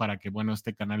edición, para que, bueno,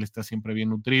 este canal esté siempre bien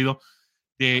nutrido.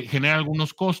 Genera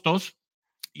algunos costos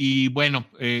y, bueno,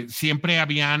 siempre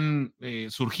habían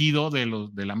surgido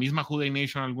de la misma WDNE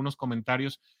algunos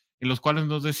comentarios en los cuales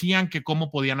nos decían que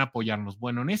cómo podían apoyarnos.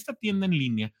 Bueno, en esta tienda en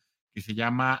línea que se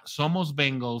llama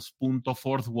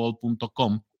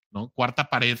somosbengals.fourthwall.com, ¿no? Cuarta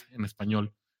pared en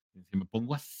español. Si me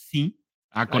pongo así,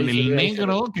 con ahí el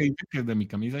negro que dice que de mi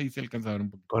camisa ahí se alcanza a ver un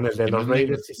poquito. Con el de los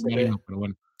Raiders sí se ve. Pero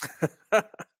bueno.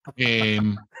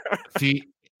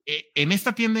 Sí, en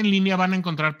esta tienda en línea van a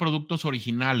encontrar productos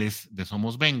originales de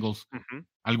Somos Bengals,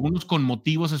 algunos con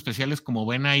motivos especiales, como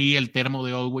ven ahí el termo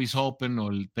de Always Open o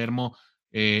el termo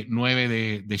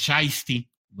 9 de Shiesty,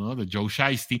 ¿no? De Joe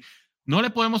Shiesty. No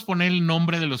le podemos poner el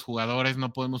nombre de los jugadores,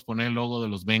 no podemos poner el logo de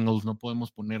los Bengals, no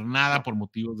podemos poner nada por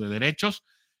motivos de derechos,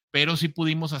 pero sí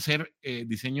pudimos hacer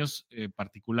diseños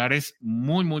particulares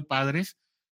muy, muy padres.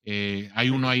 Hay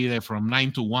uno ahí de From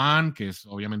 9 to 1, que es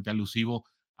obviamente alusivo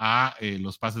a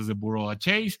los pases de Burrow a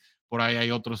Chase. Por ahí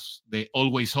hay otros de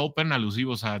Always Open,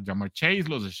 alusivos a Jamar Chase,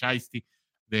 los de Shiesty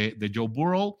de Joe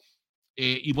Burrow.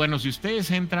 Y bueno, si ustedes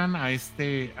entran a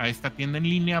esta tienda en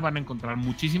línea, van a encontrar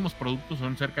muchísimos productos,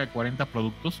 son cerca de 40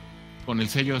 productos con el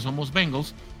sello de Somos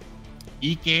Bengals,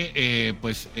 y que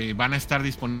van a estar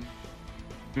disponibles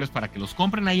para que los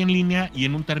compren ahí en línea y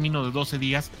en un término de 12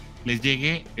 días les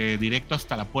llegue directo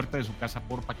hasta la puerta de su casa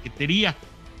por paquetería.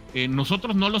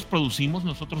 Nosotros no los producimos,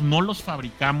 nosotros no los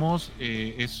fabricamos,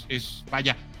 es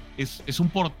un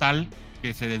portal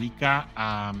que se dedica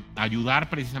a ayudar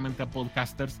precisamente a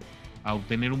podcasters a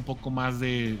obtener un poco más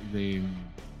de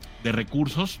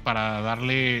recursos para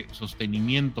darle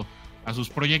sostenimiento a sus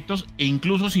proyectos, e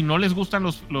incluso si no les gustan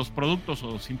los productos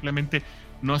o simplemente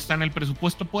no está en el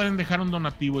presupuesto, pueden dejar un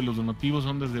donativo, y los donativos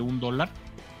son desde $1.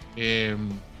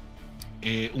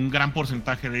 Un gran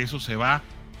porcentaje de eso se va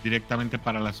directamente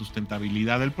para la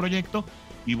sustentabilidad del proyecto,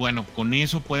 y bueno, con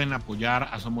eso pueden apoyar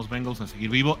a Somos Bengals a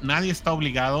seguir vivo. Nadie está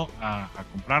obligado a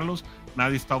comprarlos,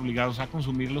 nadie está obligado a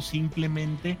consumirlos,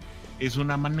 simplemente es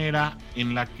una manera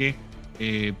en la que,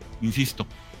 insisto,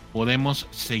 podemos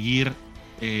seguir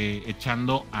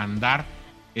echando a andar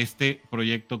este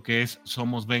proyecto que es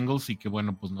Somos Bengals, y que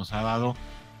bueno, pues nos ha dado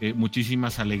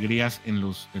muchísimas alegrías en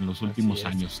los últimos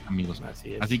años, amigos.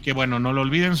 Así que bueno, no lo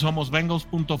olviden,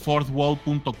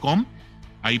 somosbengals.fourthwall.com.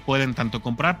 Ahí pueden tanto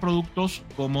comprar productos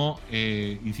como,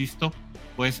 insisto,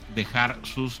 pues dejar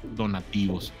sus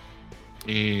donativos.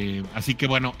 Así que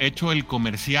bueno, hecho el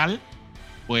comercial,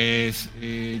 pues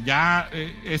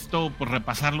esto, por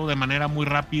repasarlo de manera muy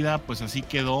rápida, pues así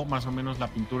quedó más o menos la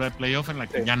pintura de playoff, en la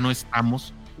que ya no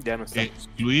estamos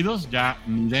incluidos, ya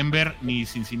ni Denver ni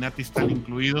Cincinnati están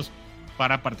incluidos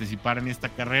para participar en esta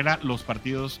carrera. Los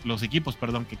equipos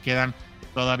que quedan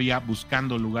todavía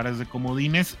buscando lugares de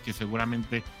comodines, que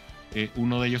seguramente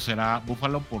uno de ellos será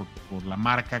Buffalo por la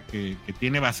marca que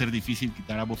tiene. Va a ser difícil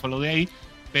quitar a Buffalo de ahí,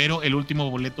 pero el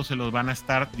último boleto se los van a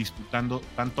estar disputando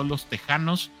tanto los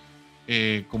Tejanos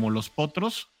como los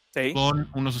Potros, con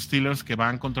unos Steelers que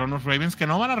van contra unos Ravens que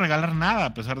no van a regalar nada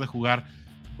a pesar de jugar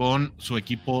con su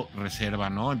equipo reserva,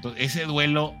 ¿no? Entonces, ese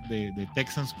duelo de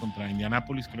Texans contra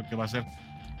Indianapolis creo que va a ser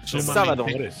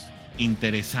sumamente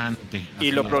interesante.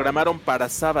 Y lo programaron para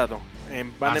sábado.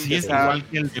 Van a empezar igual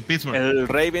que el de Pittsburgh. El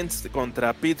Ravens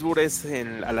contra Pittsburgh es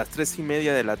a las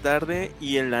 3:30 de la tarde,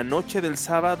 y en la noche del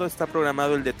sábado está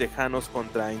programado el de Tejanos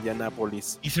contra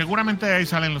Indianapolis. Y seguramente de ahí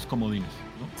salen los comodines,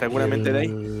 ¿no? Seguramente de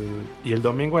ahí. Y el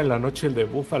domingo en la noche el de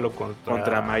Buffalo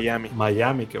contra Miami.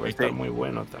 Miami, que va a estar muy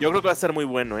bueno también. Yo creo que va a ser muy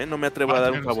bueno, ¿eh? No me atrevo a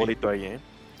dar un favorito ahí, ¿eh?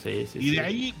 Y de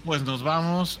ahí, pues nos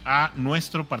vamos a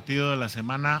nuestro partido de la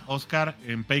semana, Oscar,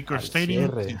 en Baker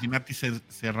Stadium. Cincinnati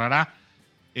cerrará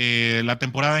la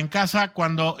temporada en casa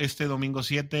cuando este domingo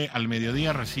 7 al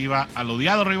mediodía reciba al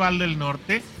odiado rival del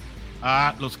norte,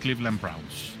 a los Cleveland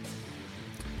Browns.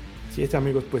 Sí,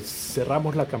 amigos, pues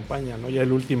cerramos la campaña, ¿no? Ya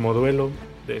el último duelo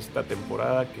de esta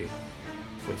temporada, que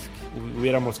pues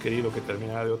hubiéramos querido que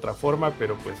terminara de otra forma,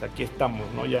 pero pues aquí estamos,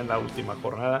 ¿no? Ya en la última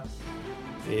jornada.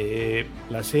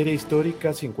 La serie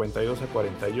histórica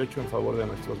 52-48 en favor de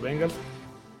nuestros Bengals.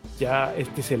 Ya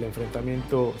este es el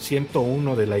enfrentamiento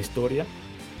 101 de la historia,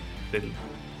 del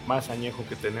más añejo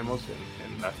que tenemos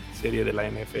en la serie de la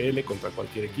NFL contra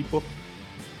cualquier equipo.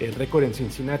 El récord en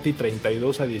Cincinnati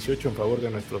 32-18 en favor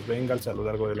de nuestros Bengals a lo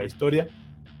largo de la historia,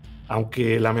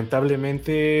 aunque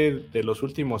lamentablemente de los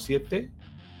últimos 7,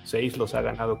 6 los ha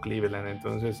ganado Cleveland.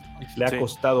 Entonces le ha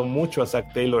costado mucho a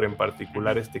Zach Taylor en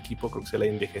particular este equipo, creo que se le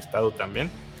ha indigestado también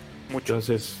mucho.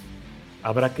 Entonces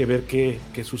habrá que ver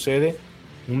qué sucede.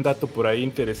 Un dato por ahí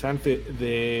interesante: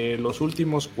 de los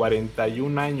últimos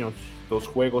 41 años, los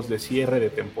juegos de cierre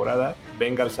de temporada,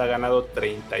 Bengals ha ganado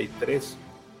 33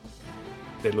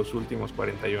 de los últimos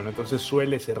 41. Entonces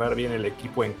suele cerrar bien el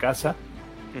equipo en casa,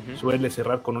 suele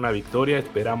cerrar con una victoria.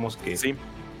 Esperamos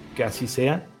que así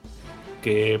sea,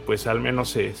 que pues al menos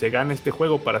se gane este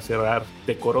juego para cerrar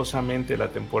decorosamente la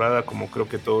temporada, como creo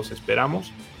que todos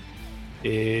esperamos.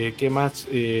 ¿Qué más?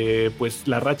 Pues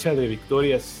la racha de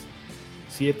victorias,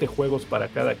 7 juegos para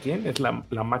cada quien, es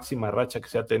la máxima racha que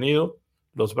se ha tenido.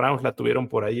 Los Browns la tuvieron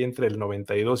por ahí entre el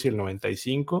 92 y el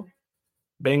 95.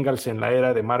 Bengals en la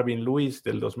era de Marvin Lewis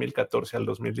del 2014 al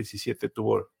 2017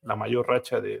 tuvo la mayor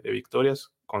racha de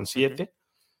victorias con 7.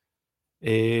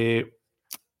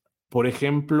 Por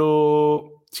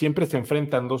ejemplo, siempre se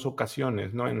enfrentan 2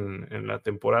 ocasiones, ¿no? en la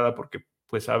temporada, porque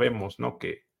pues sabemos, ¿no?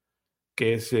 que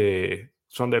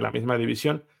son de la misma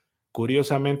división.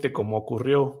 Curiosamente, como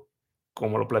ocurrió,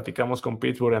 como lo platicamos con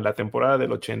Pittsburgh, en la temporada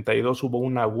del 82 hubo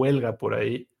una huelga por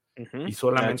ahí y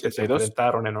solamente se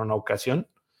enfrentaron en una ocasión,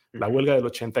 la huelga del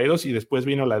 82, y después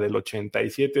vino la del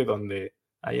 87, donde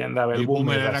ahí andaba el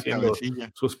Boomer haciendo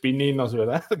cabecilla. Sus pininos,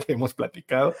 ¿verdad? Que hemos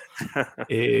platicado.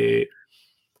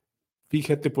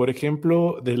 Fíjate, por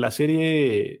ejemplo, de la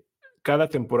serie, cada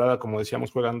temporada, como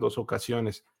decíamos, juegan 2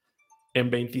 ocasiones. En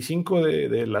 25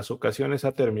 de las ocasiones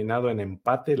ha terminado en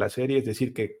empate la serie, es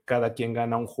decir, que cada quien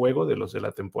gana un juego de los de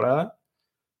la temporada.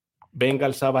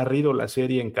 Bengals ha barrido la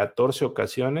serie en 14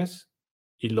 ocasiones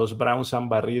y los Browns han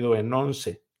barrido en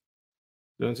 11.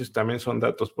 Entonces también son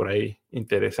datos por ahí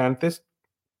interesantes.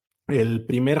 El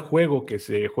primer juego que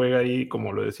se juega ahí,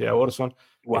 como lo decía Orson,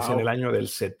 es en el año del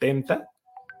 70.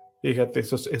 Fíjate,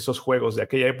 esos juegos de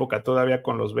aquella época todavía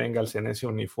con los Bengals en ese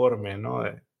uniforme, ¿no?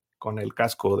 Con el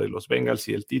casco de los Bengals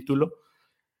y el título.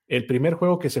 El primer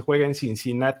juego que se juega en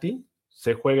Cincinnati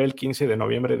se juega el 15 de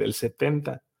noviembre del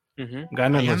 70.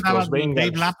 Ganan nuestros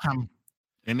Bengals. Dave Lapham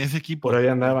en ese equipo. Por ahí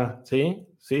andaba, sí.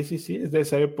 Es de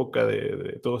esa época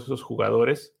de todos esos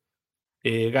jugadores.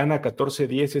 Gana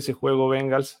 14-10 ese juego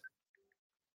Bengals,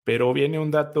 pero viene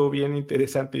un dato bien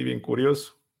interesante y bien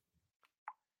curioso.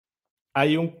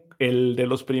 Hay el de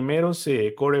los primeros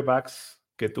quarterbacks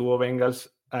que tuvo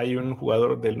Bengals, hay un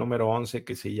jugador del número 11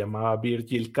 que se llamaba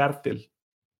Virgil Carter,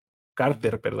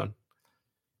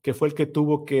 que fue el que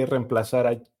tuvo que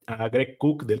reemplazar a Greg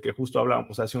Cook, del que justo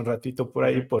hablábamos hace un ratito por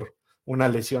ahí, por una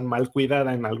lesión mal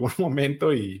cuidada en algún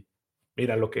momento, y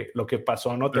mira lo que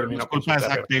pasó, ¿no? Pero terminó con su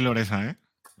carrera. Zach Taylor esa, ¿eh?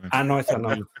 No, esa no.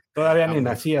 Todavía ni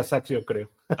nacía Zach, yo creo.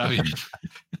 Está bien.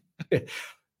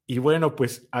 Y bueno,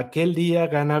 pues aquel día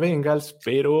gana Bengals,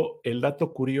 pero el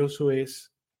dato curioso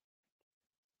es,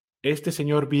 este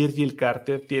señor Virgil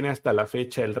Carter tiene hasta la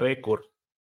fecha el récord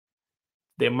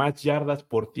de más yardas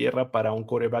por tierra para un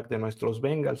quarterback de nuestros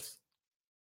Bengals.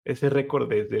 Ese récord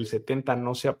desde el 70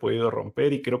 no se ha podido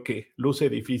romper y creo que luce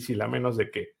difícil, a menos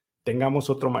de que tengamos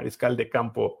otro mariscal de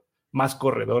campo más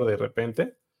corredor de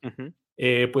repente.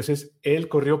 Pues él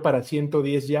corrió para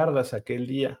 110 yardas aquel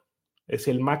día. Es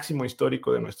el máximo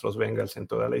histórico de nuestros Bengals en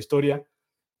toda la historia.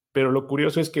 Pero lo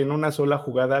curioso es que en una sola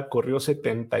jugada corrió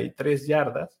 73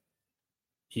 yardas.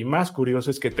 Y más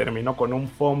curioso es que terminó con un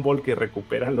fumble que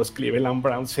recuperan los Cleveland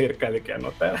Browns cerca de que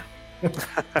anotara.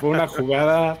 Fue una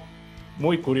jugada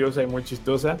muy curiosa y muy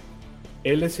chistosa.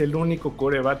 Él es el único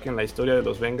quarterback en la historia de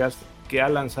los Bengals que ha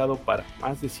lanzado para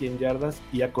más de 100 yardas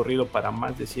y ha corrido para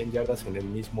más de 100 yardas en el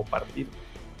mismo partido.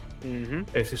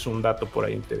 Ese es un dato por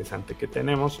ahí interesante que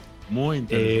tenemos. Muy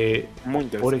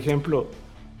interesante. Por ejemplo,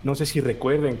 no sé si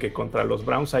recuerden que contra los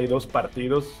Browns hay 2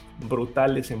 partidos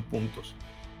brutales en puntos.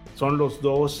 Son los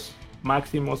 2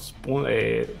 máximos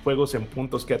juegos en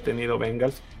puntos que ha tenido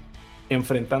Bengals.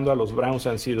 Enfrentando a los Browns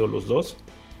han sido los 2.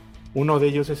 Uno de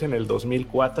ellos es en el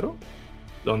 2004,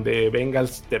 donde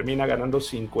Bengals termina ganando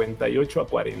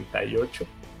 58-48.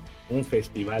 Un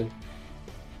festival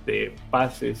de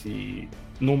pases y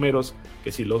números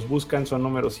que, si los buscan, son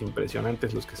números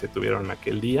impresionantes los que se tuvieron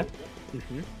aquel día.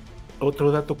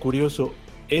 Otro dato curioso,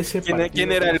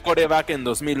 ¿Quién era el quarterback en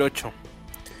 2008?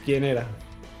 ¿Quién era?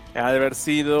 Ha de haber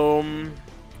sido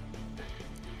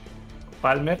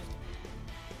Palmer,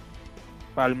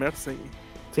 sí.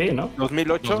 Sí, ¿no?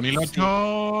 2008 sí.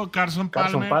 Carson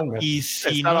Palmer. Y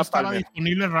si no estaba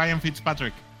disponible, Ryan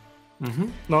Fitzpatrick.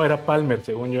 No, era Palmer,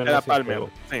 según yo. Era Palmer, juego.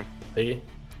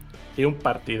 Sí, un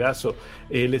partidazo.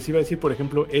 Les iba a decir, por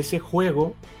ejemplo, ese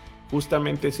juego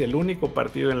justamente es el único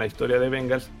partido en la historia de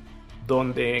Bengals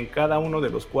donde en cada uno de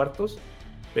los cuartos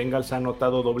Bengals ha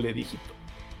anotado doble dígito.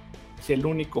 Es el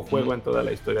único juego en toda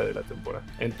la historia de la temporada.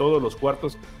 En todos los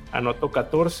cuartos anotó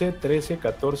 14, 13,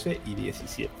 14 y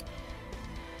 17.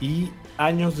 Y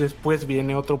años después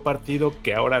viene otro partido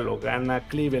que ahora lo gana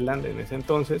Cleveland en ese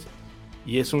entonces,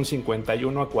 y es un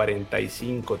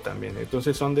 51-45 también.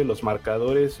 Entonces son de los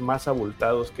marcadores más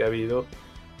abultados que ha habido,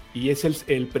 y es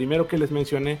el primero que les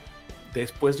mencioné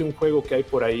después de un juego que hay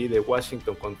por ahí de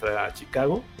Washington contra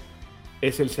Chicago.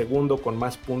 Es el segundo con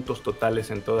más puntos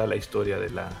totales en toda la historia de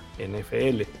la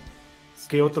NFL.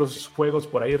 ¿Qué otros juegos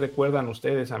por ahí recuerdan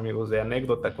ustedes, amigos, de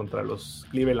anécdota contra los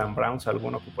Cleveland Browns?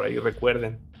 ¿Alguno que por ahí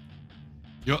recuerden?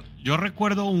 Yo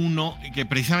recuerdo uno que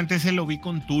precisamente ese lo vi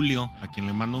con Tulio, a quien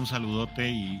le mando un saludote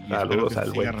y saludos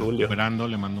al buen Tulio.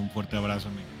 Le mando un fuerte abrazo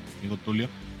a mi amigo Tulio.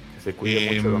 Que se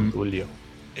cuide mucho, don Tulio.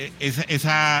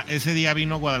 Ese día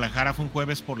vino a Guadalajara, fue un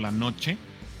jueves por la noche.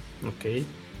 Ok.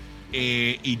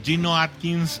 Y Gino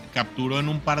Atkins capturó en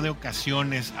un par de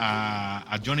ocasiones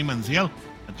a Johnny Manziel, a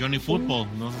Johnny Football,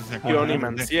 no sé si se acuerdan. Johnny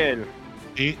Manziel.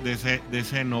 Sí, de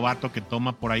ese novato que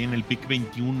toma por ahí en el pick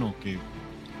 21, que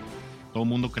todo el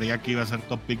mundo creía que iba a ser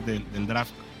top pick del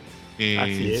draft.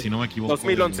 Si no me equivoco.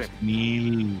 2011.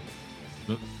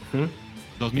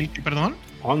 2000, perdón.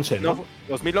 11, ¿no? No,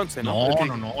 2011, ¿no?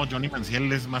 No, Johnny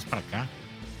Manziel es más para acá.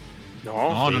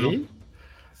 No.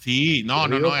 Sí, no,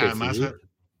 además.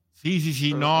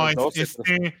 Sí, no,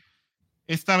 12,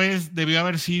 esta vez debió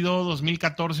haber sido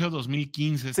 2014 o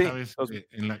 2015, esta vez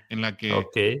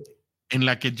en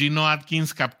la que Geno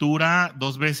Atkins captura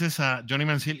 2 veces a Johnny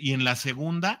Manziel, y en la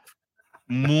segunda,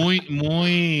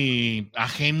 muy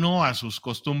ajeno a sus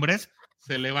costumbres,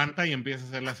 se levanta y empieza a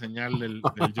hacer la señal del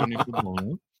Johnny Football,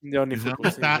 ¿no?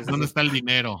 ¿Dónde está el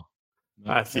dinero?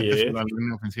 ¿No? Así es.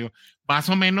 Más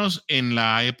o menos en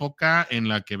la época en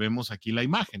la que vemos aquí la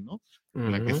imagen, ¿no?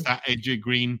 En la que está AJ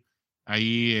Green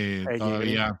ahí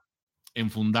todavía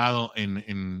enfundado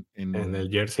en el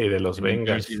jersey de los Bengals.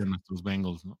 El jersey de nuestros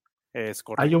Bengals, ¿no? Es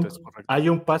correcto, hay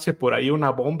un pase por ahí, una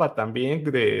bomba también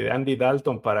de Andy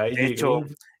Dalton para AJ Green. De hecho,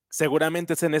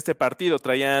 seguramente es en este partido,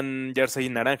 traían jersey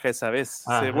naranja esa vez.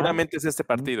 Ajá. Seguramente es este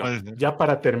partido. Ya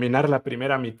para terminar la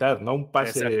primera mitad, ¿no? Un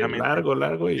pase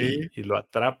largo y lo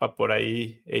atrapa por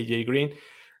ahí AJ Green.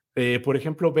 Por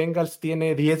ejemplo, Bengals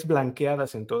tiene 10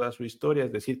 blanqueadas en toda su historia,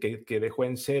 es decir, que dejó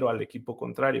en 0 al equipo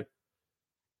contrario.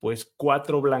 Pues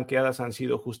 4 blanqueadas han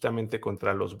sido justamente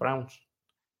contra los Browns.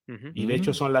 Y de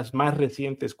hecho son las más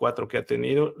recientes 4 que ha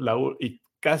tenido, y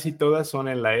casi todas son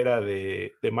en la era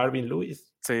de Marvin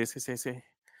Lewis. Sí.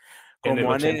 En el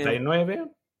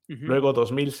 89, luego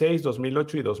 2006,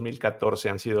 2008 y 2014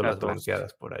 han sido las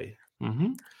blanqueadas por ahí.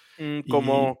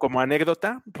 Como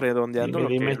anécdota, redondeando lo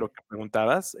que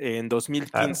preguntabas, en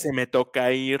 2015 me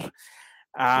toca ir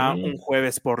a un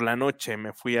jueves por la noche,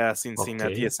 me fui a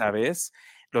Cincinnati esa vez.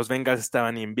 Los Bengals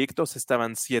estaban invictos,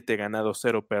 estaban 7 ganados,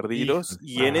 0 perdidos.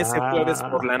 Y en ese jueves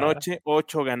por la noche,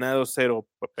 8 ganados, 0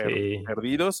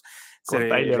 perdidos. Con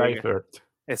Tyler Eifert.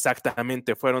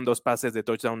 Exactamente, fueron 2 pases de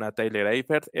touchdown a Tyler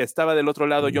Eifert. Estaba del otro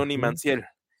lado Johnny Manziel.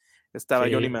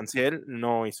 Johnny Manziel,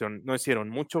 no hicieron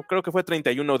mucho. Creo que fue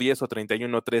 31-10 o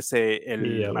 31-13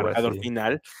 el marcador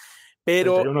final.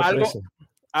 Pero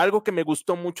algo que me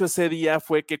gustó mucho ese día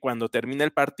fue que cuando termina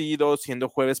el partido, siendo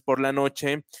jueves por la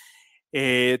noche,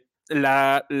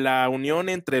 la unión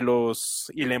entre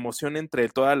y la emoción entre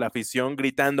toda la afición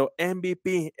gritando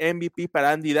MVP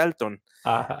para Andy Dalton.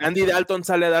 Ajá. Andy Dalton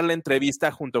sale a dar la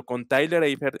entrevista junto con Tyler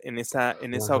Eifert en esa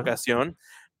ocasión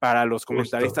para los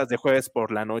comentaristas de jueves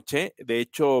por la noche. De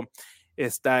hecho,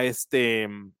 está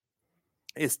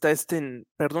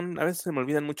perdón, a veces se me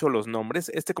olvidan mucho los nombres,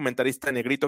 este comentarista negrito